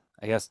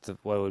 I guess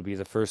what would be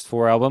the first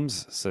four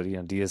albums. So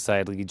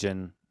Deicide,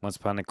 Legion, Once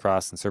Upon a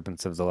Cross, and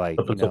Serpents of the Light.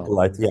 Purpose of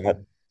Light. Yeah,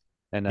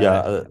 And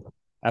yeah.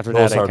 after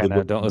that, Those I are the kind of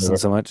good. don't listen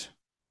so much.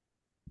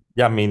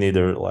 Yeah, me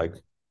neither. Like,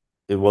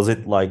 it was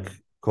it like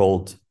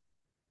called.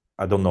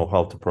 I don't know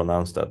how to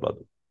pronounce that, but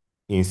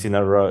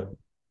Incinera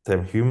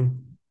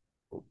Temhum.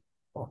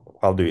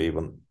 How do you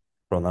even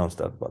pronounce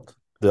that? But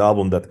the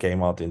album that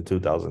came out in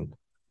 2000.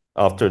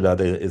 After that,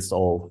 it's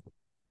all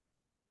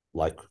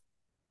like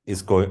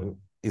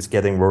it's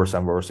getting worse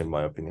and worse in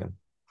my opinion.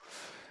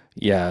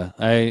 Yeah,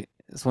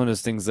 it's one of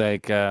those things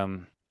like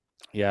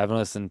yeah, I haven't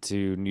listened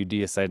to New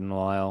Deicide in a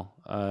while.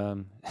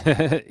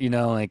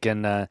 Like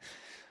in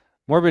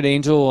Morbid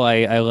Angel,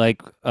 I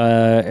like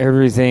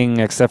everything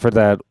except for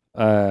that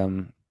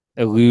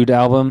Elude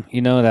album,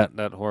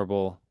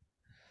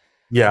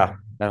 Yeah,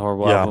 that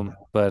horrible yeah, album.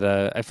 But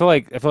I feel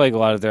like a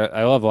lot of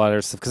I love a lot of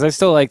their stuff because I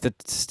still like the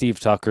Steve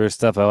Tucker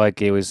stuff. I like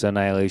Gateway's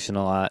Annihilation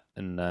a lot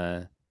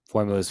and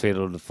Formula's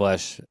Fatal to the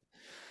Flesh.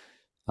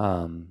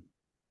 Um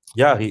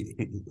yeah.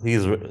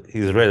 He's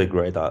really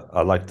great.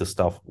 I like the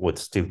stuff with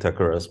Steve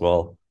Tucker as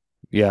well,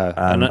 yeah,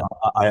 and and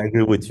I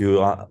agree with you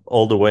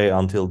all the way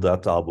until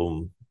that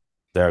album.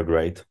 They're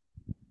great.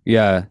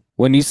 yeah.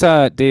 When you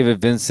saw David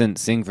Vincent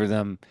sing for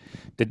them,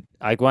 did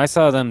like when I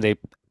saw them, they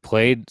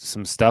played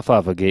some stuff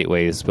off of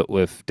Gateways, but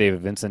with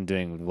David Vincent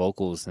doing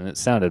vocals, and it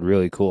sounded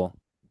really cool.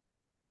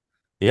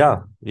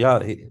 Yeah,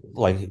 yeah.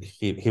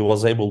 He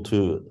was able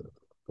to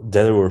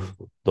deliver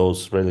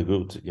those really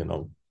good.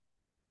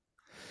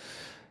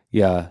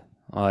 Yeah,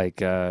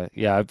 like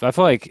yeah, I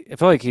feel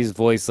like his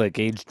voice like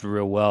aged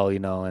real well,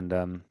 and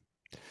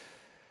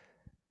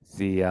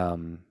the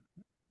I'm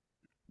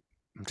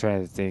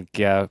trying to think.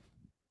 Yeah,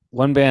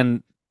 one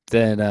band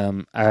that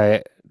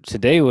I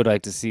today would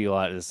like to see a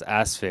lot is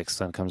Asphyx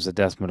when it comes to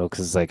death metal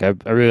because like I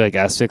really like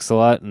Asphyx a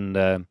lot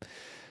and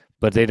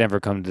but they never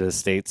come to the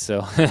States,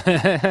 so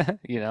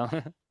you know.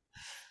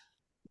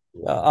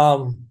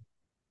 Yeah,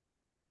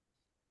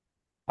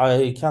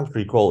 I can't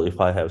recall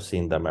if I have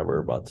seen them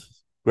ever, but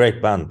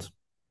great band,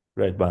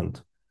 great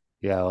band.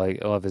 Yeah, like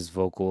I love his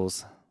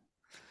vocals.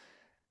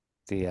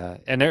 The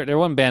and they're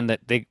one band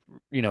that they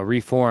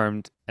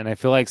reformed, and I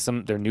feel like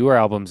some their newer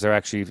albums are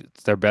actually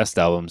their best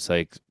albums,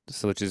 like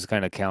so, which is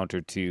kind of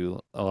counter to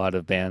a lot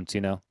of bands.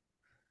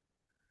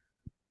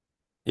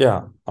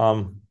 Yeah,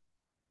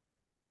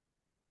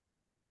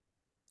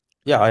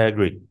 yeah, I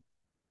agree.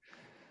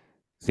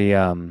 The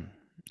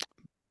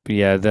but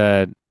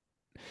yeah,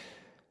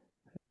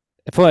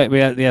 I feel like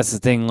yeah, that's the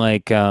thing.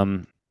 Like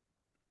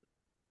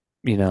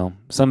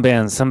some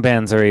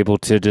bands are able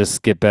to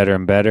just get better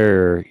and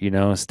better,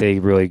 or stay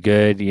really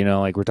good.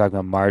 Like we're talking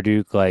about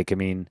Marduk. Like I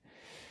mean,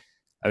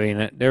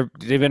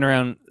 they've been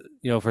around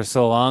for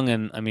so long,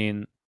 and I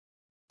mean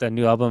that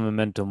new album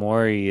Memento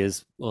Mori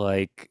is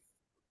like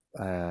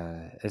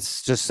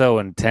it's just so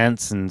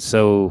intense and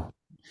so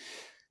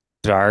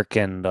dark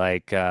and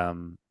like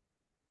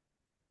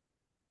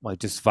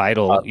just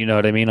vital, Uh, you know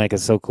what I mean? Like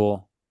it's so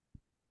cool.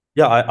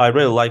 yeah, I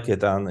really like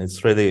it, and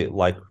it's really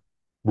like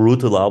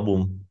brutal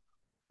album.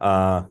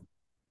 Uh,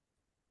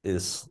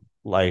 is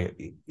like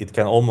it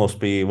can almost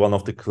be one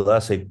of the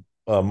classic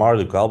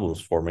Marduk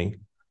albums for me.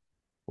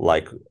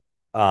 Like,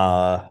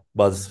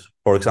 but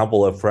for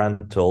example, a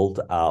friend told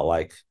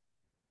like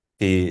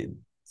he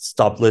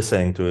stopped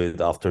listening to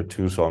it after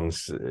two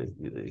songs.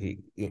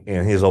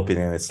 In his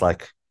opinion, it's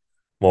like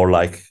more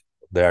like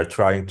they are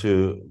trying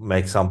to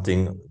make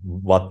something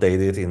what they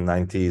did in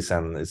 90s,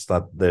 and it's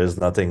not, there's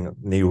nothing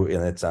new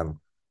in it, and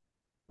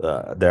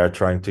they are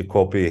trying to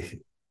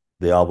copy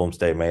the albums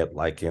they made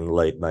like in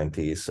late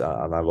 90s,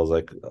 and I was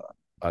like,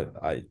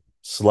 I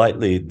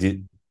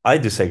slightly I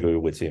disagree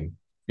with him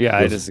Yeah,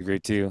 I because disagree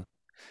too.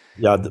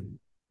 yeah,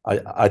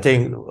 I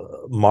think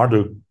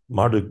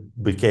Marduk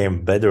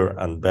became better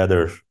and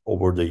better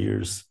over the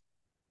years.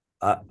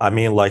 I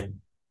mean, like,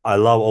 I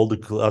love all the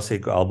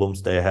classic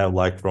albums they have,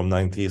 like from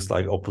 90s,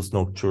 like Opus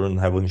Nocturne,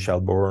 Heaven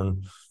Shall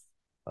Burn,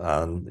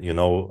 and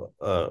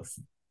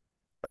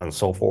and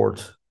so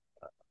forth,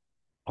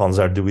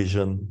 Panzer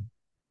Division.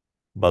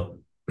 But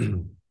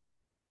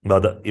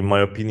but in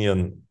my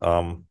opinion,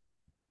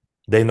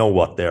 they know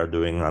what they are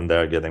doing and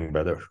they're getting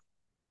better.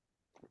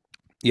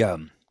 Yeah,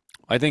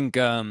 I think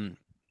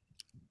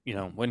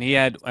when he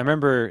had, I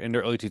remember in the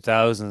early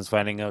 2000s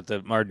finding out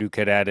that Marduk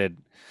had added,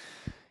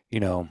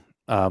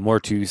 more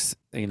to,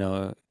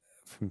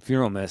 from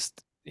Funeral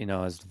Mist,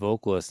 as the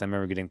vocalist. I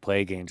remember getting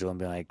Plague Angel and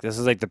being like, this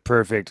is like the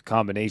perfect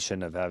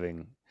combination of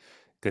having,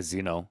 because,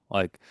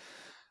 like,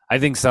 I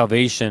think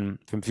Salvation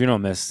from Funeral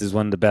Mist is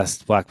one of the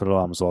best black metal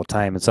albums of all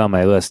time. It's on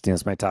my list,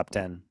 it's my top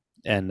 10.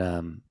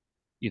 And,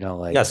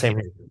 Yeah, like, same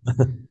here.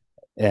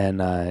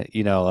 and I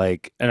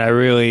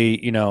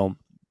really,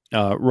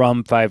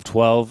 Rum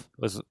 512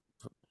 was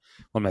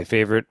one of my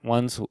favorite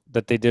ones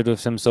that they did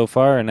with him so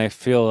far. And I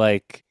feel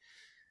like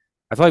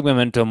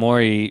Memento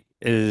Mori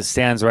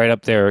stands right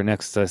up there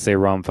next to, say,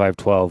 Rom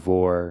 512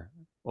 or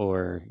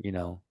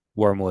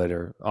Wormwood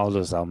or all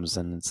those albums.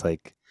 And it's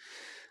like,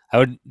 I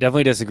would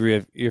definitely disagree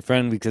with your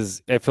friend,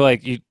 because I feel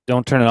like you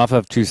don't turn it off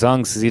of two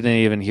songs because you didn't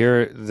even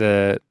hear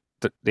the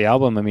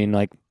album. I mean,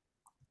 like,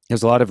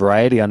 there's a lot of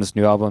variety on this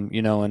new album,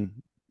 and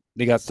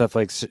they got stuff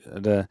like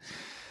the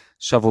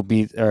Shovel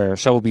Beat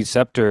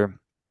Scepter,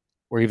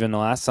 or even the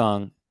last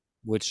song,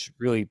 which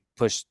really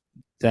pushed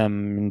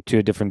them into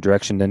a different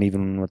direction than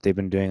even what they've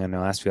been doing on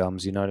their last few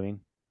albums. You know what I mean?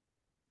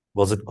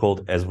 Was it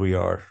called As We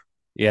Are?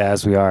 Yeah,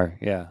 As We Are.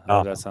 Yeah, I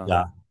love Oh, that song.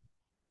 yeah,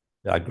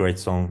 yeah, great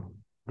song,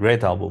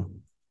 great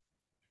album.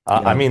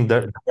 I Yeah, mean,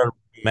 there are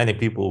many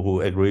people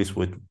who agrees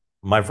with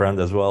my friend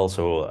as well.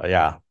 So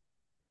yeah,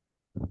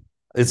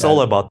 it's yeah,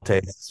 all about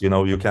tastes.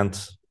 You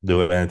can't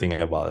do anything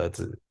about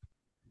it.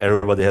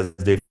 Everybody has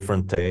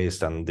different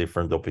taste and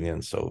different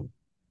opinions. So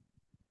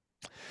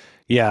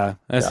yeah.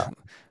 That's yeah,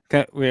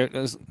 kind of weird.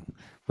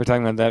 We're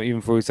talking about that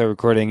even before we start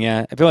recording.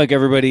 Yeah, I feel like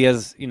everybody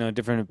has a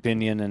different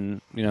opinion,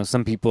 and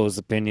some people's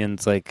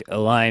opinions like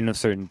align with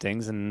certain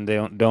things, and they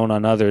don't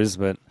on others.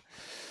 But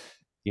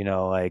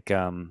like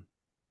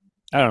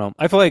I don't know.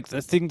 I feel like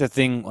the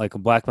thing like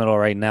black metal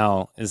right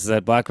now is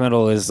that black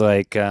metal is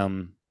like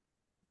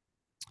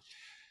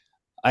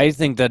I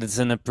think that it's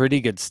in a pretty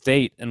good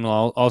state, and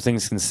all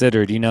things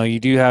considered. You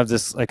do have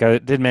this, like I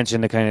did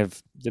mention, the kind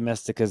of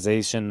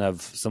domesticization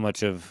of so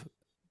much of,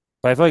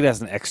 but I feel like that's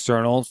an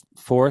external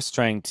force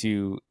trying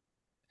to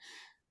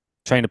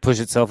push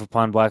itself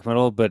upon black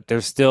metal. But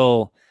there's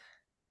still,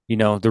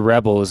 the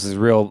rebels is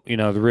real,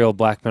 the real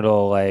black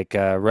metal, like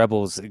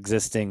rebels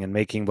existing and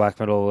making black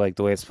metal like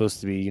the way it's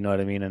supposed to be. You know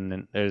what I mean?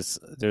 And there's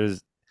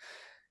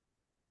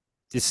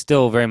it's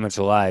still very much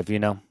alive.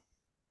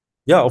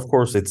 yeah, of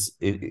course,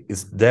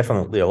 it's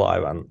definitely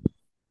alive, and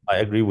I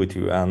agree with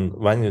you. And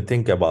when you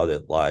think about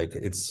it, like,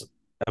 it's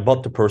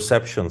about the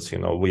perceptions.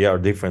 We are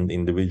different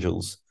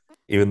individuals.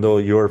 Even though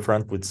you're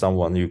friend with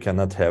someone, you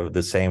cannot have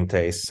the same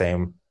taste,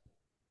 same.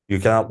 You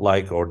cannot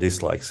like or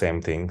dislike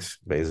same things,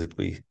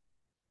 basically.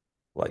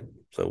 Like,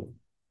 so,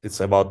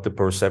 it's about the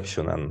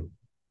perception, and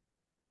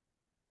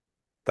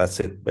that's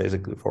it,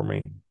 basically, for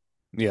me.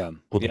 Yeah,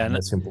 Put it yeah, in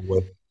a simple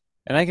way.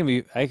 and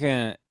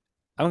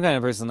I'm the kind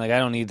of person, like, I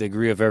don't need to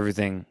agree with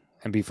everything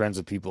and be friends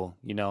with people.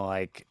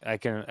 Like, I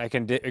can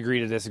agree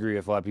to disagree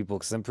with a lot of people,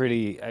 because I'm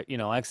pretty, I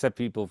accept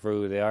people for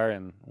who they are,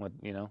 and what,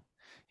 even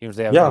if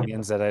they have Yeah,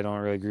 opinions that I don't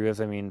really agree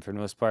with. I mean, for the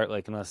most part,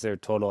 like, unless they're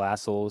total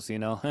assholes.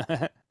 I'm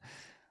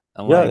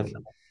yeah, like,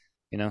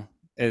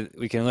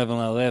 we can live and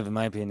let live, in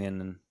my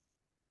opinion. And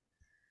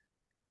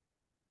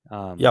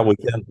yeah. We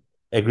can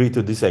agree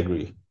to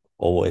disagree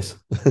always.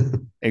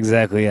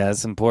 exactly, yeah,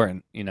 it's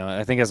important.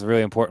 I think that's a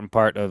really important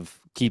part of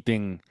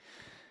keeping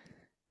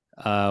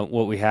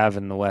what we have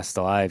in the West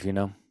alive.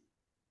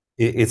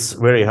 It's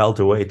very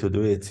healthy way to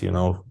do it.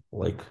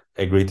 Like,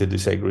 agree to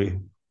disagree.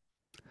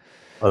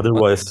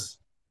 Well, Otherwise,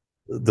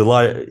 the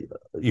life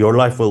your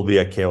life will be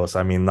a chaos.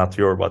 I mean, not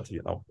your, but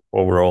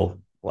overall,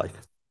 like,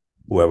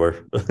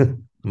 whoever,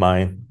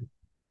 mine.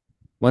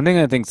 one thing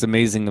I think is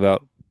amazing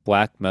about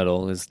black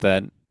metal is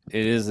that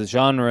it is a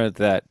genre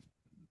that,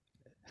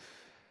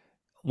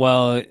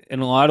 well, in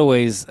a lot of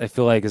ways, I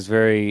feel like is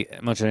very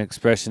much an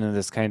expression of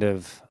this kind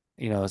of,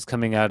 it's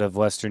coming out of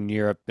Western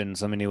Europe in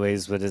so many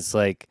ways, but it's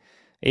like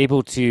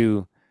able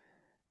to,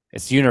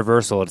 it's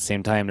universal at the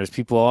same time. There's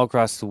people all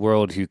across the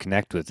world who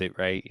connect with it,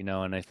 right?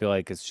 And I feel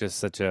like it's just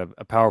such a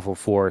powerful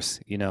force,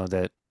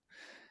 that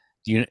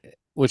you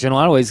which in a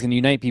lot of ways can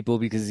unite people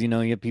because you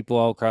have people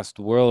all across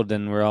the world,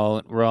 and we're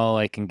all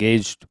like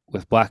engaged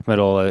with black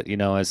metal,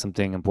 as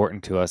something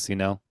important to us.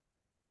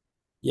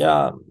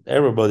 Yeah,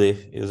 everybody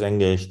is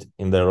engaged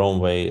in their own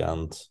way,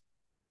 and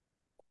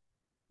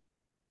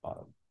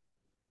uh,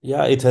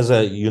 yeah, it has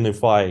a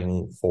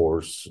unifying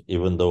force,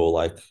 even though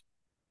like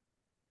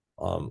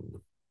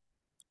um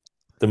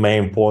the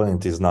main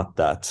point is not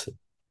that,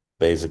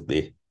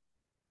 basically.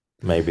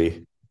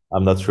 Maybe.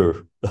 I'm not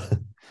sure.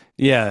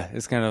 Yeah,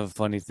 it's kind of a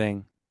funny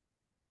thing.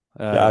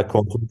 Yeah, Uh,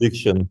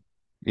 contradiction.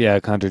 yeah,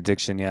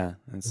 contradiction. Yeah,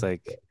 it's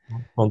like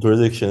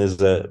Contradiction is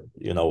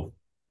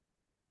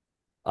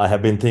I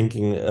have been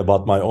thinking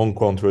about my own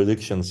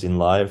contradictions in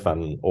life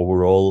and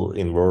overall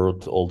in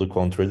world, all the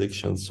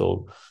contradictions.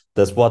 So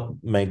that's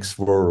what makes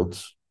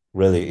world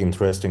really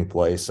interesting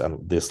place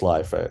and this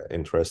life a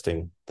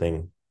interesting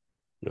thing,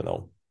 you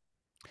know.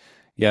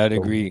 yeah, I'd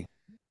So agree.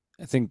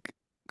 I think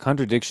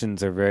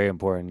contradictions are very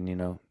important.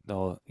 The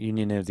whole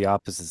union of the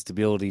opposites, the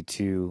ability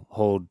to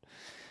hold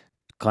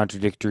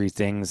contradictory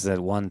things at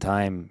one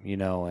time,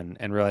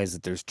 and realize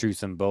that there's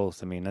truth in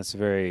both. I mean, that's a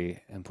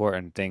very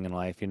important thing in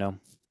life.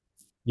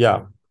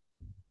 yeah,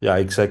 yeah,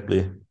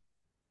 exactly.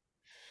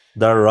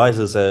 There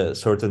arises a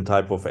certain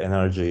type of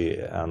energy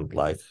and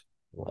like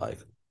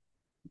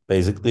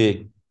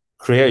basically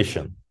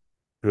creation,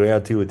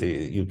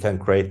 creativity. You can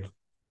create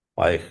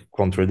by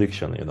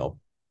contradiction, you know.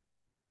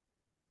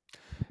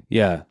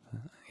 Yeah,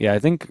 yeah. I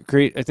think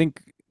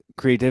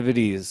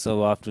creativity is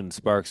so often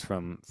sparks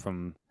from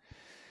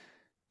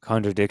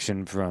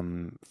contradiction,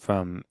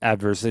 from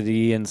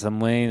adversity in some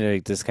way.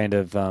 Like this kind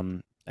of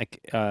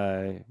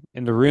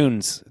in the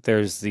runes,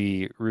 there's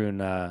the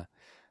rune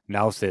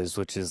Nauthiz,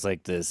 which is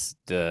like this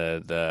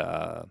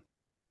the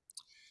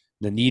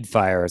need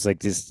fire. It's like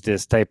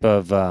this type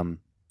of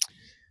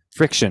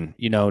friction,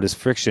 this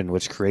friction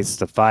which creates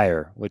the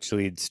fire, which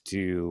leads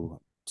to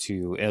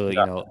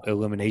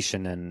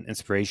illumination and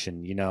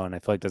inspiration, and I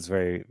feel like that's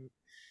very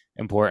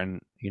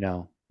important.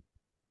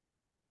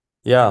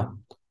 Yeah,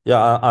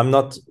 yeah. I'm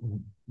not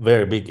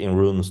very big in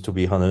runes, to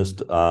be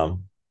honest.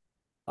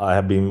 I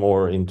have been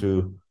more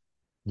into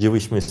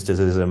Jewish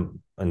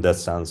mysticism in that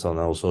sense, and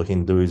also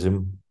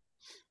Hinduism.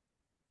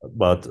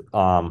 But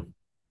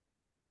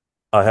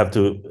I have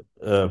to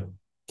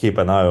keep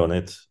an eye on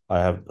it.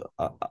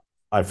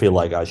 I feel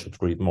like I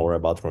should read more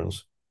about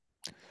runes.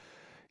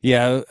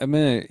 Yeah,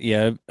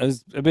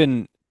 I've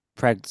been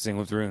practicing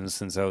with runes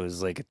since I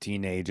was like a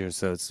teenager,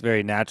 so it's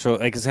very natural.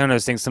 Like it's kind of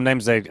those things.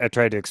 Sometimes I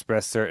try to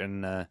express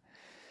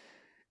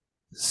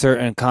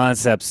certain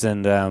concepts,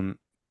 and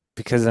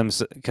because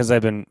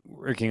I've been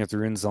working with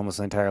runes almost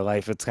my entire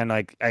life, it's kind of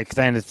like I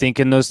kind of think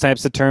in those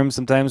types of terms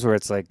sometimes, where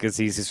it's like it's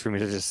easiest for me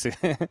to just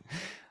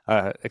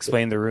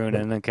explain the rune,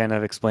 and it kind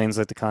of explains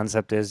what the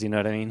concept is. You know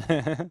what I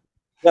mean?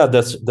 Yeah,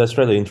 that's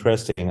really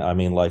interesting. I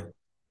mean, like,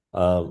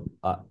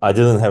 I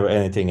didn't have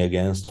anything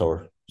against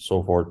or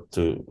so forth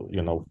to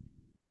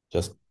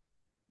just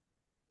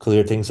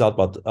clear things out,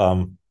 but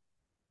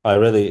I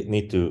really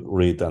need to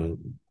read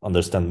and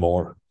understand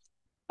more.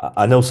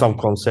 I know some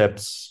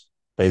concepts,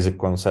 basic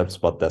concepts,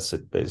 but that's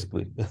it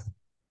basically.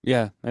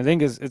 Yeah, I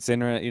think it's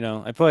internet.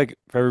 I feel like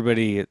for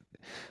everybody,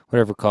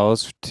 whatever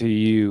calls to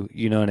you,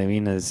 you know what I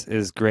mean,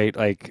 is great.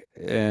 Like,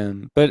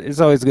 but it's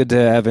always good to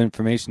have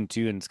information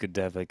too, and it's good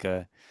to have like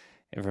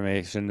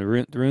information. The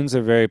runes are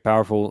a very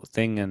powerful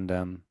thing, and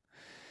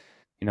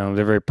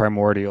they're very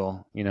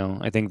primordial.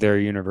 I think they're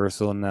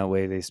universal in that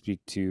way. They speak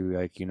to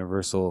like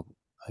universal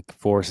like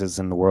forces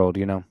in the world.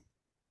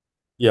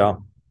 Yeah,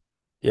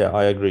 yeah,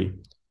 I agree.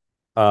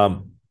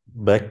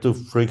 Back to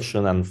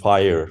friction and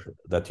fire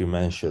that you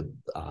mentioned.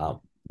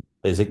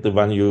 Basically,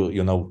 when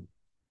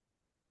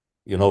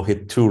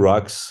hit two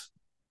rocks,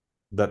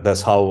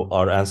 that's how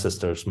our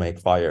ancestors made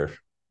fire,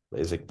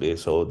 basically.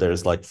 So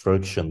there's like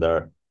friction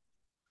there.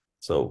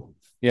 So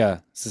Yeah,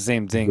 it's the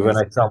same thing. give an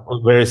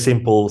example, very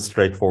simple,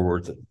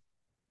 straightforward,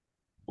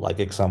 like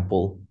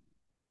example.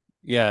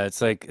 Yeah,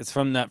 it's like it's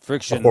from that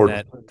friction Afford.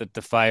 that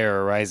the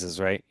fire arises,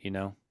 right?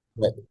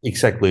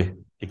 Exactly,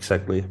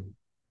 exactly.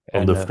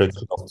 From And the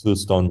friction of two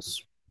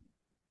stones.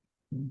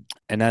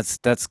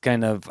 that's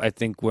kind of I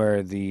think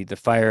where the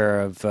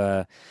fire of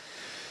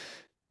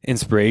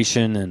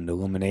inspiration and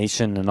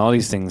illumination and all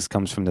these things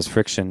comes from this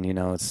friction.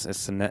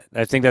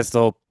 I think that's the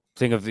whole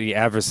thing of the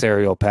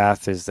adversarial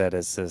path is that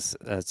it's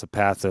a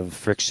path of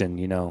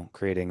friction.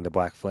 Creating the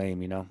black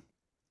flame.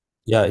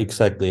 Yeah,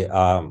 exactly.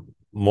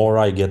 More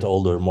I get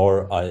older,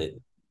 more I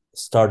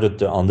started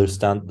to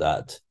understand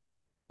that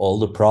all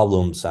the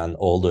problems and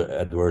all the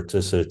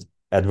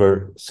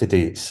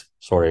adversities.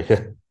 Sorry,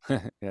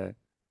 Yeah,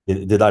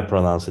 did I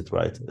pronounce it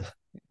right?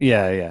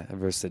 yeah,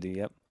 adversity.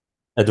 Yep.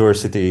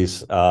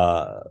 Adversities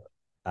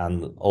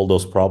and all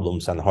those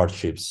problems and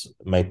hardships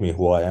make me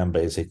who I am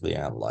basically,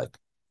 and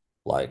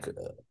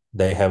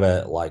they have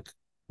a like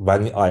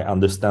when I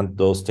understand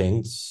those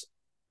things,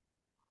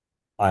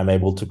 I'm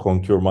able to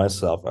conquer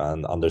myself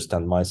and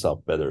understand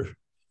myself better,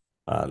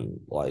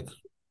 and like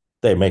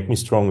they make me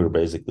stronger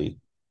basically.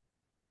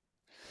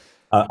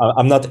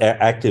 I'm not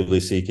actively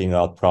seeking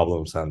out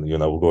problems and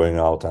going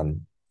out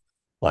and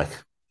like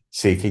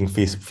seeking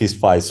fist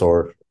fights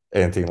or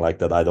anything like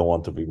that. I don't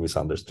want to be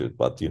misunderstood,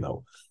 but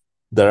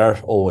there are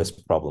always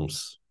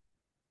problems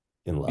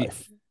in Y-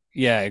 life.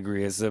 Yeah, I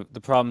agree. It's the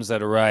problems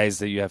that arise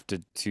that you have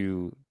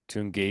to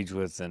engage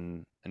with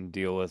and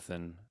deal with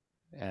and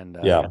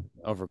Yeah,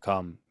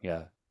 overcome.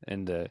 Yeah,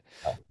 and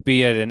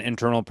be it an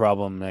internal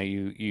problem that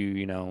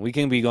we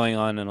can be going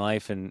on in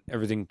life and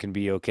everything can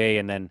be okay,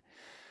 and then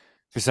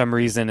for some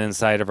reason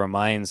inside of our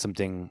minds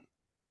something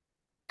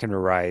can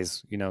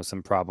arise.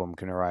 Some problem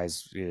can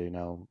arise.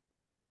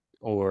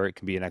 Or it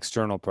can be an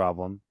external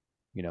problem.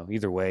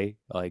 Either way,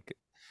 like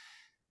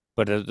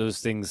but those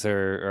things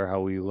are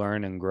how we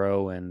learn and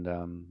grow and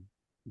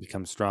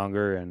become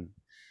stronger. And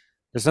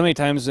there's so many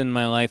times in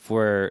my life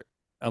where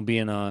I'll be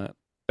in a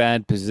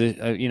bad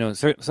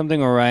position, something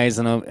will arise,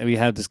 and we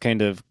have this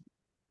kind of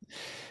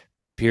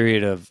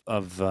period of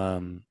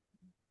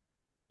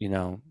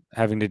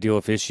having to deal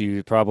with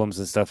issues, problems,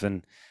 and stuff,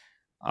 and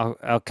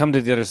I'll come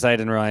to the other side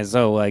and realize,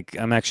 oh, like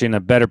I'm actually in a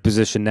better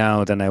position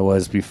now than I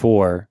was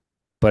before.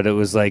 But it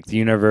was like the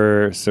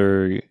universe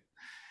or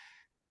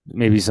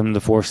maybe some of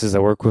the forces I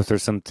work with or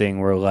something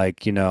were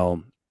like,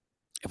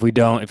 if we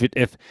don't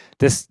if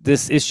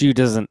this issue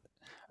doesn't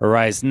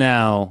arise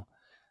now,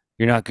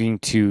 you're not going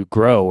to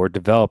grow or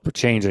develop or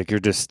change. Like you're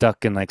just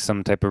stuck in like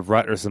some type of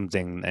rut or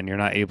something, and you're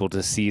not able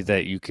to see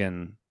that you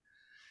can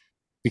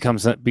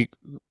be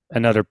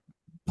another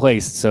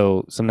place.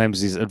 So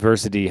sometimes these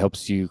adversity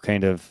helps you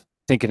kind of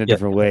think in a yeah,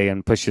 different way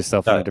and push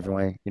yourself in a yeah, different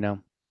way.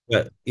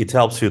 yeah. It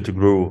helps you to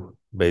grow,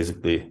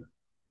 basically,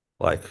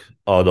 like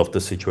out of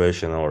the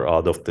situation or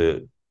out of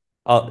the.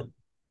 Uh,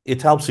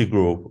 it helps you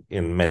grow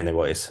in many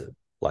ways,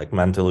 like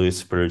mentally,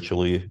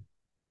 spiritually,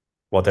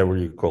 whatever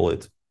you call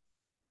it,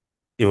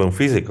 even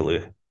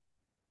physically.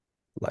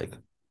 Like,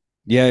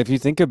 Yeah, if you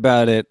think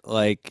about it,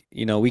 like,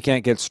 we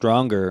can't get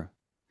stronger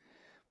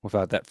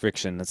without that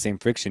friction, that same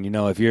friction.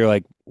 If you're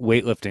like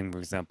weightlifting, for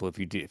example, if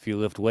you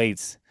lift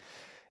weights,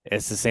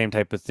 it's the same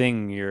type of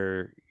thing.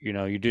 You're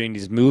doing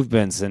these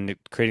movements, and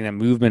creating that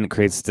movement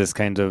creates this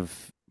kind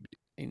of,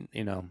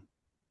 you know,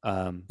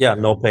 um, yeah,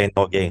 no pain,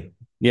 no gain.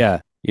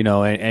 yeah,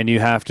 and you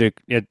have to.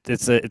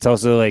 It's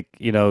also like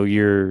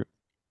you're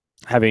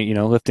having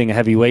lifting a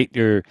heavy weight,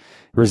 your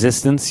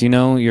resistance.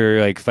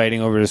 You're like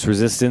fighting over this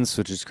resistance,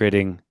 which is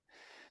creating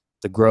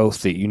the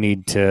growth that you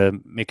need to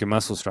make your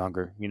muscle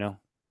stronger.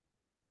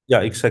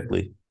 Yeah,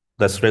 exactly.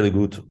 That's really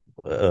good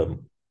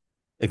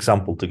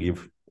example to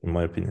give, in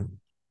my opinion.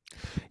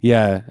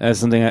 Yeah, that's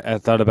something I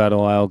thought about a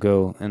while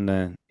ago, and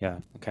then yeah,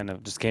 it kind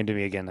of just came to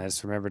me again. I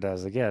just remembered I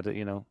was like, yeah,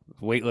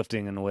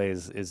 weightlifting in a way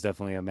is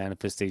definitely a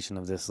manifestation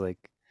of this, like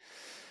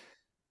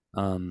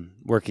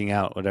working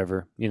out,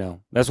 whatever.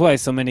 That's why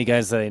so many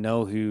guys that I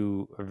know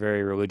who are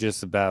very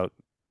religious about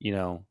you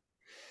know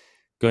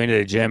going to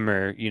the gym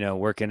or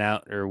working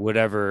out or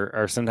whatever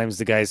are sometimes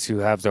the guys who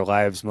have their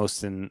lives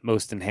most in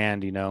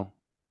hand.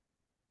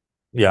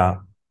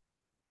 Yeah,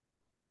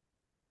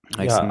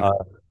 Like yeah, some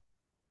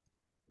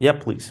yeah.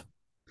 Please.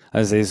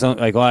 I say some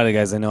like a lot of the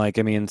guys I know, like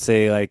I mean,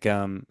 say like I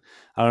don't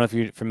know if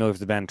you're familiar with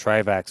the band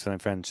Trivax, my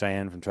friend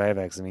Cheyenne from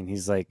Trivax. I mean,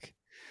 he's like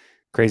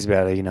crazy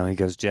about it. He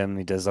goes gym,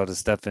 he does all this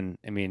stuff, and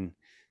I mean,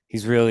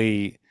 he's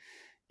really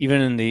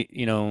even in the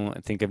I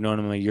think I've known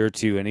him a year or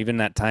two, and even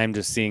that time,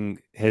 just seeing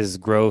his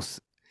growth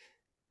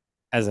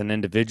as an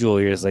individual,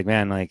 you're just like,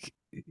 man, like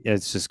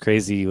it's just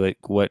crazy,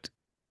 like what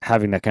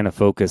having that kind of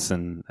focus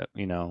and.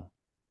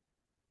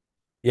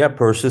 Yeah,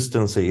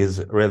 persistency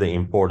is really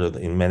important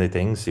in many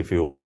things. If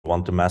you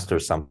want to master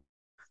some,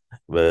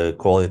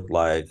 call it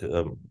like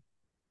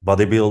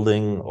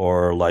bodybuilding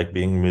or like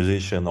being a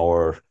musician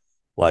or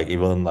like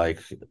even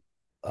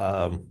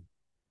um,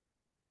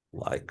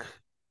 like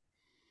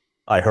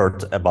I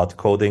heard about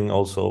coding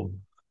also,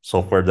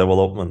 software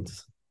development,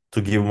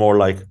 to give more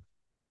like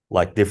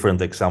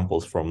different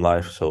examples from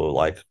life. So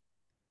like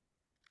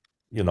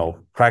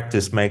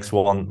practice makes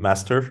one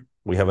master.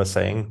 We have a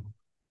saying.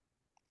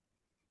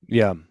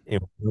 Yeah,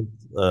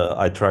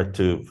 I tried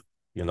to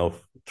you know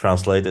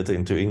translate it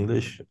into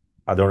English.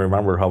 I don't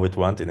remember how it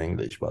went in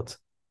English, but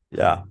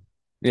yeah,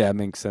 yeah, it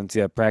makes sense.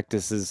 Yeah,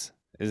 practice is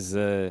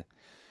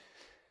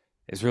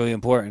really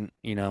important.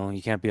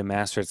 You can't be a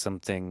master at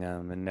something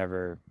and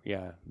never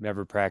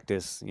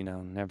practice.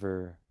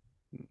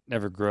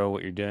 Never grow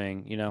what you're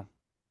doing.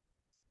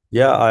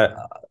 yeah.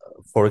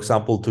 For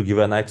example, to give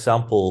an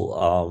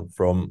example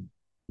from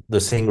the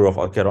singer of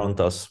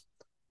Acherontas,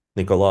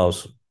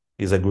 Nikolaos,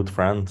 he's a good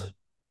friend.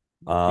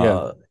 Yeah,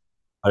 Uh,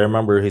 I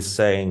remember he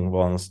saying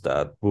once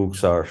that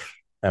books are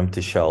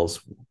empty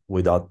shells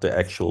without the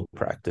actual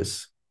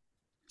practice.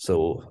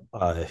 So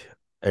I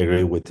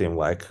agree with him.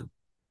 Like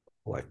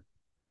like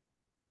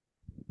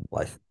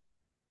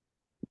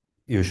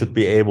you should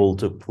be able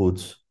to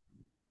put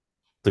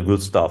the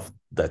good stuff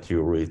that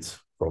you read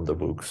from the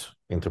books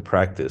into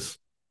practice,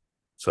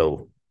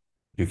 so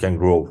you can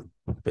grow,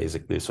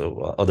 basically.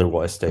 So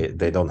otherwise,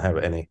 they don't have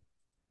any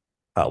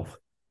help.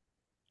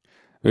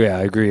 yeah,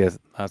 I agree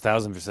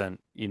 1,000%.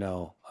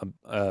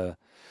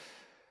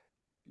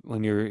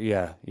 when you're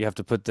yeah, you have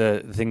to put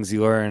the things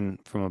you learn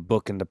from a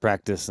book into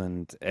practice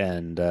and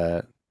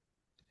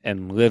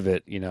live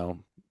it, you know.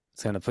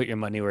 It's kind of put your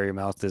money where your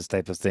mouth is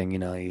type of thing, you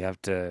know. You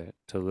have to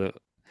live, you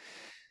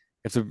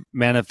have to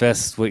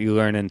manifest what you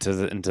learn into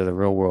the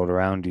real world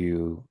around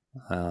you.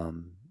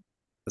 Um,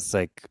 it's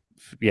like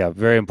yeah,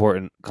 very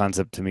important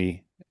concept to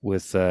me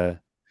with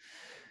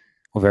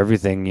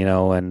everything, you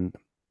know, and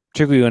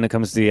particularly when it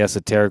comes to the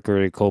esoteric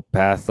or occult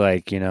path,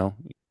 like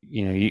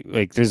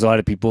like there's a lot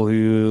of people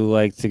who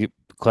like to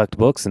collect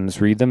books and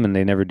just read them, and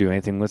they never do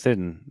anything with it,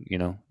 and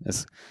I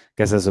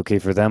guess that's okay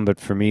for them, but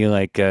for me,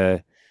 like,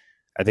 I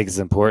think it's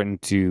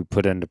important to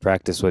put into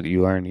practice what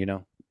you learn, you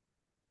know.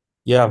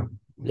 Yeah,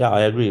 yeah,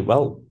 I agree.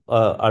 Well,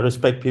 I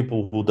respect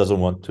people who doesn't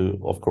want to,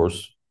 of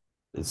course,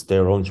 it's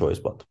their own choice,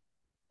 but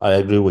I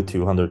agree with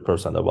you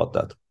 100% about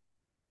that.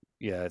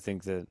 Yeah, I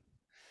think that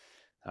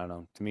I don't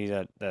know. To me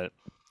that's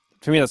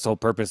the whole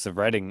purpose of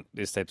writing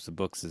these types of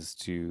books is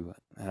to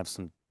have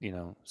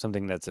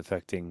something that's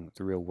affecting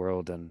the real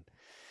world and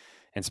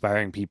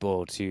inspiring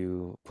people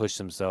to push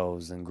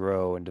themselves and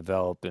grow and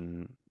develop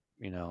and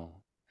you know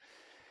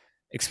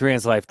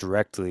experience life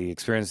directly,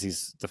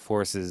 experience the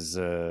forces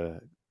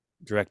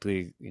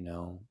directly,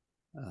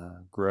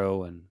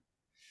 grow and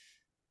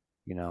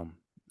you know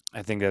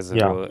I think that's a Yeah,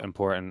 real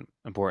important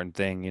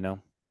thing, you know.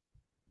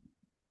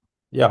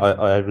 yeah,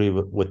 I agree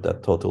with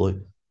that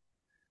totally.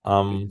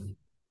 Um,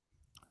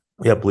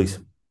 yeah, please.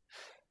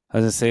 I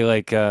was gonna say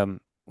like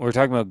we're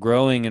talking about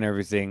growing and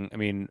everything. I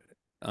mean,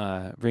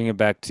 bring it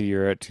back to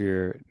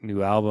your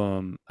new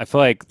album. I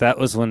feel like that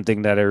was one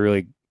thing that I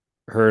really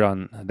heard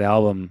on the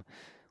album,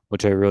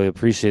 which I really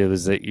appreciated,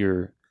 was that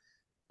you're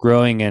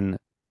growing and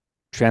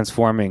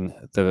transforming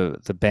the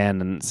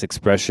band and its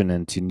expression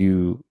into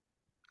new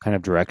kind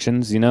of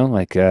directions. You know,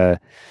 like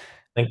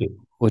Thank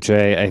you. which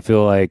I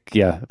feel like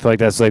I feel like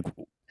that's like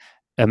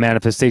a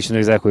manifestation of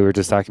exactly what we were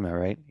just talking about,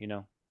 right? You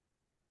know.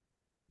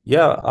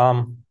 Yeah,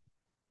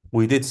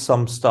 we did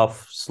some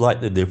stuff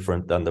slightly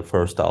different than the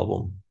first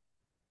album,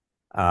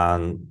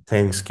 and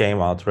things came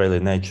out really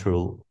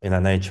natural in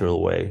a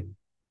natural way.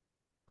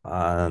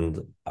 And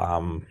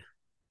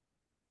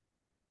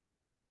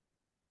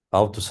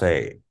how to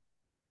say,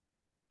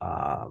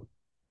 uh,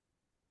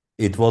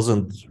 it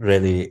wasn't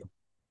really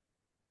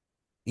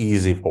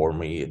easy for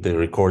me. The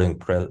recording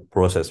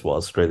process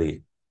was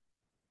really,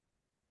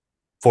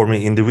 for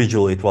me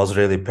individually, it was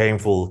really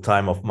painful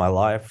time of my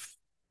life,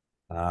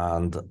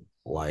 and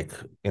like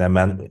in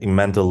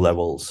mental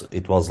levels,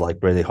 it was like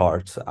really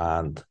hard.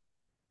 And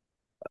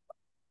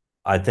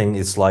I think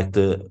it's like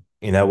the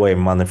in a way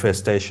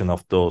manifestation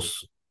of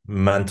those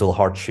mental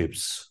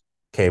hardships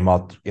came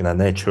out in a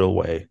natural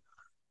way,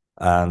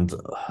 and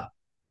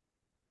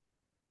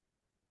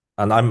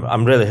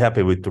I'm really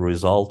happy with the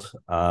result.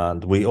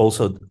 And we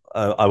also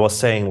I was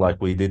saying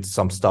like we did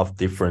some stuff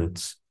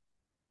different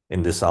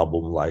in this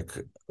album. Like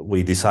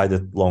we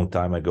decided long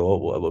time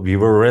ago, we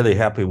were really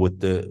happy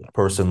with the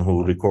person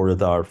who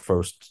recorded our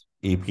first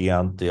EP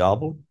and the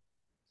album,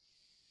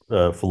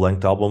 full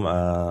length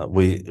album.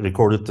 We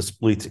recorded the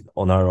split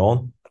on our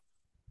own.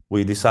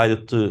 We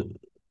decided to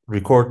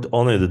record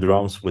only the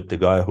drums with the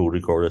guy who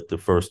recorded the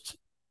first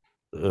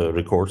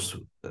records,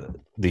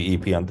 the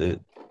EP and the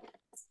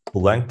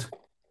full length.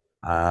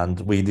 And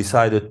we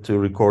decided to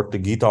record the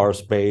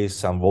guitars,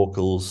 bass, and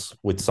vocals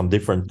with some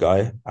different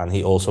guy, and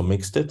he also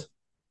mixed it.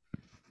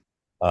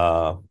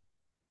 Uh,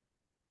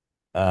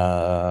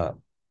 uh,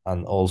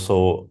 and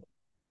also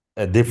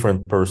a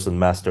different person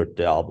mastered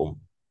the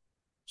album.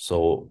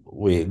 So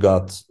we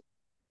got,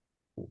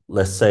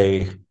 let's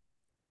say,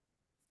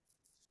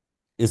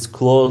 it's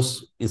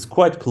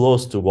quite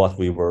close to what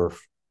we were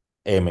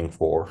aiming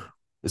for.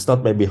 It's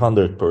not maybe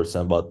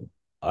 100%, but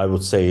I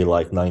would say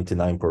like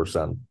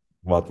 99%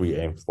 what we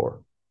aim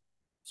for.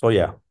 So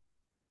yeah,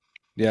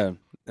 Yeah,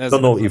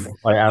 don't know that's if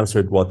I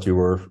answered what you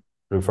were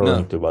no,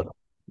 referring to, but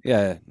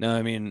yeah, no.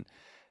 I mean,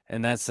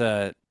 and that's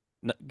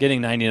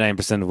getting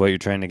 99% of what you're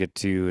trying to get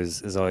to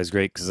is always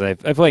great because I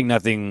feel like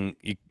nothing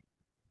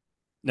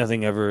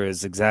ever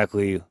is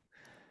exactly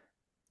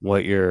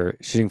what you're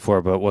shooting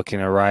for, but what can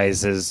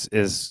arise is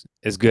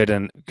good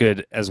and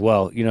good as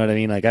well. You know what I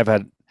mean? Like I've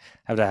had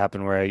have that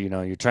happen where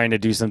you're trying to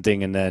do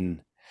something and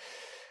then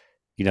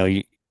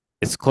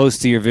it's close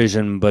to your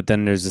vision, but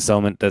then there's this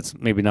element that's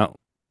maybe not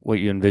what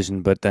you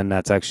envisioned, but then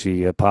that's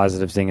actually a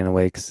positive thing in a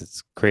way because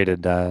it's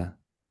created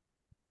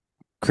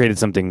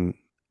something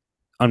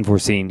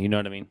unforeseen. You know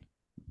what I mean?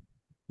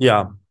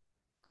 yeah,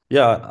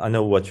 yeah, I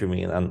know what you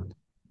mean.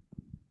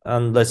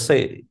 And let's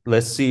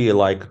see,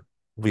 like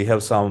we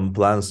have some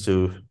plans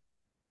to.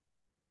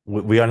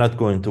 We are not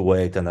going to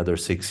wait another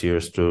 6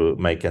 years to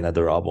make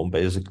another album,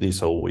 basically.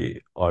 So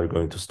we are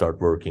going to start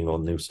working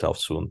on new stuff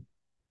soon.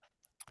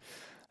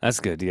 That's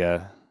good.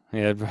 Yeah,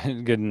 yeah,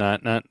 good.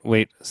 Not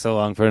wait so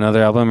long for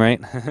another album, right?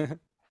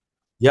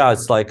 Yeah,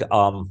 it's like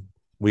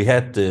we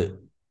had the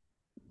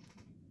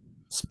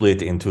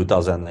split in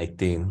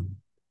 2018.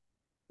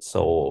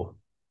 So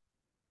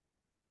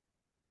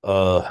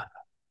uh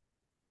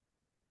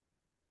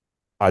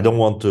I don't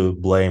want to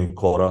blame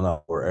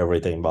Corona for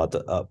everything, but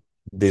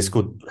this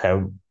could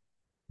have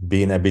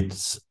been a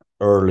bit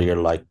earlier,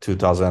 like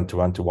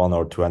 2021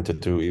 or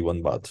 22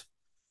 even. But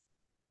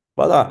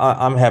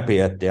I'm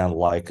happy at the end.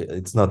 Like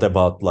it's not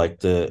about like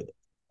the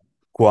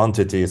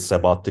quantity; it's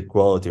about the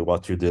quality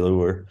what you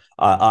deliver.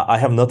 I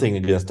have nothing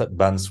against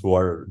bands who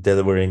are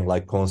delivering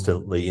like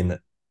constantly in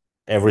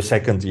every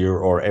second year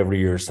or every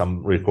year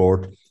some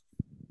record.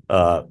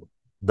 uh,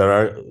 there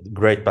are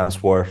great bands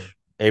who are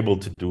able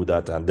to do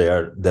that, and they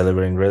are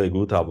delivering really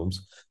good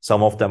albums.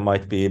 Some of them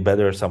might be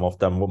better, some of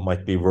them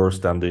might be worse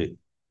than the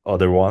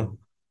other one.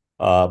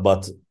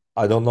 But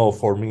I don't know.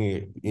 For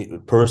me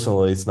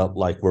personally, it's not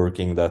like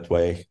working that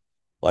way.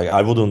 Like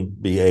I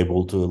wouldn't be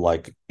able to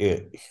like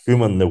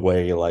human the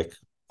way like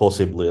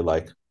possibly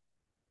like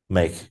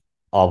make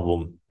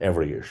album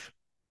every year,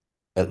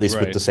 at least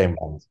with Right. the same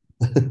band.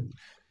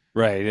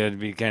 Right. It'd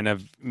be kind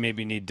of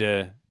maybe need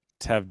to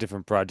have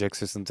different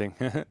projects or something.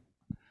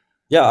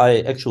 Yeah, I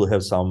actually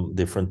have some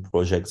different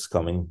projects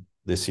coming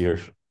this year,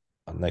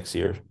 next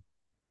year.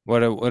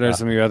 What are Uh,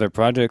 some of your other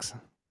projects?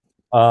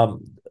 um,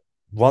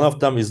 One of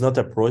them is not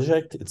a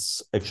project;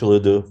 it's actually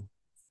the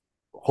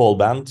whole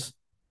band.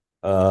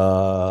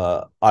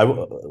 I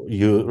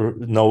You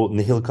know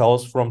Nihil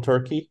Chaos from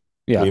Turkey.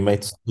 Yeah. We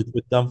made split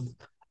with them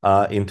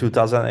in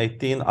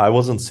 2018. I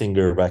wasn't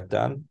singer back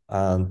then,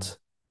 and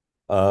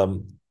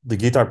the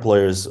guitar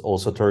player is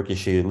also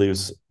Turkish. He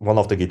lives. One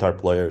of the guitar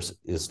players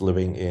is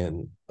living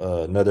in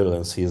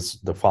Netherlands. He's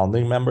the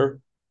founding member.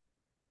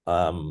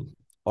 um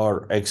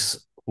our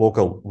ex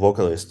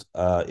vocalist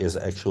is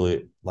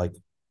actually like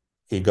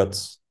he got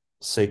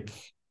sick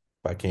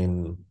back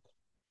in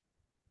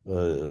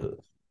uh,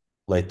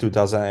 late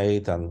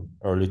 2008 and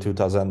early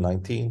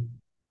 2019.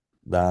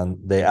 Then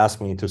they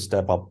asked me to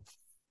step up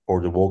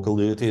for the vocal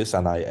duties,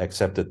 and I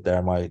accepted.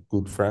 They're my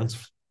good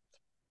friends,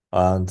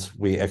 and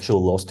we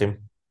actually lost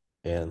him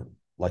in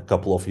like a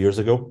couple of years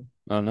ago.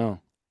 Oh no.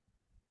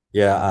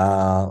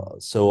 Yeah,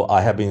 so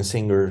I have been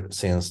singer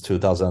since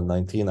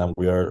 2019, and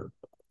we are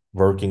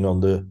working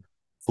on the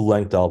full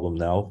length album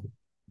now.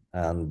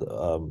 And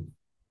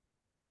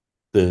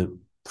the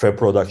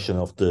pre-production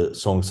of the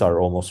songs are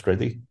almost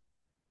ready.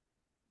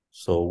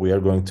 So we are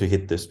going to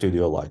hit the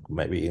studio like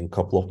maybe in a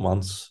couple of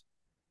months.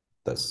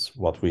 That's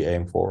what we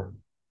aim for.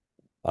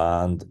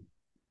 And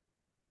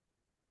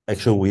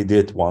actually, we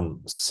did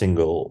one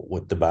single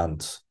with the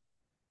band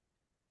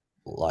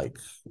like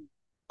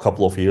a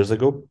couple of years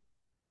ago.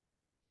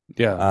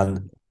 Yeah.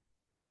 And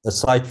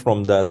aside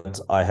from that,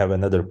 I have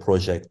another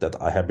project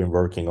that I have been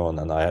working on,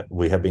 and I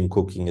we have been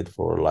cooking it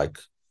for like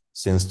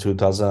since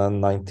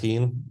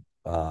 2019,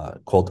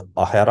 called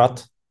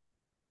Aherat.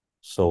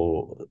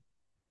 So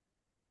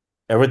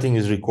everything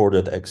is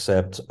recorded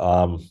except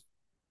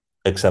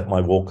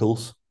my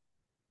vocals.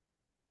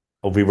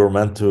 We were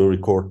meant to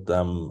record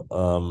them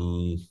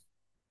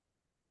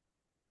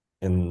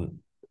in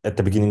at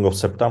the beginning of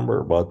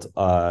September, but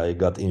I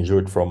got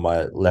injured from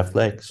my left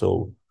leg,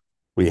 so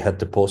we had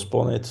to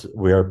postpone it.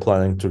 We are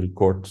planning to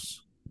record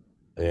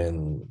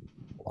in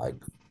like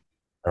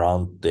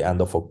around the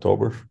end of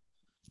October.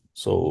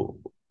 So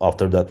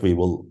after that, we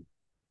will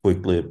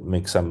quickly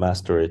mix and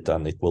master it,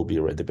 and it will be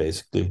ready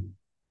basically.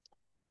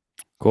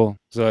 Cool.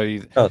 So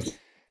do Uh,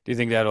 you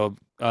think that'll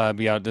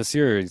be out this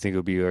year, or do you think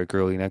it'll be like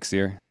early next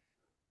year?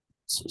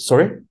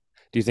 Sorry?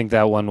 Do you think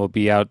that one will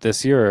be out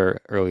this year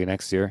or early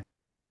next year?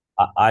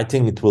 I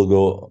think it will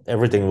go,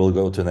 everything will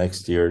go to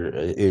next year.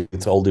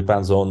 It all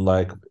depends on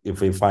like if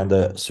we find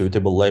a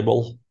suitable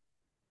label,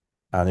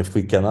 and if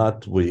we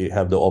cannot, we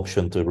have the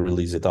option to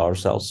release it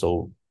ourselves.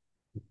 So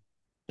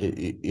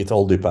it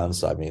all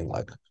depends. I mean,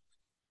 like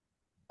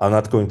I'm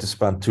not going to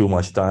spend too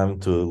much time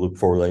to look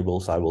for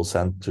labels. I will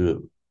send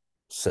the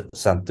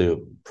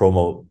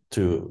promo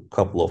to a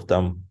couple of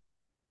them.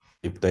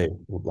 If they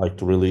would like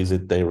to release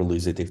it, they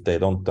release it. If they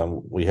don't,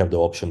 then we have the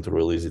option to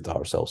release it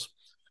ourselves.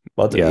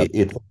 But Yeah.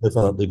 it will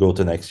definitely go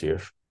to next year,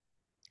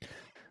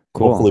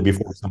 Cool. hopefully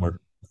before summer.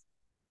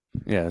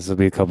 Yeah, this will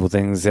be a couple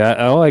things. Yeah,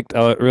 I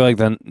really like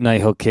the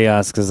Night Hill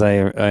Chaos because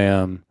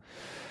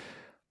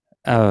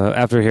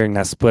after hearing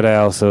that split, I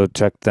also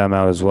checked them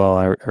out as well.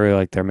 I really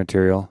like their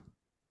material.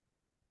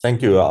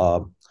 Thank you.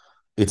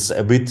 It's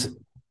a bit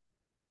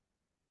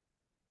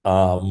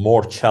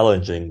more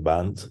challenging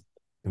band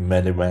in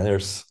many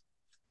manners.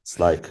 It's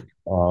like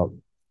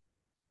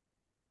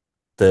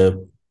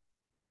the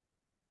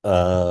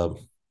uh,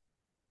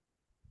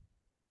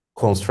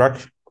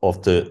 construct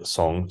of the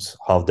songs,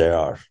 how they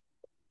are.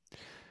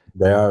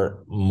 They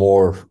are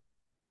more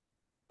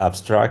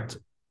abstract,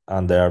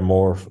 and they are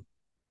more.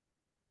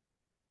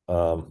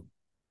 Um,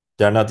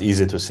 they're not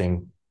easy to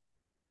sing,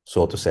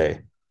 so to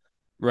say.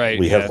 Right.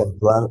 We have Yeah.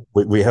 some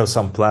we have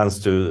some plans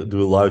to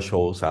do live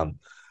shows, and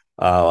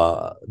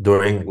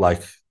during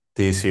like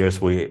these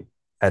years we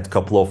had a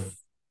couple of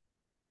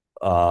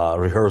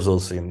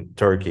rehearsals in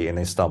Turkey, in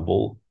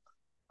Istanbul.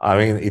 I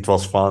mean, it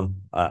was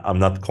fun. I'm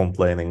not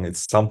complaining.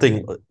 It's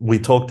something we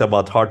talked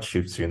about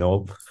hardships, you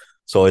know.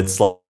 So it's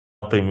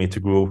helping me to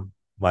grow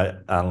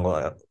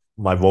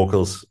my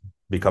vocals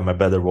become a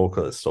better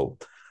vocalist.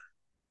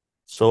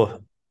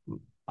 So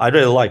I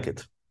really like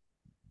it.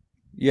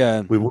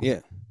 Yeah, We will,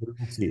 yeah. we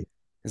will see.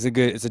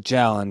 It's a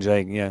challenge.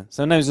 Like, yeah.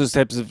 Sometimes those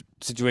types of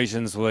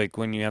situations, like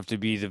when you have to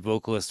be the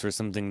vocalist for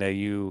something that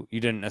you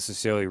didn't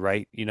necessarily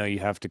write, you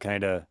have to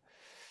kind of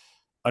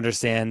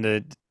understand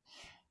the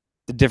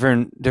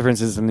different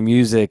differences in the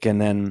music,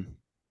 and then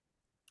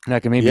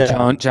that can maybe Yeah,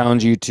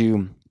 challenge you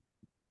to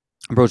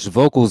approach the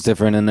vocals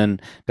different, and then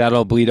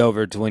that'll bleed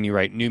over to when you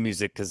write new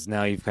music because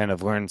now you've kind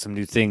of learned some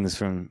new things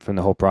from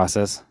the whole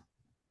process.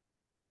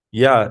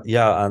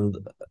 yeah, and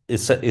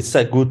it's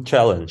a good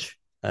challenge,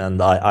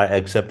 and I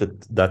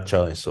accepted that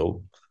challenge.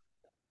 So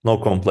no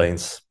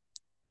complaints.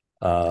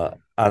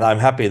 And I'm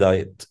happy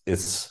that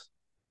it's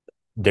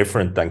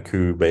different than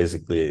Q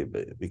basically,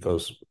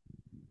 because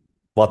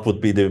what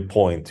would be the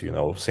point,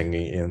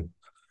 singing in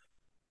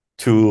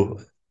two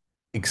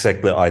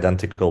exactly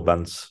identical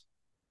bands?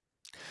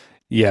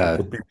 It Yeah.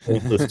 would be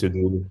pointless to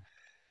do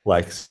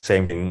like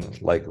same thing.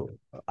 Like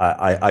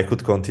I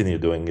could continue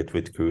doing it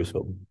with Q.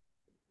 So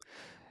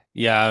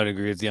Yeah, I would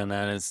agree with you on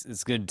that.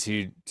 It's good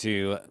to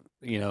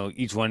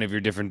each one of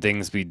your different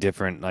things be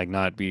different, like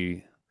not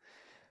be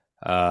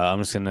I'm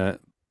just gonna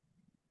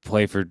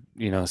play for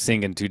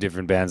sing in two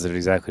different bands that are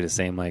exactly the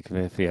same. Like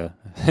if yeah,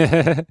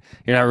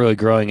 you're not really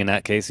growing in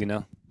that case.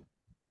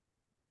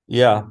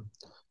 yeah,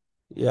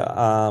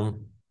 yeah.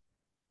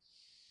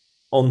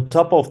 On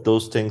top of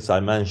those things I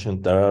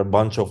mentioned, there are a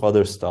bunch of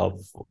other stuff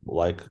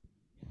like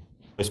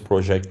this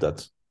project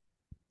that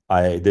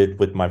I did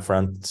with my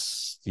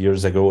friends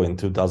years ago in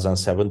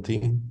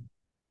 2017.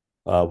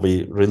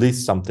 We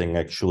released something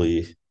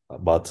actually,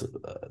 but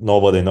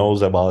nobody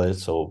knows about it.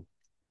 So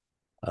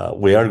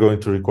we are going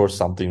to record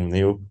something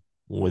new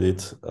with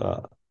it.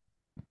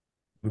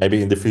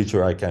 Maybe in the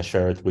future I can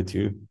share it with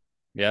you.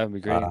 Yeah, it'd be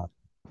great. Uh,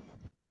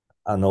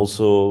 and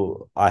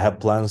also, I have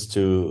plans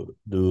to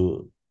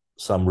do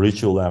some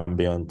ritual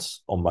ambience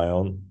on my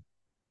own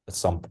at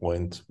some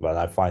point when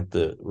I find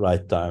the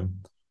right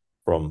time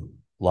from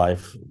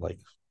life, like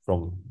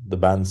from the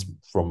bands,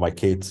 from my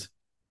kids,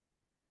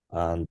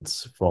 and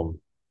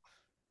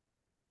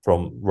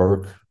from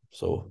work.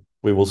 So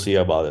we will see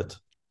about it.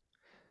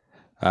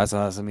 That's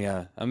awesome.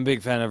 Yeah, I'm a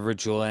big fan of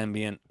ritual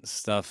ambient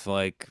stuff,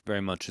 like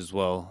very much as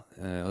well.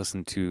 I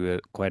listen to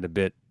it quite a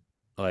bit.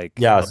 Like,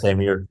 Yeah, same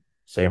here.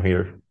 Same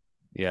here.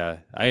 yeah,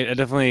 I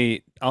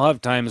definitely I'll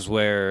have times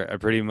where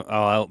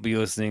I'll be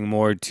listening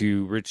more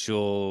to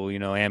ritual,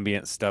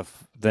 ambient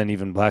stuff than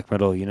even black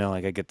metal.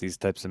 Like I get these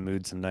types of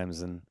moods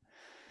sometimes, and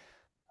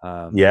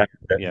Yeah,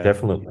 yeah.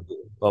 definitely.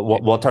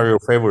 What are your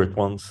favorite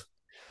ones?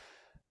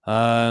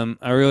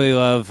 I really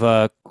love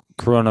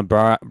Corona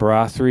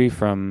Barathri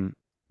from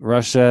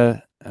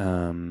Russia.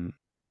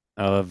 I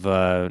love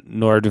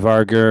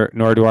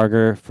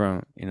Nordvarger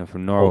from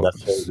Oh, Nor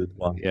that's a very good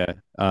one.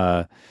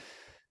 yeah.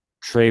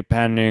 Trey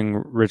Panning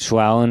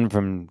Ritualen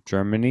from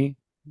Germany.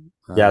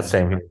 Yeah, Uh,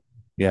 same here.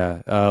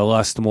 yeah.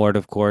 Lustmord,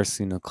 of course,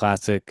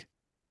 classic.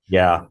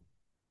 Yeah,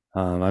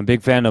 I'm a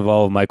big fan of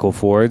all of Michael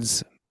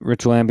Ford's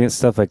ritual ambient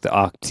stuff, like the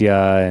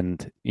Octia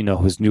and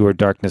his newer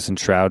Darkness and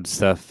Shroud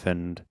stuff,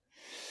 and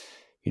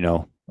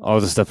all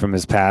the stuff from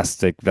his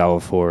past, like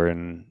Valifor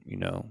and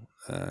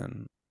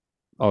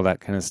all that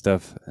kind of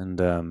stuff. And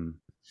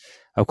of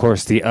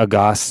course, the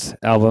August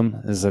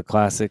album is a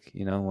classic.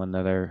 One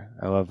that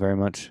I love very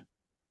much.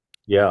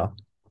 yeah.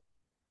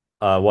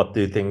 What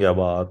do you think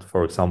about,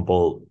 for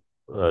example,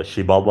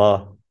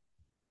 Shibaba?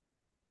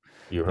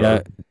 You Yeah,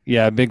 heard?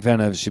 yeah, big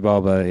fan of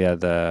Shibalba. Yeah,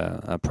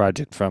 the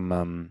project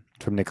from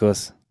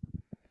Nicholas.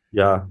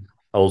 Yeah.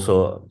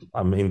 Also,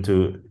 I'm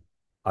into,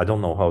 I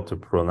don't know how to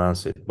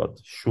pronounce it, but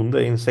Shunde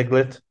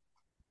Inseglet,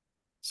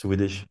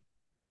 Swedish.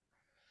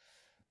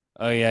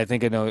 Oh yeah, I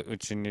think I know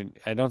which you need.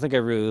 I don't think I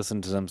really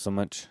listened to them so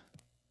much.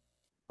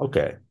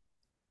 Okay.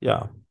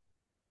 Yeah.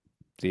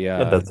 The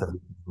Yeah, that's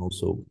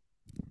also.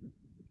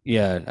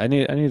 yeah, I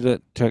need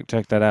to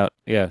check that out.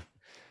 Yeah,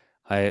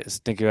 I was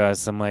thinking about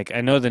some like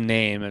I know the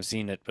name, I've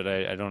seen it, but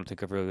I don't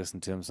think I've really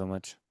listened to him so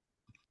much.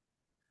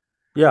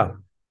 Yeah.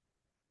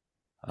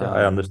 Yeah, I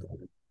Um,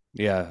 understand.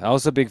 yeah, I'm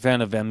also a big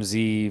fan of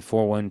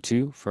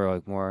MZ412 for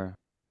like more,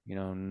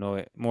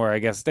 no more. I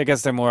guess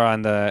they're more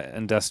on the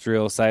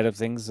industrial side of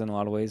things in a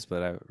lot of ways,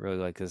 but I really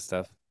like his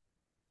stuff.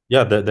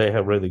 Yeah, they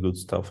have really good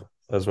stuff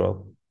as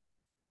well.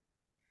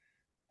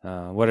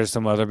 What are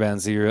some other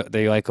bands that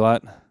you like a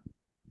lot?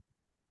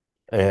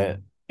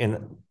 In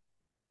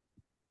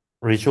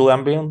Ritual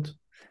Ambient,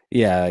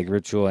 Yeah, like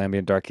Ritual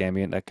Ambient, Dark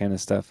Ambient, that kind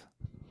of stuff.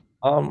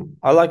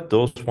 I like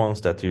those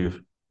ones that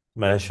you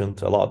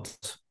mentioned a lot.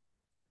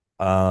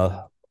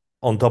 Uh,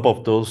 on top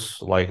of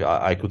those, like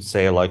I could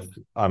say, like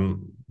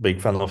I'm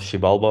big fan of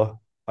Shibalba.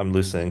 I'm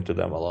listening to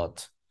them a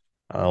lot,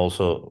 and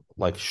also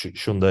like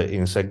Shunda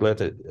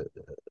Inseglet,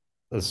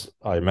 as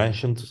I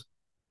mentioned.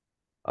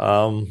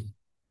 Um,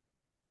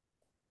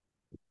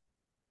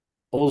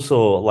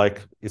 Also,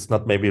 like it's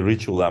not maybe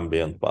ritual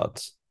ambient,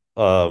 but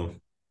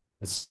um,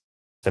 it's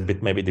a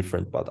bit maybe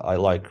different. But I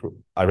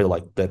really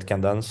like Dead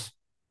Can Dance,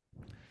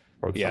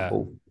 for Yeah,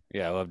 example.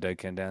 yeah, I love Dead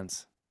Can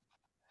Dance.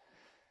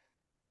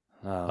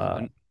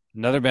 Uh,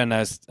 Another band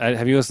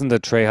have you listened to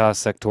Treha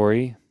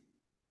Sectori?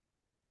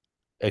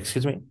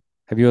 excuse me.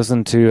 Have you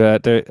listened to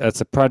it's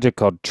a project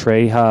called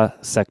Treha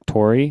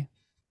Sectori?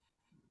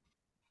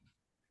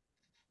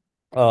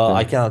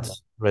 I They're, cannot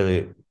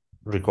really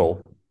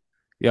recall.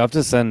 yeah, I'll have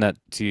to send that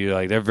to you.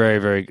 Like they're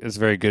very it's a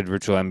very good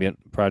virtual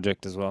ambient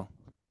project as well.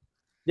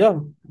 Yeah,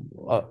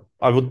 uh,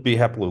 I would be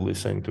happily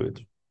listening to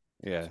it.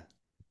 Yeah.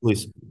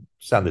 Please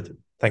send it.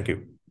 Thank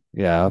you.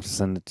 Yeah, I'll have to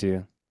send it to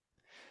you.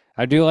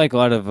 I do like a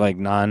lot of like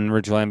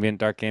non-virtual ambient,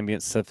 dark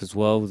ambient stuff as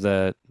well.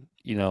 The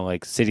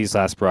like City's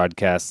Last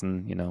Broadcast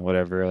and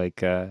whatever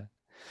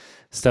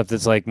stuff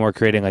that's like more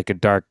creating like a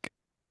dark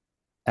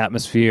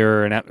atmosphere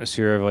or an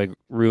atmosphere of like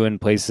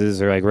ruined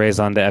places or like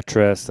Raison de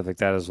Etre stuff like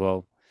that as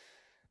well.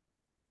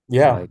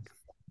 I Yeah, like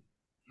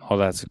all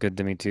that's good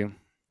to me too.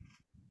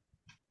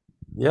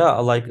 yeah.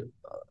 Like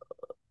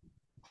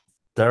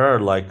there are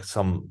like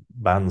some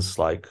bands,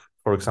 like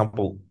for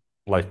example,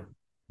 like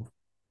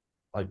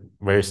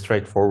very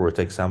straightforward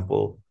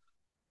example.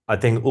 I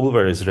think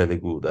Ulver is really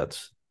good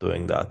at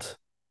doing that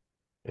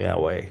in a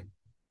way.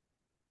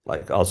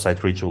 Like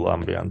outside ritual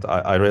ambient.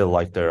 I really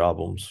like their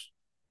albums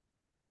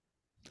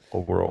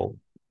overall.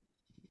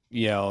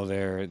 Yeah, all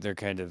their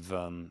kind of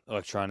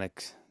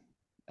electronic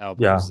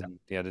Yeah, albums and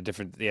the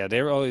different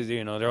they're always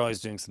they're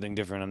always doing something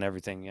different on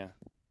everything. Yeah.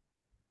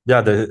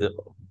 yeah.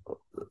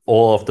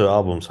 All of the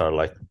albums are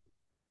like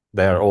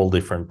they are all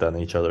different than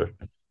each other.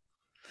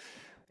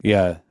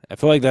 Yeah, I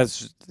feel like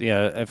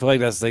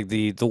that's like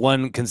the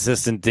one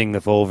consistent thing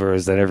with Volver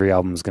is that every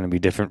album is going to be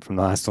different from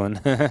the last one.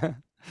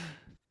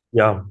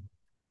 Yeah,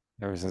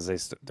 Ever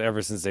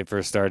since they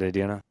first started,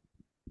 you know.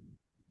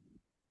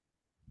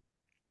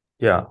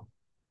 yeah,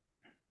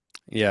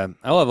 Yeah,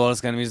 I love all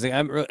this kind of music.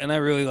 And I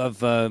really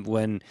love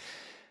when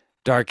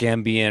dark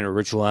ambient or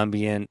ritual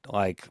ambient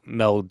like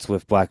melds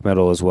with black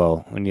metal as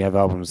well. When you have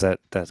albums that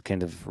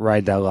kind of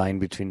ride that line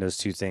between those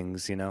two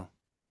things, you know.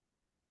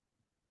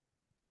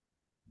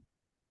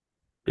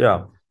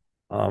 yeah.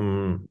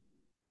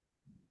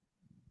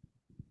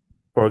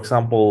 For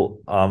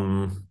example,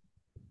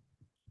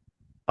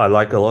 I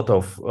like a lot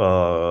of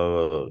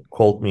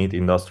cold meat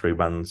industry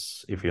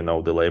bands. If you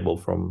know the label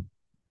from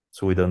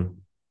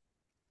Sweden,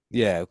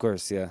 Yeah, of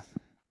course. Yeah,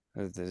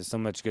 there's so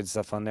much good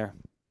stuff on there.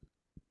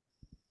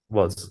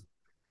 was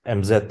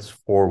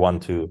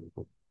MZ412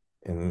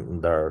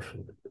 in there.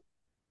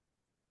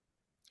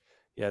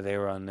 Yeah, they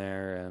were on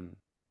there.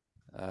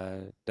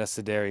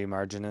 Desideri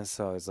Marginis.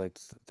 I always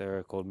liked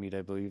their cold meat,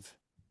 I believe.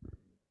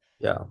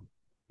 Yeah,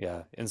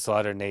 Yeah, in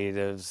Slaughter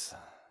Natives.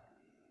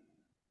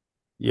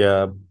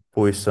 yeah.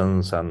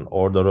 Poisons and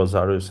Order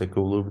Rosarius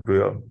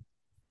Equilibria.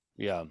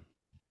 Yeah,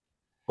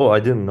 Oh, I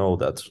didn't know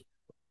that.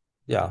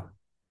 Yeah,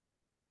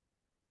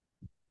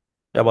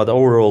 yeah. But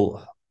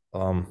overall,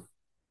 um,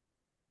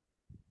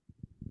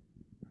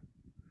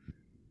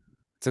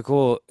 it's a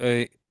cool.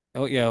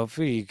 Oh yeah,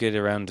 hopefully you get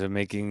around to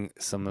making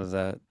some of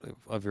that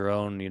of your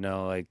own.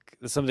 Like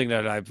something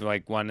that I've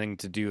like wanting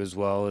to do as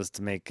well is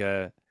to make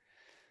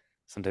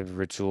some type of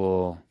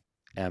ritual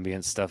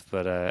ambient stuff,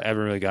 but I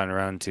haven't really gotten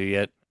around to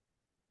yet.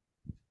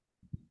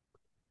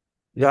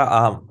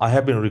 yeah. I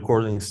have been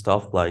recording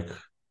stuff like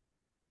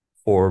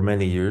for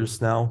many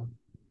years now.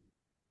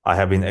 I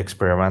have been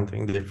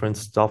experimenting different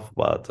stuff,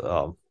 but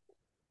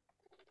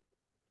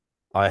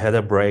I had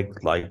a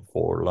break like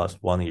for last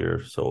 1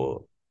 year,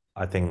 so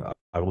I think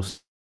I will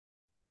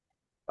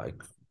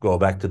like go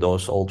back to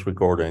those old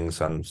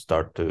recordings and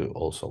start to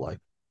also like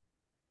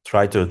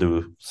try to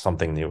do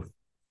something new.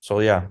 So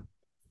yeah,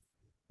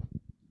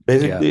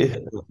 Yeah,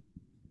 basically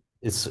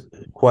it's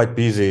quite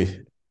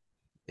busy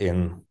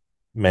in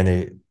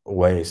many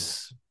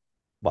ways,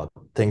 but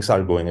things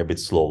are going a bit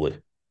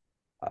slowly.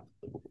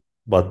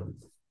 But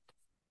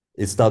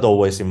it's not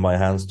always in my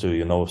hands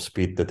to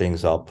speed the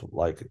things up.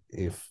 Like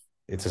if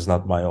it is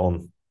not my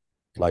own,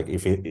 like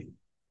if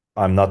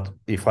I'm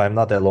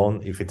not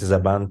alone, if it is a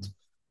band,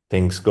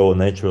 things go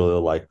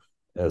naturally like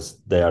as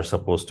they are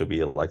supposed to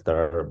be. Like there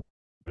are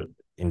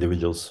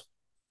individuals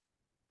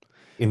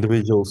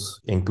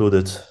individuals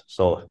included.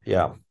 So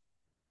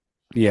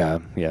yeah.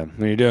 yeah.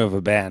 When you're doing with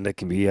a band, it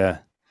can be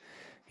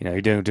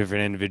you're doing with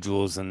different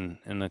individuals, and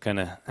it kind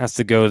of has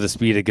to go the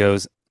speed it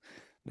goes.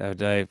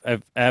 I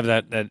have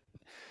that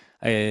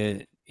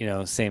I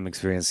same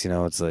experience.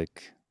 It's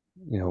like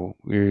you're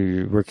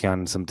working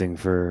on something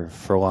for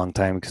a long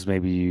time because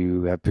maybe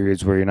you have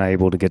periods where you're not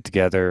able to get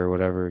together or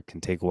whatever. It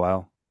can take a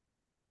while.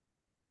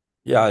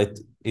 Yeah,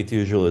 it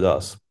usually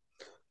does.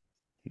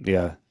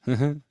 Yeah.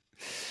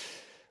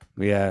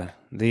 Yeah.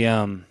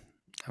 I'm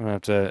gonna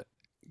have to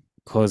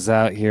close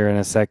out here in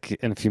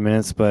a few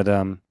minutes, but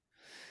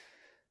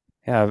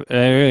yeah,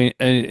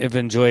 I've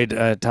enjoyed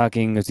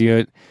talking with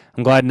you.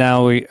 I'm glad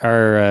now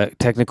our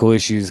technical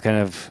issues kind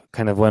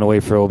of went away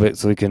for a little bit,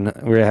 so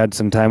we had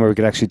some time where we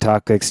could actually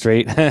talk like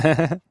straight.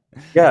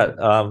 Yeah,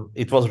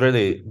 it was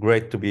really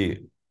great to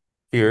be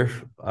here.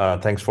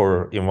 Thanks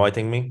for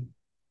inviting me.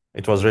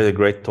 It was really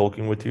great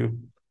talking with you.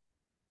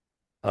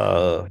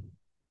 Uh,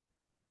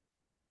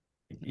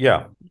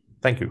 yeah,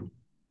 thank you.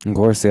 Of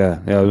course, yeah,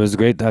 yeah. It was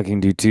great talking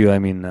to you too. I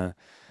mean,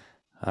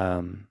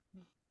 um,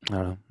 I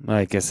don't know.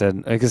 Like I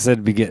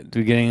said,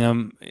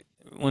 beginning.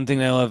 One thing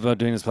that I love about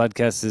doing this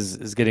podcast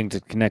is getting to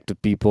connect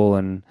with people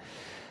and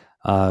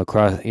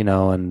across,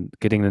 and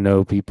getting to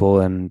know people,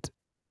 and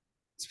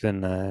it's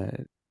been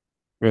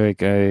really,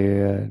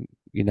 it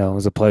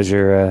was a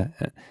pleasure,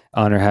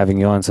 honor having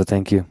you on. So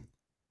thank you.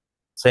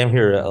 Same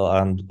here,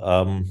 and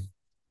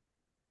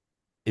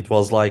it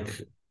was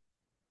like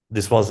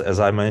this was, as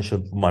I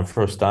mentioned, my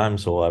first time,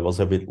 so I was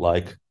a bit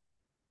like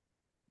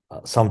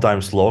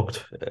sometimes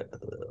locked,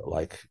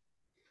 like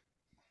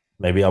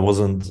maybe I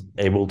wasn't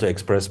able to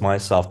express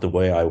myself the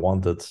way I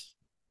wanted,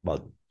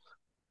 but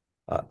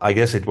I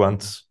guess it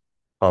went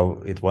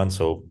how it went.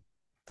 So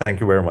thank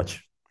you very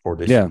much for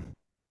this. Yeah,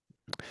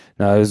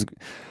 no, it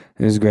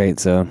was great.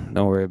 So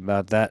don't worry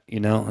about that.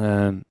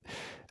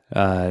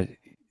 Uh,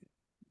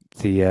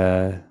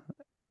 the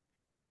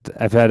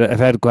I've had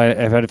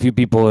a few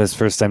people his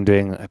first time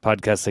doing a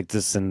podcast like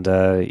this, and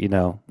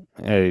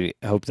I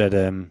hope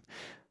that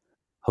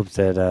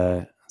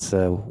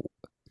so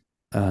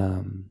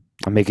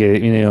I make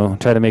it,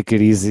 try to make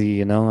it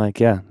easy, like,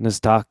 yeah,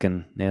 just talk,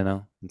 and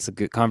it's a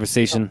good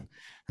conversation.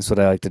 That's what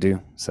I like to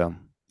do. So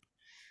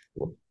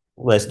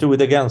Let's do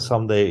it again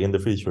someday in the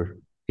future.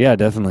 yeah,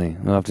 definitely,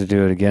 we'll have to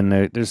do it again.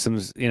 There's some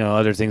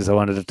other things I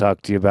wanted to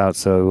talk to you about,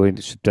 so we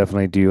should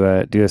definitely do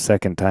a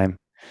second time.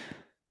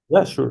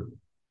 Yeah, sure.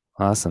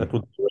 That Awesome. would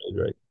be really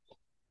great.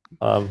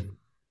 Um,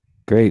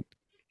 Great.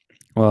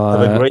 Well,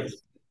 have a great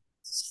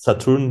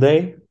Saturn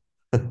day,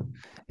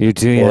 you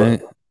too. Yeah. or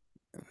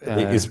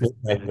Uh, it's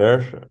midnight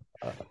there,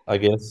 I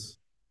guess.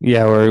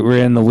 yeah, we're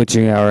in the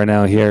witching hour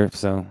now here,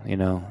 so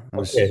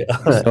Okay,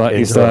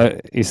 you enjoy.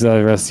 still have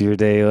the rest of your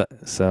day.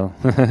 So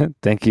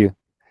thank you.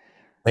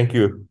 Thank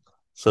you.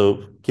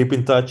 So keep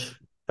in touch.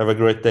 Have a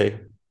great day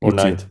You or too.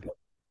 night.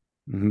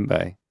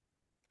 Bye.